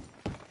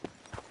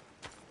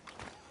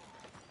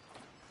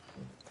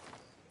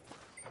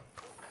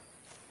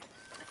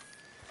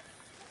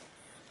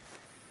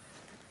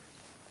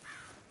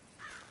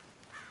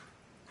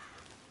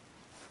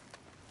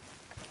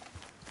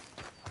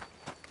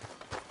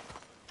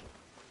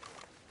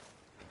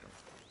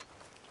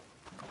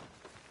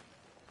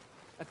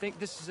 I think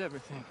this is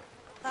everything.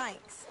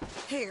 Thanks.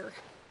 Here,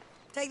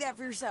 take that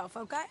for yourself,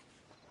 okay?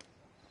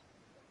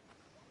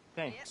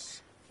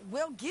 Thanks.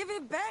 Well, give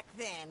it back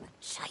then.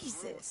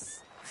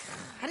 Jesus.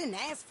 I didn't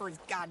ask for his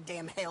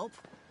goddamn help.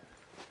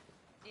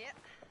 Yep.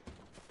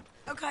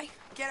 Okay,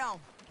 get on.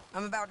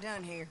 I'm about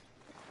done here.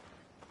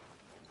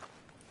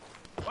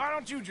 Why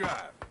don't you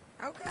drive?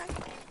 Okay.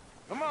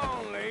 Come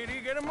on, lady,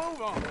 get a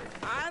move on.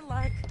 I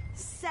like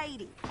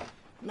Sadie,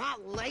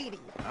 not lady.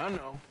 I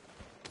know.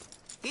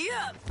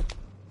 Yep.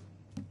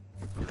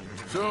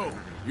 So,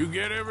 you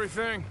get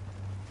everything?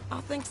 I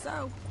think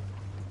so.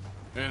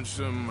 And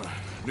some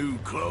new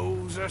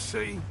clothes, I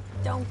see?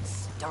 Don't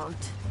start.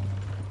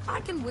 I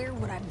can wear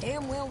what I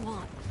damn well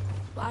want.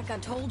 Like I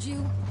told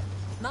you,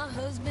 my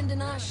husband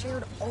and I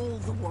shared all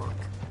the work.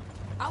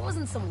 I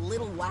wasn't some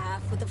little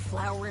wife with a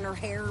flower in her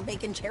hair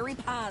baking cherry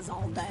pies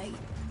all day.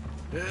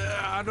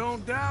 Yeah, I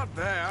don't doubt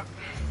that.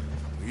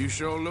 You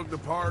sure look the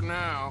part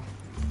now.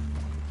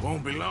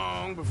 Won't be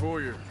long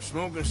before you're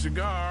smoking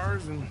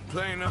cigars and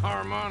playing the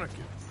harmonica.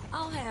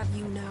 I'll have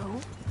you know,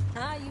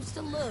 I used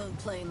to love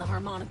playing the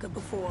harmonica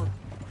before.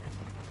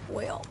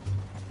 Well,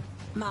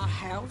 my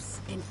house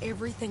and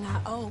everything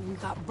I own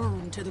got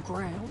burned to the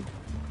ground.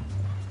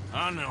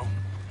 I know.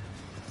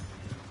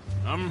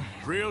 I'm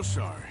real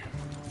sorry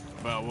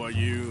about what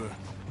you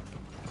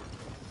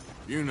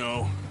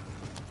know.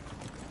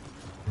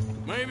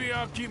 Maybe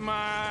I'll keep my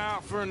eye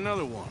out for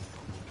another one.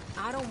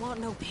 I don't want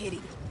no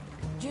pity.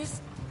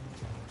 Just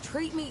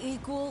treat me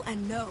equal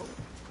and know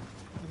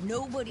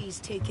nobody's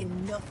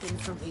taking nothing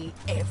from me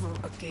ever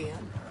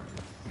again.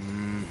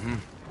 Mm-hmm.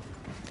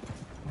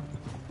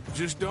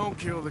 Just don't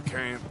kill the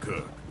camp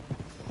cook.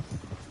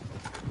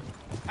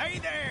 Hey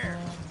there!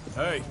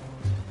 Hey.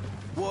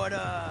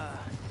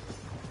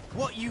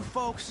 What you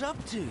folks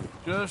up to?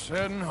 Just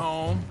heading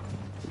home.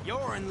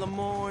 You're in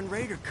Lemoyne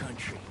Raider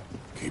country.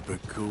 Keep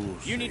it cool,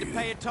 You need to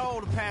pay a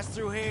toll to pass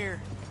through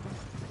here.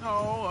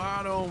 No,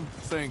 I don't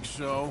think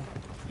so.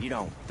 You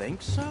don't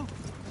think so?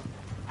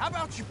 How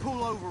about you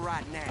pull over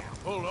right now?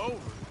 Pull over?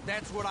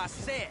 That's what I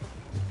said.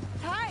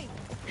 Hey,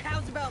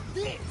 how's about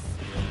this?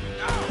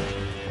 Go!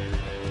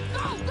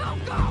 Go, go,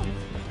 go!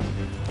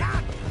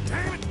 God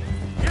damn it!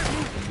 Get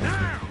moving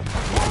now!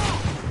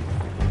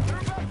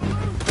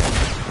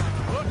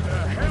 What the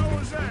hell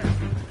was that?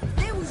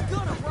 They was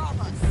gonna rob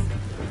us.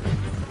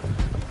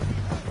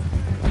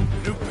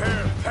 New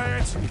pair of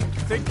pants and you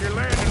think you're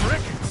landing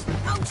Ricketts.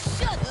 Oh,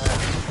 shut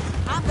up!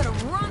 I'm gonna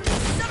run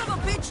this son of a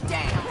bitch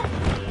down!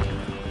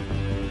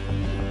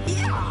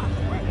 Yeah!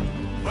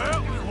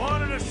 Well, you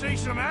wanted to see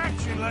some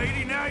action,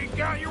 lady. Now you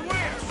got your wish.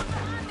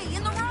 Behind me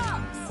in the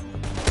rocks!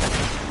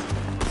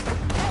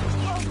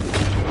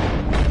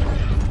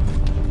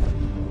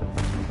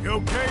 You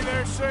okay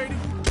there, Sadie?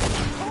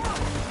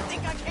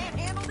 Think I can't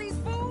handle these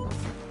fools?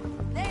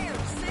 There,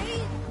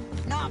 see?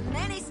 Not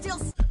many still...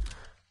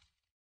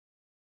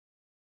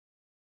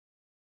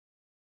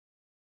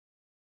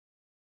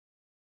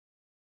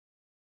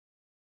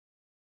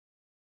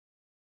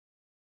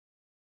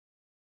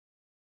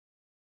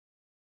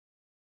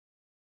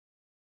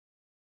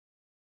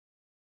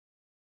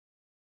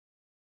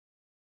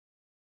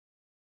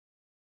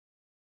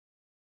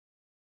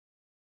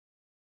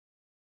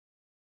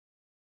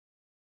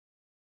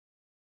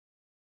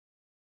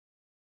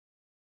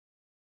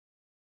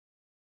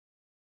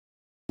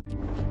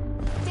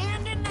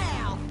 Standing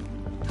now!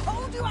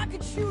 Told you I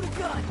could shoot a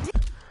gun!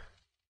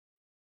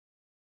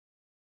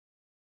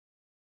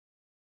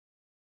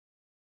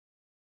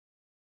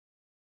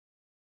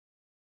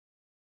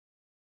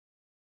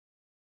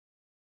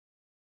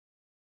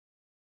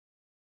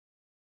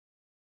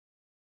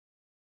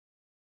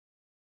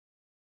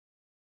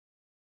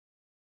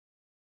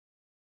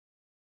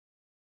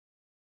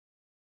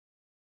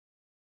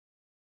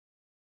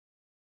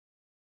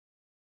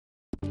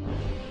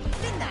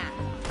 Didn't I?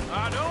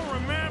 I don't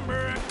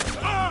remember.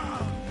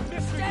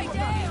 Stay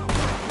down!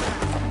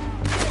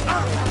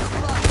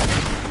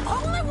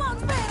 Only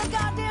one's paying a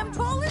goddamn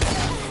toll is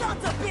you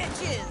sons of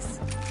bitches!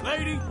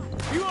 Lady,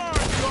 you are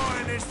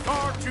enjoying this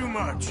far too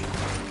much.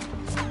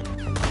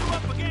 You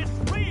up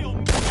against real.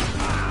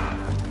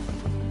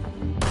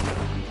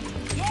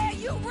 Yeah,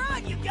 you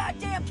run, you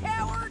goddamn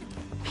coward!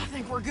 I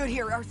think we're good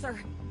here, Arthur.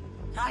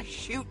 Nice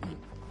shooting.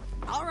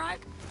 All right,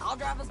 I'll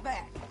drive us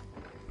back.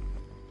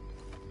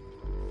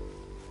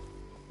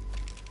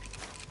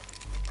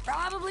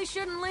 Probably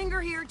shouldn't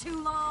linger here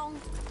too long.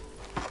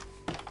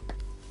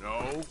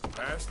 No,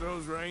 pass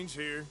those reins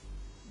here.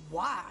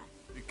 Why?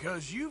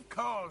 Because you've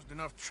caused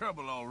enough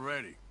trouble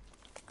already.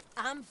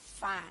 I'm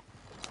fine.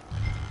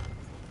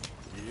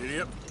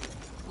 Yep.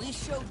 We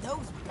showed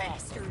those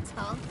bastards,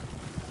 huh?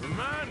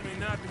 Remind me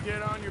not to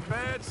get on your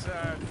bad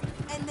side.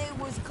 And they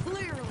was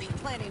clearly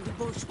planning to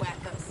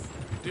bushwhack us.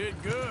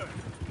 Did good.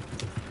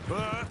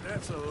 But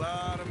that's a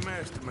lot of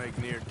mess to make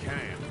near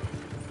camp.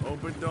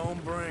 Hope it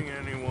don't bring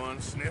anyone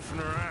sniffing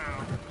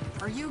around.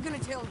 Are you gonna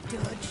tell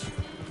Dutch?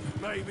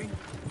 Maybe.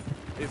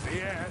 If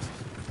he asks.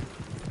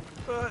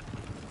 But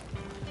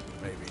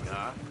maybe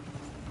not.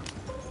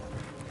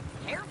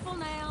 Careful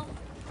now.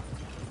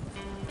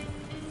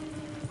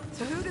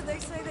 So who did they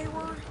say they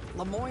were?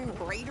 Lemoyne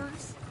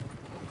Raiders?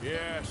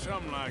 Yeah,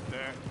 something like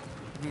that.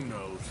 Who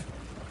knows?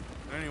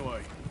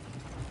 Anyway,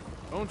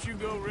 don't you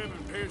go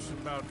ribbing Pearson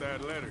about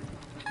that letter.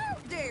 How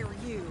dare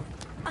you?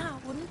 I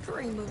wouldn't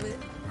dream of it.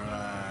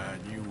 Right,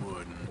 you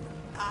wouldn't.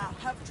 I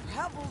have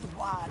traveled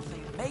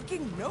widely,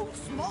 making no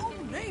small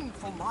name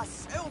for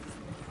myself.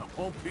 I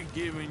won't be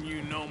giving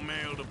you no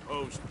mail to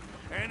post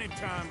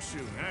anytime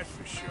soon, that's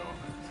for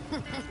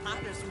sure.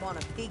 I just want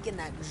to peek in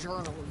that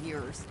journal of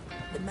yours.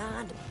 The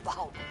mind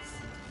boggles.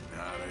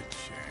 Not a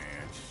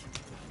chance.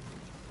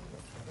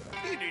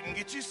 You didn't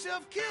get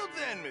yourself killed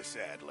then, Miss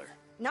Adler.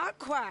 Not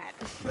quite.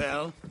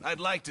 Well, I'd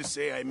like to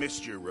say I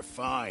missed your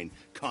refined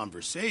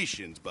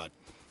conversations, but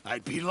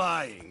I'd be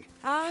lying.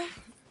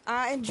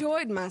 I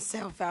enjoyed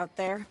myself out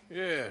there.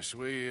 Yes,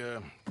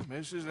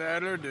 Mrs.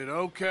 Adler did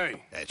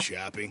okay. At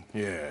shopping?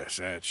 Yes,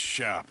 that's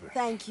shopping.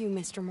 Thank you,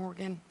 Mr.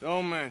 Morgan.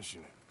 Don't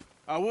mention it.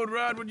 I would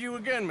ride with you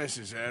again,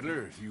 Mrs.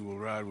 Adler, if you will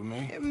ride with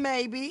me.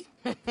 Maybe.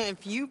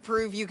 If you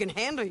prove you can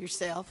handle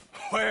yourself.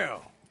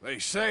 Well, they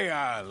say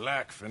I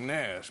lack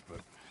finesse, but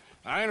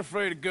I ain't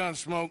afraid of gun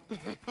smoke.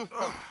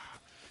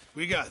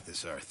 We got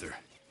this, Arthur.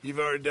 You've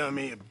already done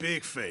me a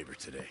big favor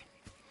today.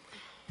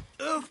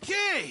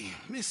 Okay,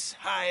 Miss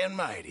High and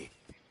Mighty.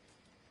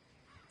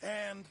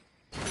 And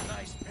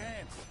nice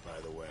pants,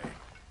 by the way.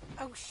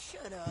 Oh,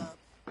 shut up.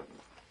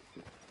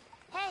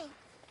 Hey,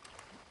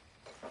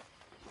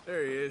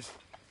 There he is.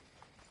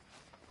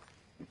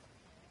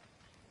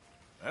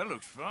 That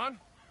looks fun.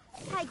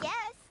 I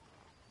guess.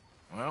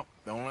 Well,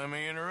 don't let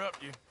me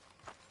interrupt you.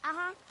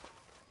 Uh-huh.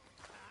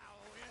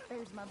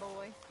 There's my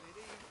boy.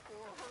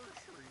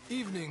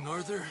 Evening,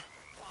 Arthur.